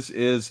drinking this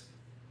is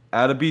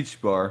at a beach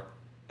bar,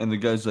 and the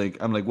guy's like,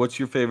 I'm like, what's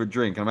your favorite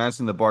drink? And I'm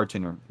asking the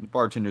bartender. The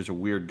bartender's a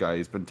weird guy.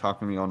 He's been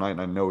talking to me all night,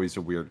 and I know he's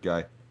a weird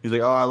guy. He's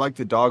like, oh, I like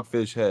the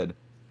Dogfish Head.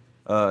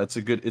 It's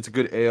a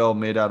good ale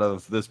made out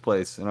of this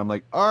place. And I'm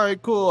like, all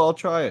right, cool, I'll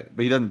try it.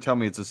 But he doesn't tell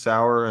me it's a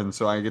sour, and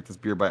so I get this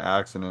beer by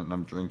accident, and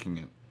I'm drinking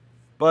it.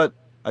 But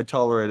I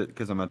tolerate it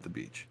because I'm at the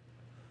beach.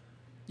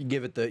 You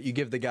give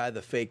the guy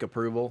the fake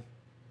approval.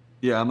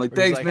 Yeah, I'm like,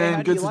 Where he's thanks, like, hey, man.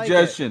 how do Good you like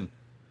suggestion.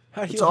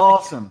 How do you It's like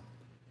awesome.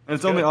 And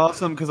it's only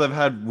awesome because I've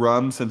had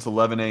rum since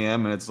 11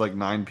 a.m. and it's like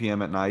 9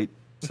 p.m. at night.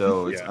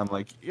 So I'm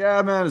like,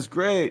 yeah, man, it's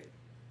great.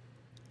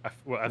 I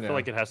feel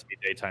like it has to be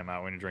daytime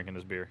out when you're drinking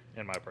this beer,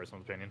 in my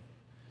personal opinion.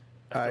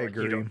 I feel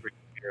agree. You don't drink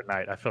beer at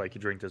night. I feel like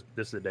you drink this.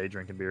 This is a day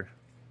drinking beer.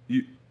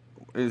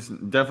 It's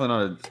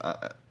definitely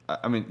not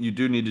I mean, you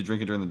do need to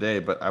drink it during the day,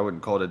 but I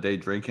wouldn't call it a day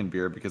drinking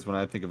beer because when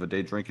I think of a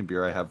day drinking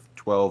beer, I have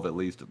 12 at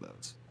least of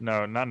those.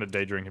 No, not a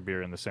day drinking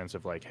beer in the sense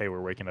of like, hey,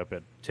 we're waking up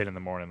at 10 in the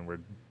morning and we're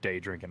day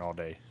drinking all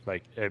day.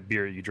 Like a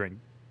beer you drink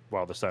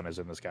while the sun is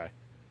in the sky.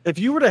 If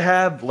you were to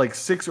have like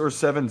 6 or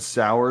 7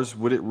 sours,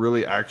 would it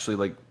really actually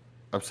like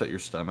upset your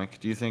stomach,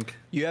 do you think?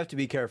 You have to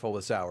be careful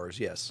with sours,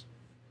 yes.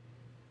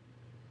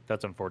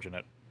 That's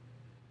unfortunate.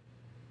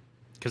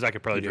 Because I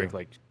could probably drink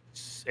like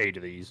 8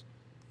 of these.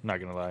 Not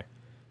going to lie.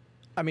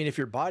 I mean, if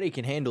your body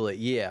can handle it,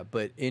 yeah.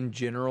 But in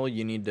general,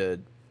 you need to,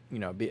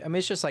 be. I mean,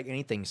 it's just like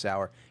anything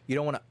sour. You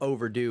don't want to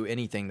overdo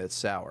anything that's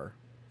sour.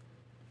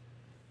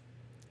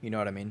 You know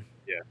what I mean?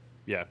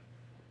 Yeah.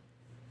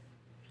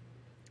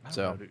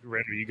 So,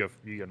 Randall, you go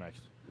next.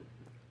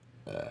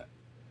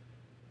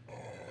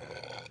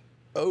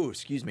 Oh,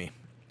 excuse me.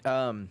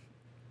 I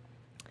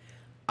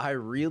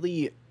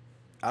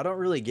don't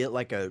really get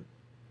like a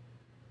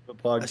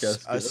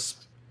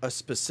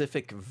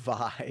specific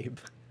vibe.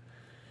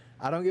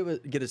 I don't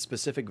get a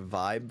specific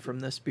vibe from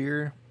this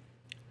beer.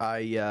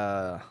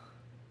 I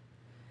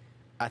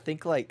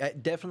think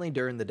like definitely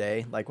during the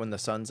day, like when the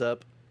sun's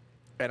up,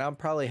 and I'm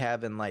probably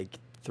having like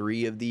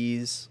 3 of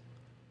these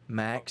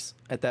max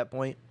at that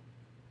point.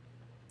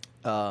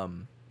 I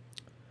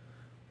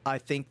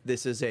think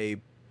this is a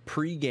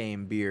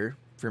pre-game beer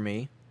for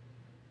me.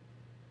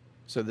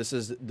 So this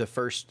is the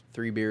first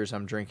 3 beers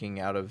I'm drinking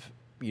out of,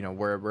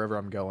 wherever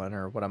I'm going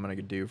or what I'm going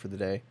to do for the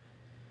day.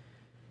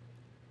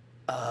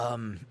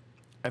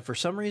 And for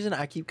some reason,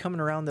 I keep coming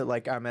around that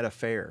like I'm at a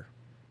fair.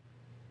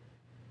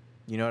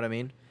 You know what I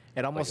mean?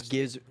 It almost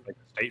gives like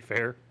a state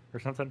fair or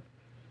something.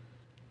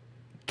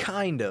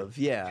 Kind of,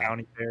 yeah.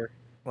 County fair.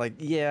 Like,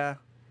 yeah,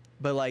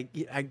 but like,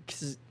 kind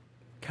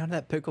of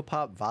that pickle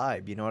pop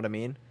vibe. You know what I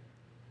mean?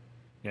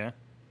 Yeah.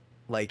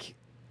 Like,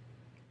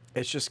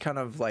 it's just kind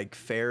of like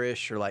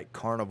fairish or like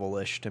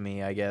carnival-ish to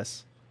me, I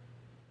guess.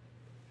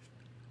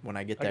 When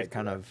I get that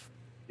kind of,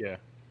 yeah.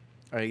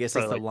 Or I guess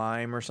it's the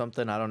lime or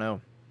something. I don't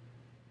know.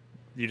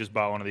 You just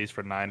bought one of these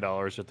for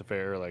 $9 at the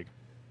fair, like,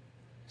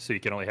 so you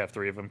can only have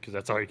 3 of them because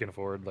that's all you can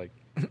afford. Like,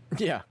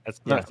 yeah,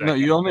 no,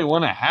 you only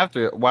want to have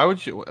to. Why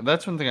would you?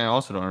 That's one thing I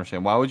also don't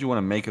understand. Why would you want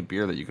to make a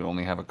beer that you could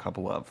only have a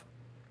couple of?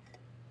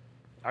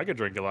 I could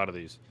drink a lot of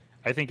these.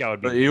 I think I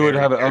would be. But you would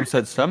have an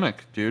upset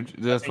stomach, dude.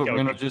 That's what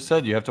Reno just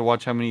said. You have to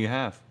watch how many you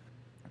have.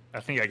 I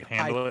think I can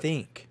handle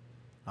it.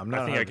 I'm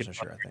not 100%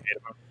 sure. I think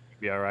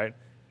be all right.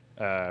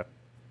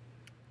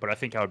 But I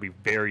think I would be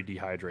very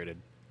dehydrated.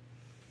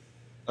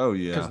 Oh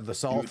yeah, because of the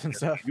salt and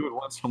stuff. You would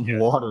want some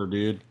water,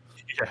 dude.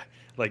 Yeah,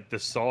 like the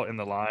salt and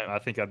the lime. I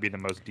think I'd be the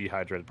most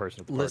dehydrated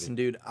person at the party. Listen,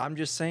 dude, I'm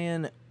just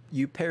saying,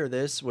 you pair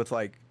this with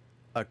like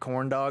a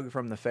corn dog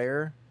from the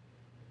fair,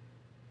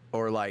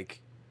 or like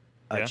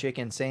a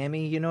chicken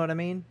Sammy. You know what I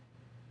mean?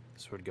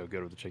 This would go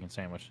good with the chicken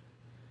sandwich,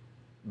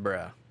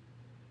 bruh.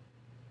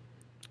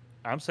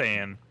 I'm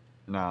saying,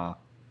 no.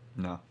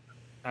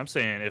 I'm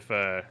saying if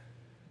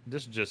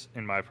this is just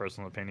in my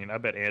personal opinion. I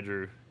bet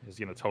Andrew is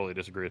going to totally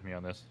disagree with me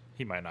on this.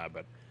 He might not,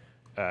 but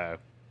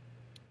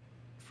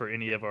for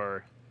any of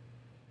our,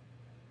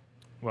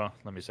 well,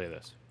 let me say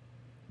this.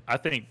 I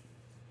think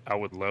I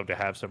would love to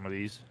have some of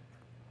these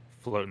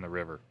float in the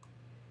river.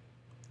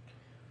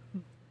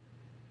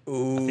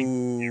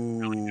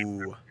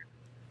 Ooh.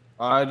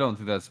 I don't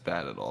think that's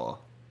bad at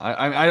all.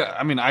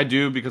 I mean, I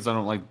do because I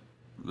don't like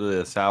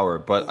the sour,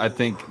 but I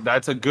think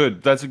that's a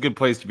good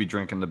place to be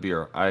drinking the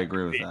beer. I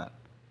agree with that.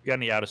 You got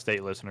any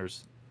out-of-state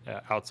listeners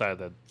outside of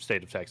the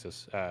state of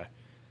Texas? I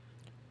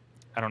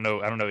don't know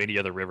any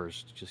other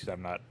rivers, just because I've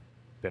not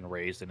been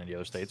raised in any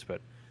other states.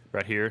 But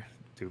right here,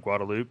 to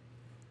Guadalupe,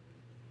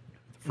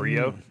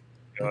 Frio,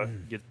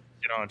 get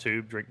on a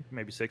tube, drink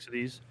maybe 6 of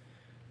these.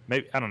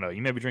 Maybe, I don't know.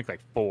 You maybe drink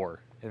like 4,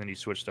 and then you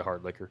switch to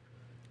hard liquor.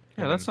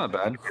 Yeah, that's not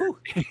bad.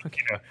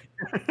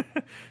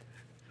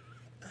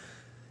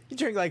 You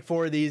drink like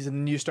 4 of these, and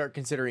then you start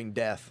considering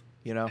death.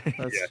 You know.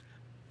 That's... yeah.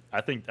 I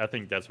think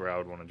that's where I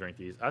would want to drink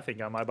these. I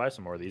think I might buy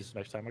some more of these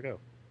next time I go.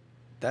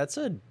 That's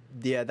I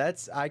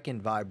can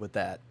vibe with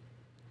that.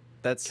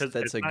 That's a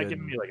good. It's not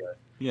giving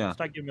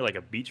me like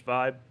a beach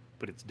vibe,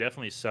 but it's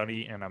definitely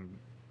sunny, and I'm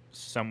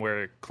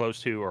somewhere close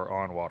to or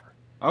on water.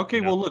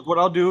 Okay, well look, what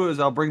I'll do is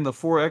I'll bring the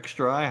 4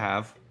 extra I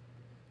have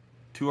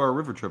to our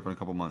river trip in a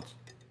couple months.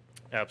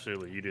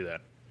 Absolutely, you do that.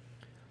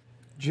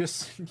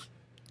 Just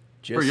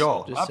for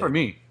y'all, not for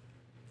me.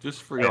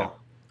 Just for y'all.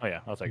 Oh yeah,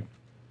 I'll take them.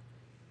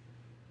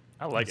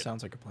 I like it.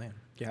 Sounds like a plan.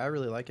 Yeah, I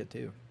really like it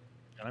too.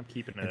 And I'm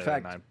keeping it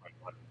at 9.1.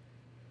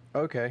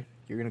 Okay,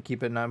 you're gonna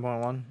keep it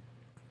 9.1.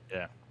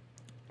 Yeah.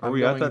 Are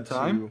we at that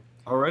time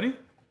already?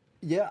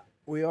 Yeah,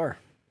 we are.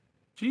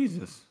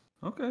 Jesus.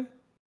 Okay.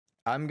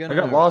 I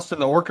got lost in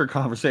the orca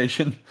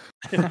conversation.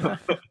 I'm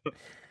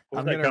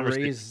gonna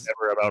raise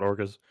never about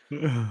orcas.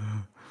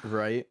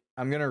 Right.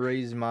 I'm gonna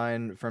raise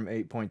mine from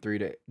 8.3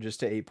 to just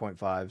to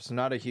 8.5. So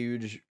not a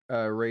huge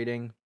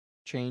rating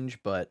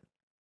change, but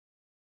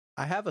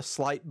I have a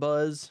slight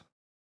buzz.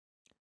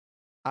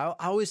 I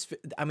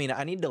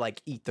need to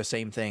like eat the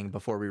same thing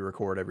before we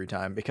record every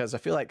time, because I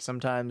feel like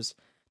sometimes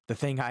the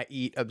thing I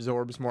eat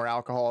absorbs more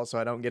alcohol, so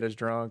I don't get as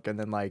drunk, and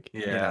then like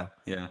yeah.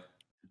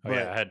 Oh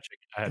yeah,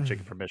 I had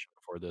chicken permission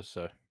before this,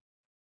 so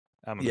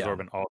I'm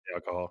absorbing all the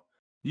alcohol.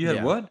 You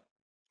had what?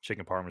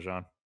 Chicken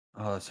parmesan.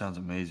 Oh, that sounds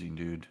amazing,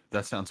 dude.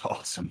 That sounds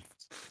awesome.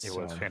 It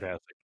was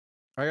fantastic.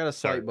 I got a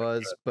slight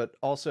buzz, but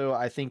also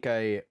I think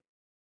I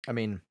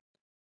mean,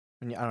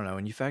 I don't know,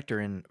 when you factor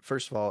in,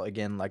 first of all,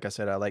 again, like I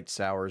said, I liked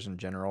sours in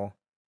general.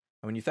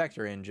 And when you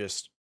factor in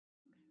just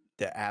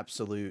the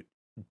absolute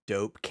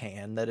dope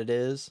can that it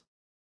is,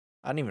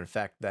 I didn't even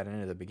factor that in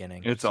at the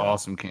beginning. It's an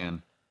awesome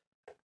can.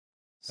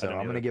 So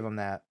I'm going to give them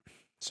that.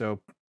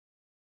 So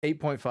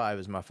 8.5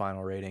 is my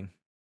final rating.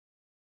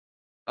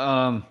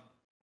 I'm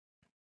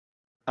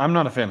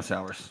not a fan of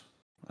sours.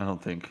 I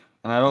don't think.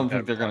 And I don't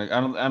think they're going to I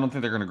don't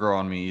think they're going to grow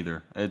on me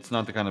either. It's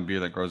not the kind of beer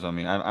that grows on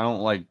me. I don't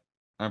like,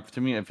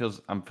 to me, I feel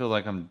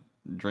like I'm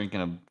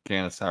drinking a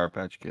can of Sour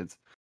Patch Kids.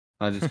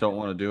 I just don't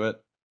want to do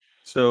it.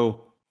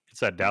 So it's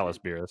that Dallas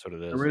beer. That's what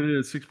it is. I rated it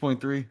at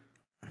 6.3.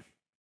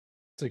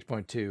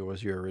 6.2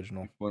 was your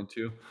original.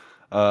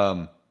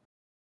 6.2.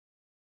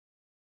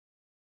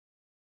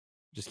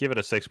 Just give it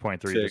a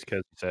 6.3 just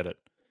because you said it.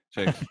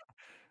 6.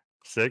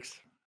 6?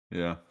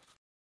 Yeah.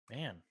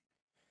 Man.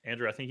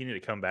 Andrew, I think you need to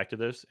come back to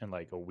this in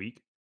like a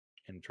week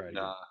and try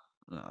No.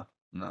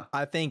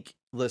 I think,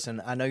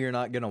 listen, I know you're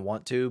not going to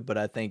want to, but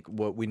I think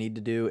what we need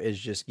to do is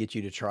just get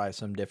you to try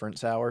some different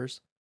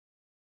sours.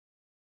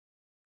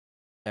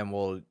 And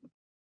we'll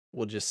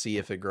just see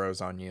if it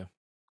grows on you.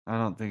 I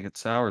don't think it's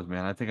sours,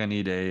 man. I think I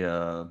need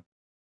a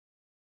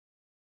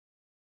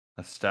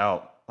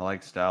stout. I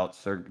like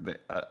stouts.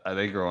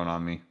 They growing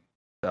on me.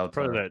 Stouts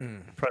probably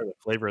the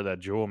flavor of that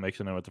Jewel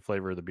mixing in with the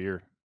flavor of the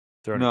beer.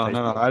 No.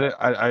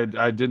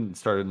 I didn't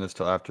start in this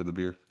till after the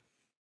beer,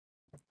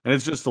 and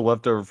it's just the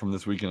leftover from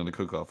this weekend of the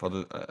cook-off.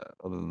 Other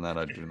than that,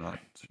 I do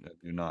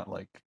not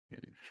like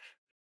it.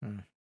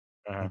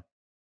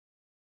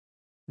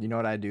 You know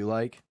what I do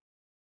like?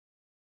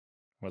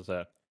 What's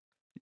that?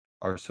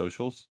 Our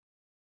socials.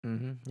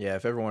 Yeah,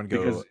 if everyone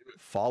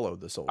follow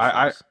the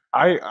socials.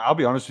 I'll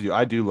be honest with you.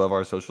 I do love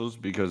our socials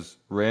because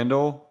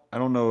Randall. I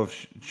don't know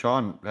if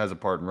Sean has a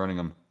part in running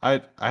them. I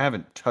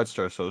haven't touched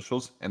our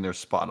socials, and they're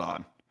spot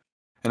on.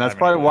 And that's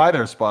probably why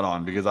they're spot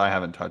on, because I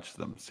haven't touched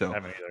them. So I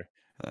haven't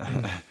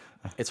either.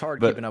 It's hard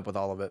keeping up with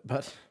all of it,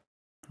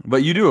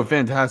 but you do a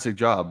fantastic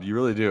job. You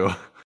really do.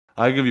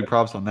 I give you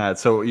props on that.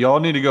 So y'all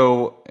need to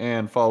go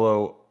and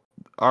follow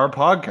our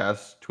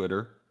podcast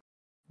Twitter,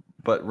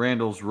 but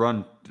Randall's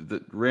running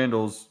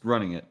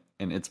it,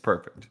 and it's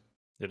perfect.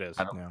 It is.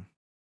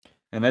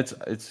 And it's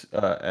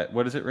at,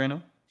 what is it,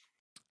 Randall?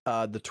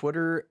 The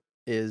Twitter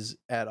is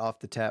at Off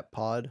the Tap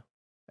Pod.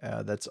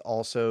 That's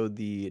also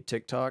the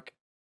TikTok,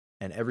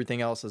 and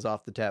everything else is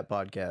Off the Tap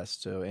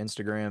Podcast. So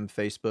Instagram,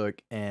 Facebook,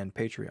 and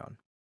Patreon,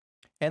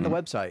 and the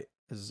website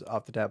is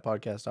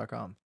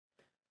offthetapodcast.com.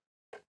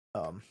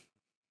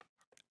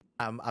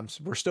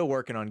 We're still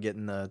working on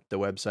getting the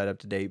website up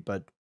to date,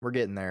 but we're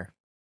getting there.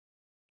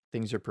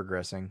 Things are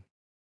progressing.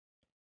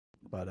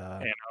 But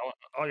and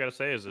all I gotta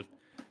say is, at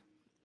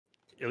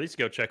least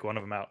go check one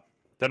of them out.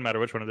 Doesn't matter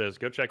which one it is.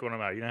 Go check one of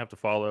them out. You don't have to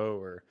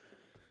follow,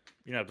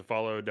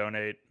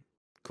 donate,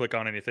 click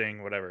on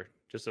anything, whatever.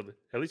 Just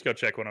at least go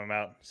check one of them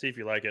out. See if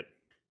you like it.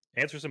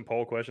 Answer some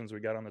poll questions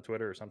we got on the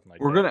Twitter or something like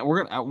that.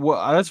 We're gonna.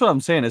 Well, that's what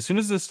I'm saying. As soon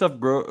as this stuff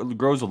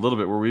grows a little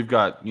bit, where we've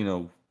got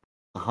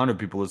 100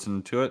 people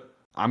listening to it,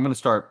 I'm gonna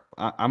start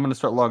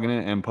logging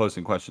in and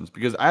posting questions,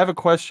 because I have a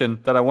question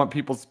that I want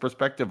people's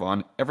perspective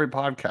on every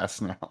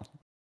podcast now.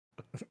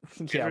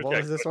 Yeah, what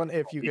was this one?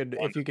 If you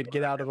could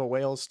get out of a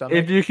whale's stomach.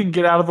 If you can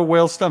get out of a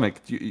whale's stomach,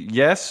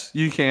 yes,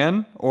 you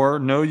can, or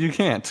no, you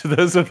can't.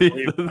 Those are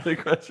the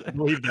questions. I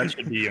believe that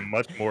should be a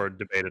much more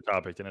debated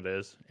topic than it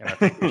is, and I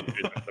think we should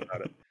do something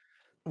about it.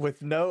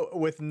 With no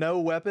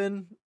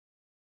weapon,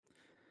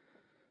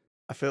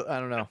 I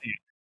don't know.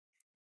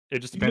 It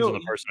just depends on the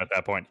person at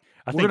that point.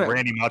 I think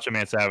Randy Macho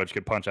Man Savage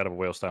could punch out of a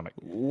whale's stomach.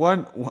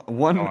 One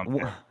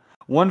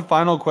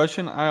final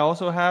question I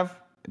also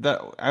have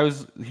that I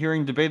was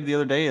hearing debated the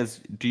other day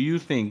is, do you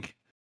think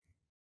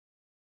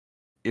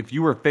if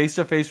you were face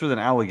to face with an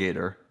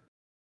alligator,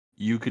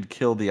 you could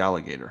kill the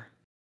alligator?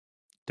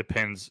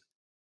 Depends.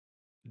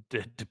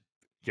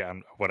 Yeah,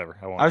 whatever.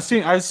 I've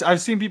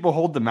seen people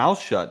hold the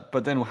mouth shut,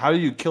 but then how do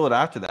you kill it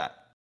after that?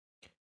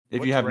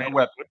 If you have no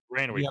weapon.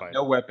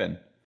 No weapon.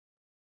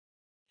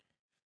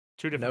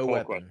 Two different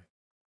weapon.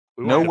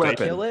 No weapon.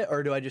 Do I kill it,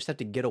 or do I just have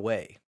to get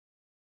away?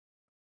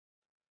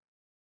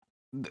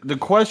 The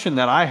question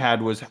that I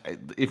had was,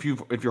 if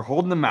you're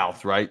holding the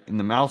mouth, right, and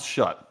the mouth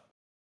shut,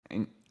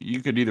 and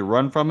you could either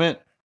run from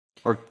it,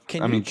 or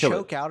can you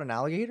choke out an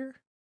alligator?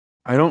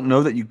 I don't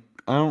know that you.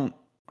 I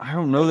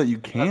don't know that you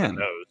can.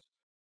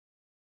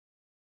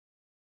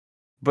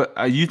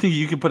 But you think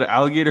you could put an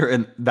alligator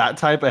in that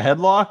type of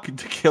headlock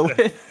to kill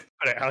it?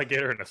 Put an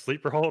alligator in a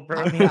sleeper hold,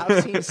 bro. I mean,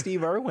 I've seen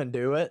Steve Irwin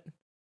do it.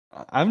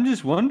 I'm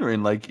just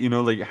wondering,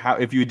 how,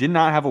 if you did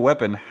not have a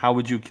weapon, how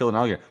would you kill an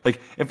alligator? Like,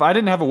 if I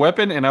didn't have a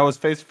weapon and I was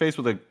face to face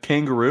with a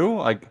kangaroo,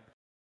 I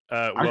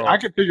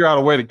could figure out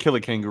a way to kill a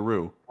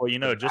kangaroo. Well,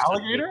 just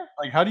alligator.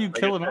 How do you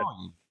kill an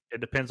alligator?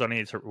 It depends on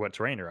what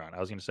terrain you're on. I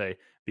was going to say,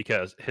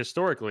 because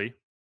historically,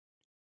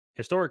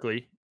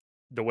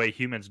 the way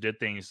humans did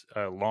things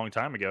a long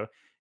time ago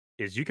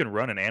is you can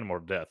run an animal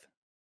to death.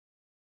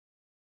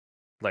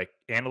 Like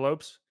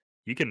antelopes,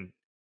 you can.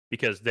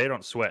 Because they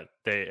don't sweat,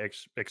 they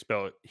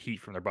expel heat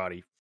from their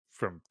body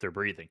from their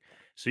breathing.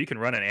 So you can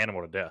run an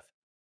animal to death,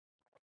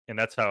 and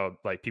that's how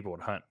people would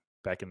hunt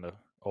back in the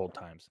old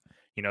times.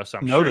 So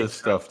I'm sure this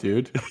stuff,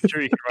 dude. I'm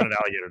sure you can run an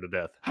alligator to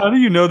death. How do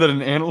you know that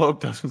an antelope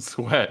doesn't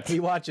sweat? He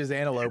watches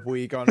Antelope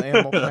Week on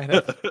Animal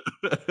Planet.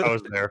 I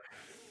was there.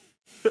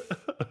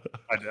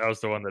 I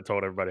was the one that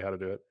told everybody how to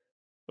do it.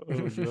 Oh,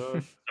 no.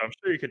 So I'm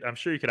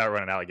sure you could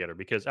outrun an alligator,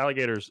 because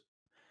alligators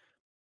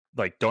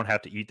don't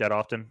have to eat that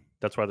often.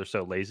 That's why they're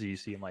so lazy. You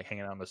see them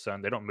hanging out in the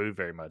sun. They don't move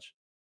very much.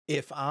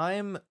 If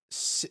I'm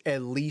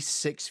at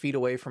least 6 feet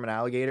away from an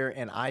alligator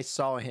and I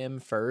saw him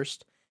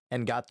first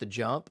and got the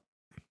jump,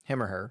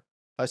 him or her,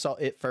 I saw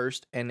it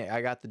first and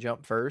I got the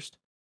jump first,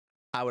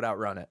 I would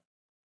outrun it.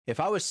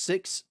 If I was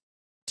 6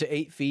 to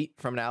 8 feet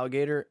from an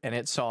alligator and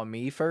it saw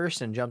me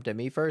first and jumped at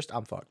me first,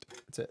 I'm fucked.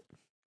 That's it.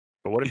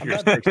 But what if you're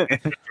 6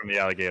 inches from the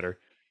alligator?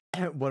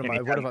 What if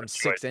I'm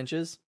 6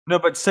 inches? No,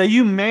 but say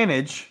you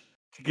manage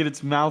to get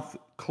its mouth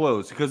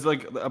closed, because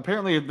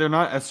apparently they're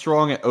not as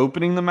strong at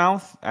opening the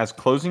mouth as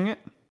closing it.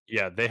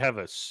 Yeah, they have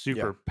a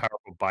super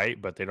powerful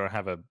bite, but they don't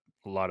have a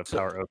lot of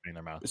power opening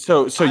their mouth.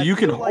 So you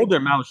can hold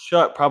their mouth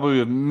shut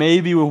probably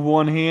maybe with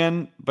one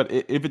hand, but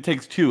if it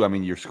takes two, I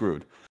mean, you're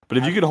screwed. But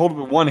if you could hold it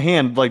with one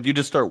hand, you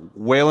just start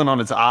wailing on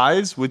its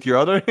eyes with your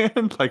other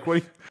hand, how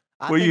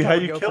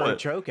you kill it?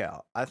 Choke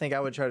out. I think I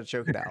would try to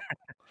choke it out.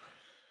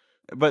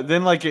 But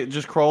then it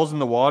just crawls in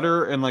the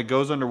water and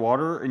goes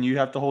underwater, and you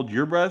have to hold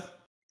your breath.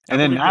 And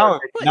then now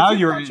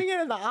you're punching it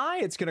in the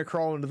eye, it's gonna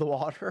crawl into the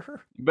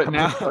water. But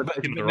now,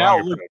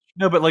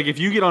 if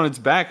you get on its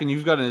back and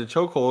you've got it in a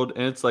chokehold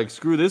and it's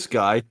screw this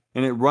guy,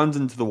 and it runs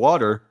into the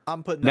water.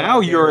 I'm putting now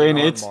you're in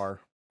its.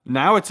 Bar.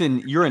 Now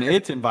you're in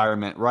its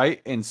environment,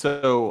 right? And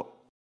so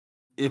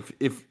if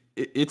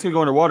it's gonna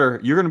go underwater,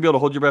 you're gonna be able to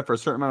hold your breath for a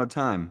certain amount of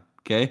time.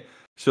 Okay,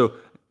 so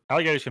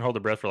alligators can hold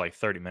their breath for like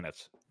 30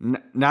 minutes.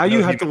 Now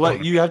you have to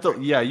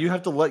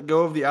let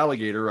go of the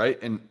alligator, right?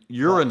 And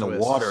you're in the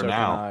water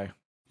now.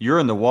 You're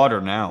in the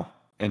water now,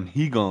 and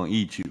he gonna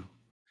eat you.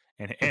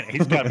 And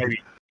he's got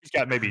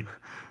maybe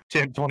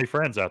 10, 20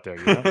 friends out there.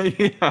 You know?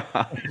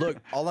 Yeah. Look,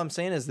 all I'm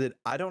saying is that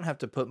I don't have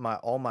to put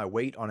all my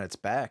weight on its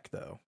back,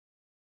 though.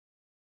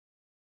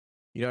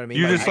 You know what I mean?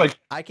 You're like, just like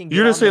I can.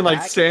 You're just saying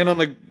like stand on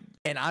the.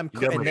 And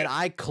then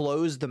I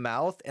close the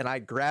mouth and I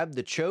grab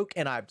the choke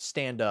and I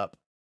stand up.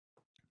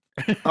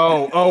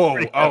 Oh!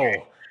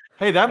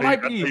 Hey, that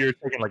might be. You're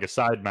taking like a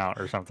side mount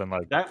or something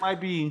like that.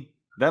 Might be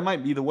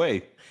the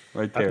way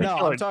right there. No,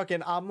 I'm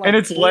talking. I'm like, and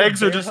its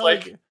legs are just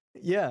like.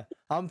 Yeah,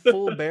 I'm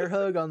full bear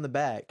hug on the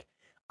back.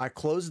 I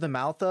close the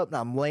mouth up and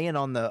I'm laying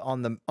on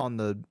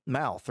the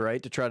mouth,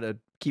 right, to try to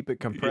keep it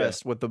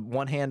compressed with the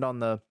one hand on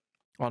the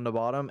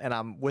bottom, and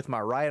I'm with my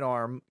right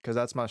arm because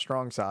that's my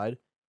strong side,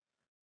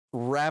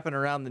 wrapping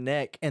around the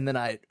neck, and then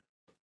I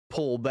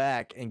pull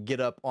back and get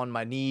up on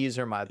my knees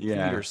or my feet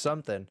or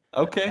something.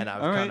 Okay,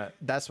 and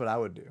that's what I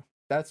would do.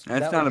 That's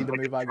not would a be the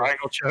move I go.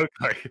 Triangle choke,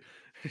 like.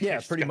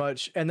 Yeah, pretty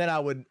much. And then I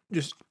would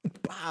just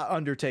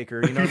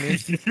Undertaker, you know what I mean?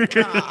 You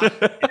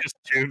just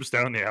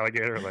tombstone the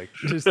alligator, like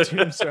just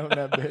tombstone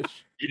that bitch.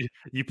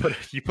 You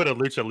put a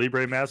Lucha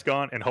Libre mask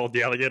on and hold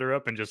the alligator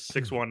up and just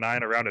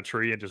 619 around a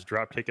tree and just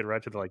drop kick it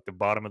right to the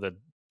bottom of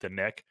the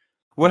neck.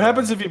 What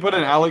happens if you put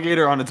an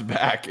alligator on its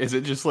back? Is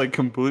it just like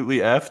completely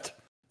effed?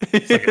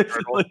 It's like a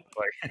turtle.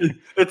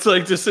 It's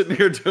like just sitting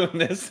here doing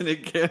this and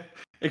it can't.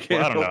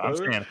 Well, I don't know. I'm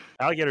saying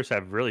alligators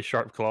have really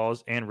sharp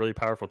claws and really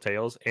powerful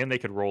tails, and they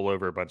could roll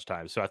over a bunch of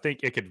times. So I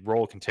think it could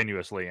roll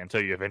continuously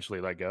until you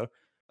eventually let go.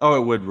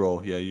 Oh, it would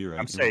roll. Yeah, you're right.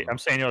 I'm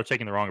saying you're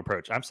taking the wrong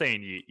approach. I'm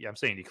saying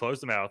you close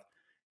the mouth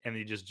and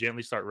you just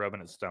gently start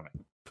rubbing its stomach.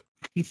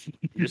 You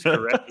just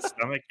caress the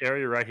stomach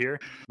area right here.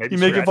 Maybe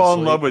you make it fall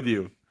in love with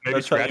you.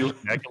 Maybe scratch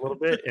its neck a little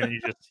bit, and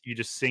you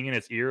just sing in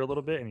its ear a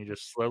little bit, and you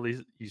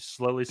slowly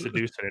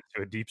seduce it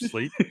into a deep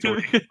sleep until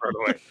it gets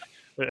right away.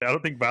 I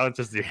don't think violence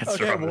is the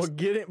answer. Okay,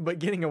 well,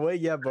 getting away,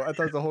 yeah, but I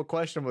thought the whole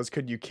question was,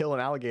 could you kill an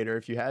alligator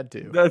if you had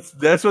to?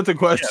 That's what the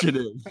question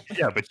is.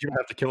 Yeah, but you don't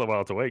have to kill it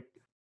while it's awake.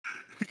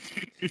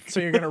 So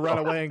you're gonna run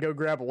away and go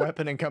grab a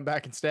weapon and come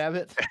back and stab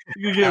it?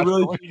 You get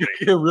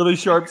a really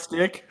sharp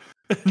stick.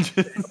 All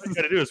you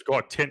gotta do is go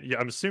out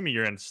I'm assuming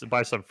you're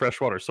by some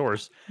freshwater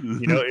source.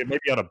 You know, it may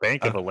be on a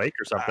bank of a lake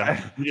or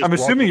something. I'm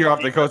assuming you're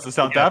off the coast of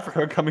South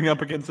Africa, coming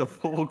up against a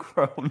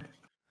full-grown.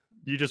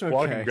 You just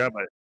walk and grab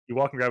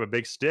a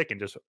big stick and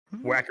just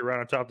whack it right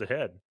on top of the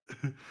head.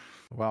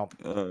 Well,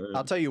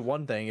 I'll tell you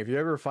one thing: if you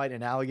ever fight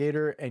an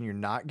alligator and you're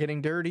not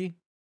getting dirty,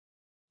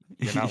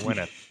 you're not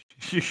winning.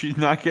 You're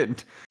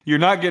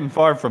not getting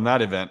far from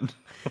that event.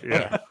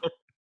 Yeah.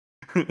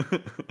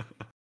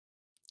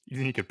 You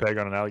think you could peg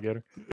on an alligator?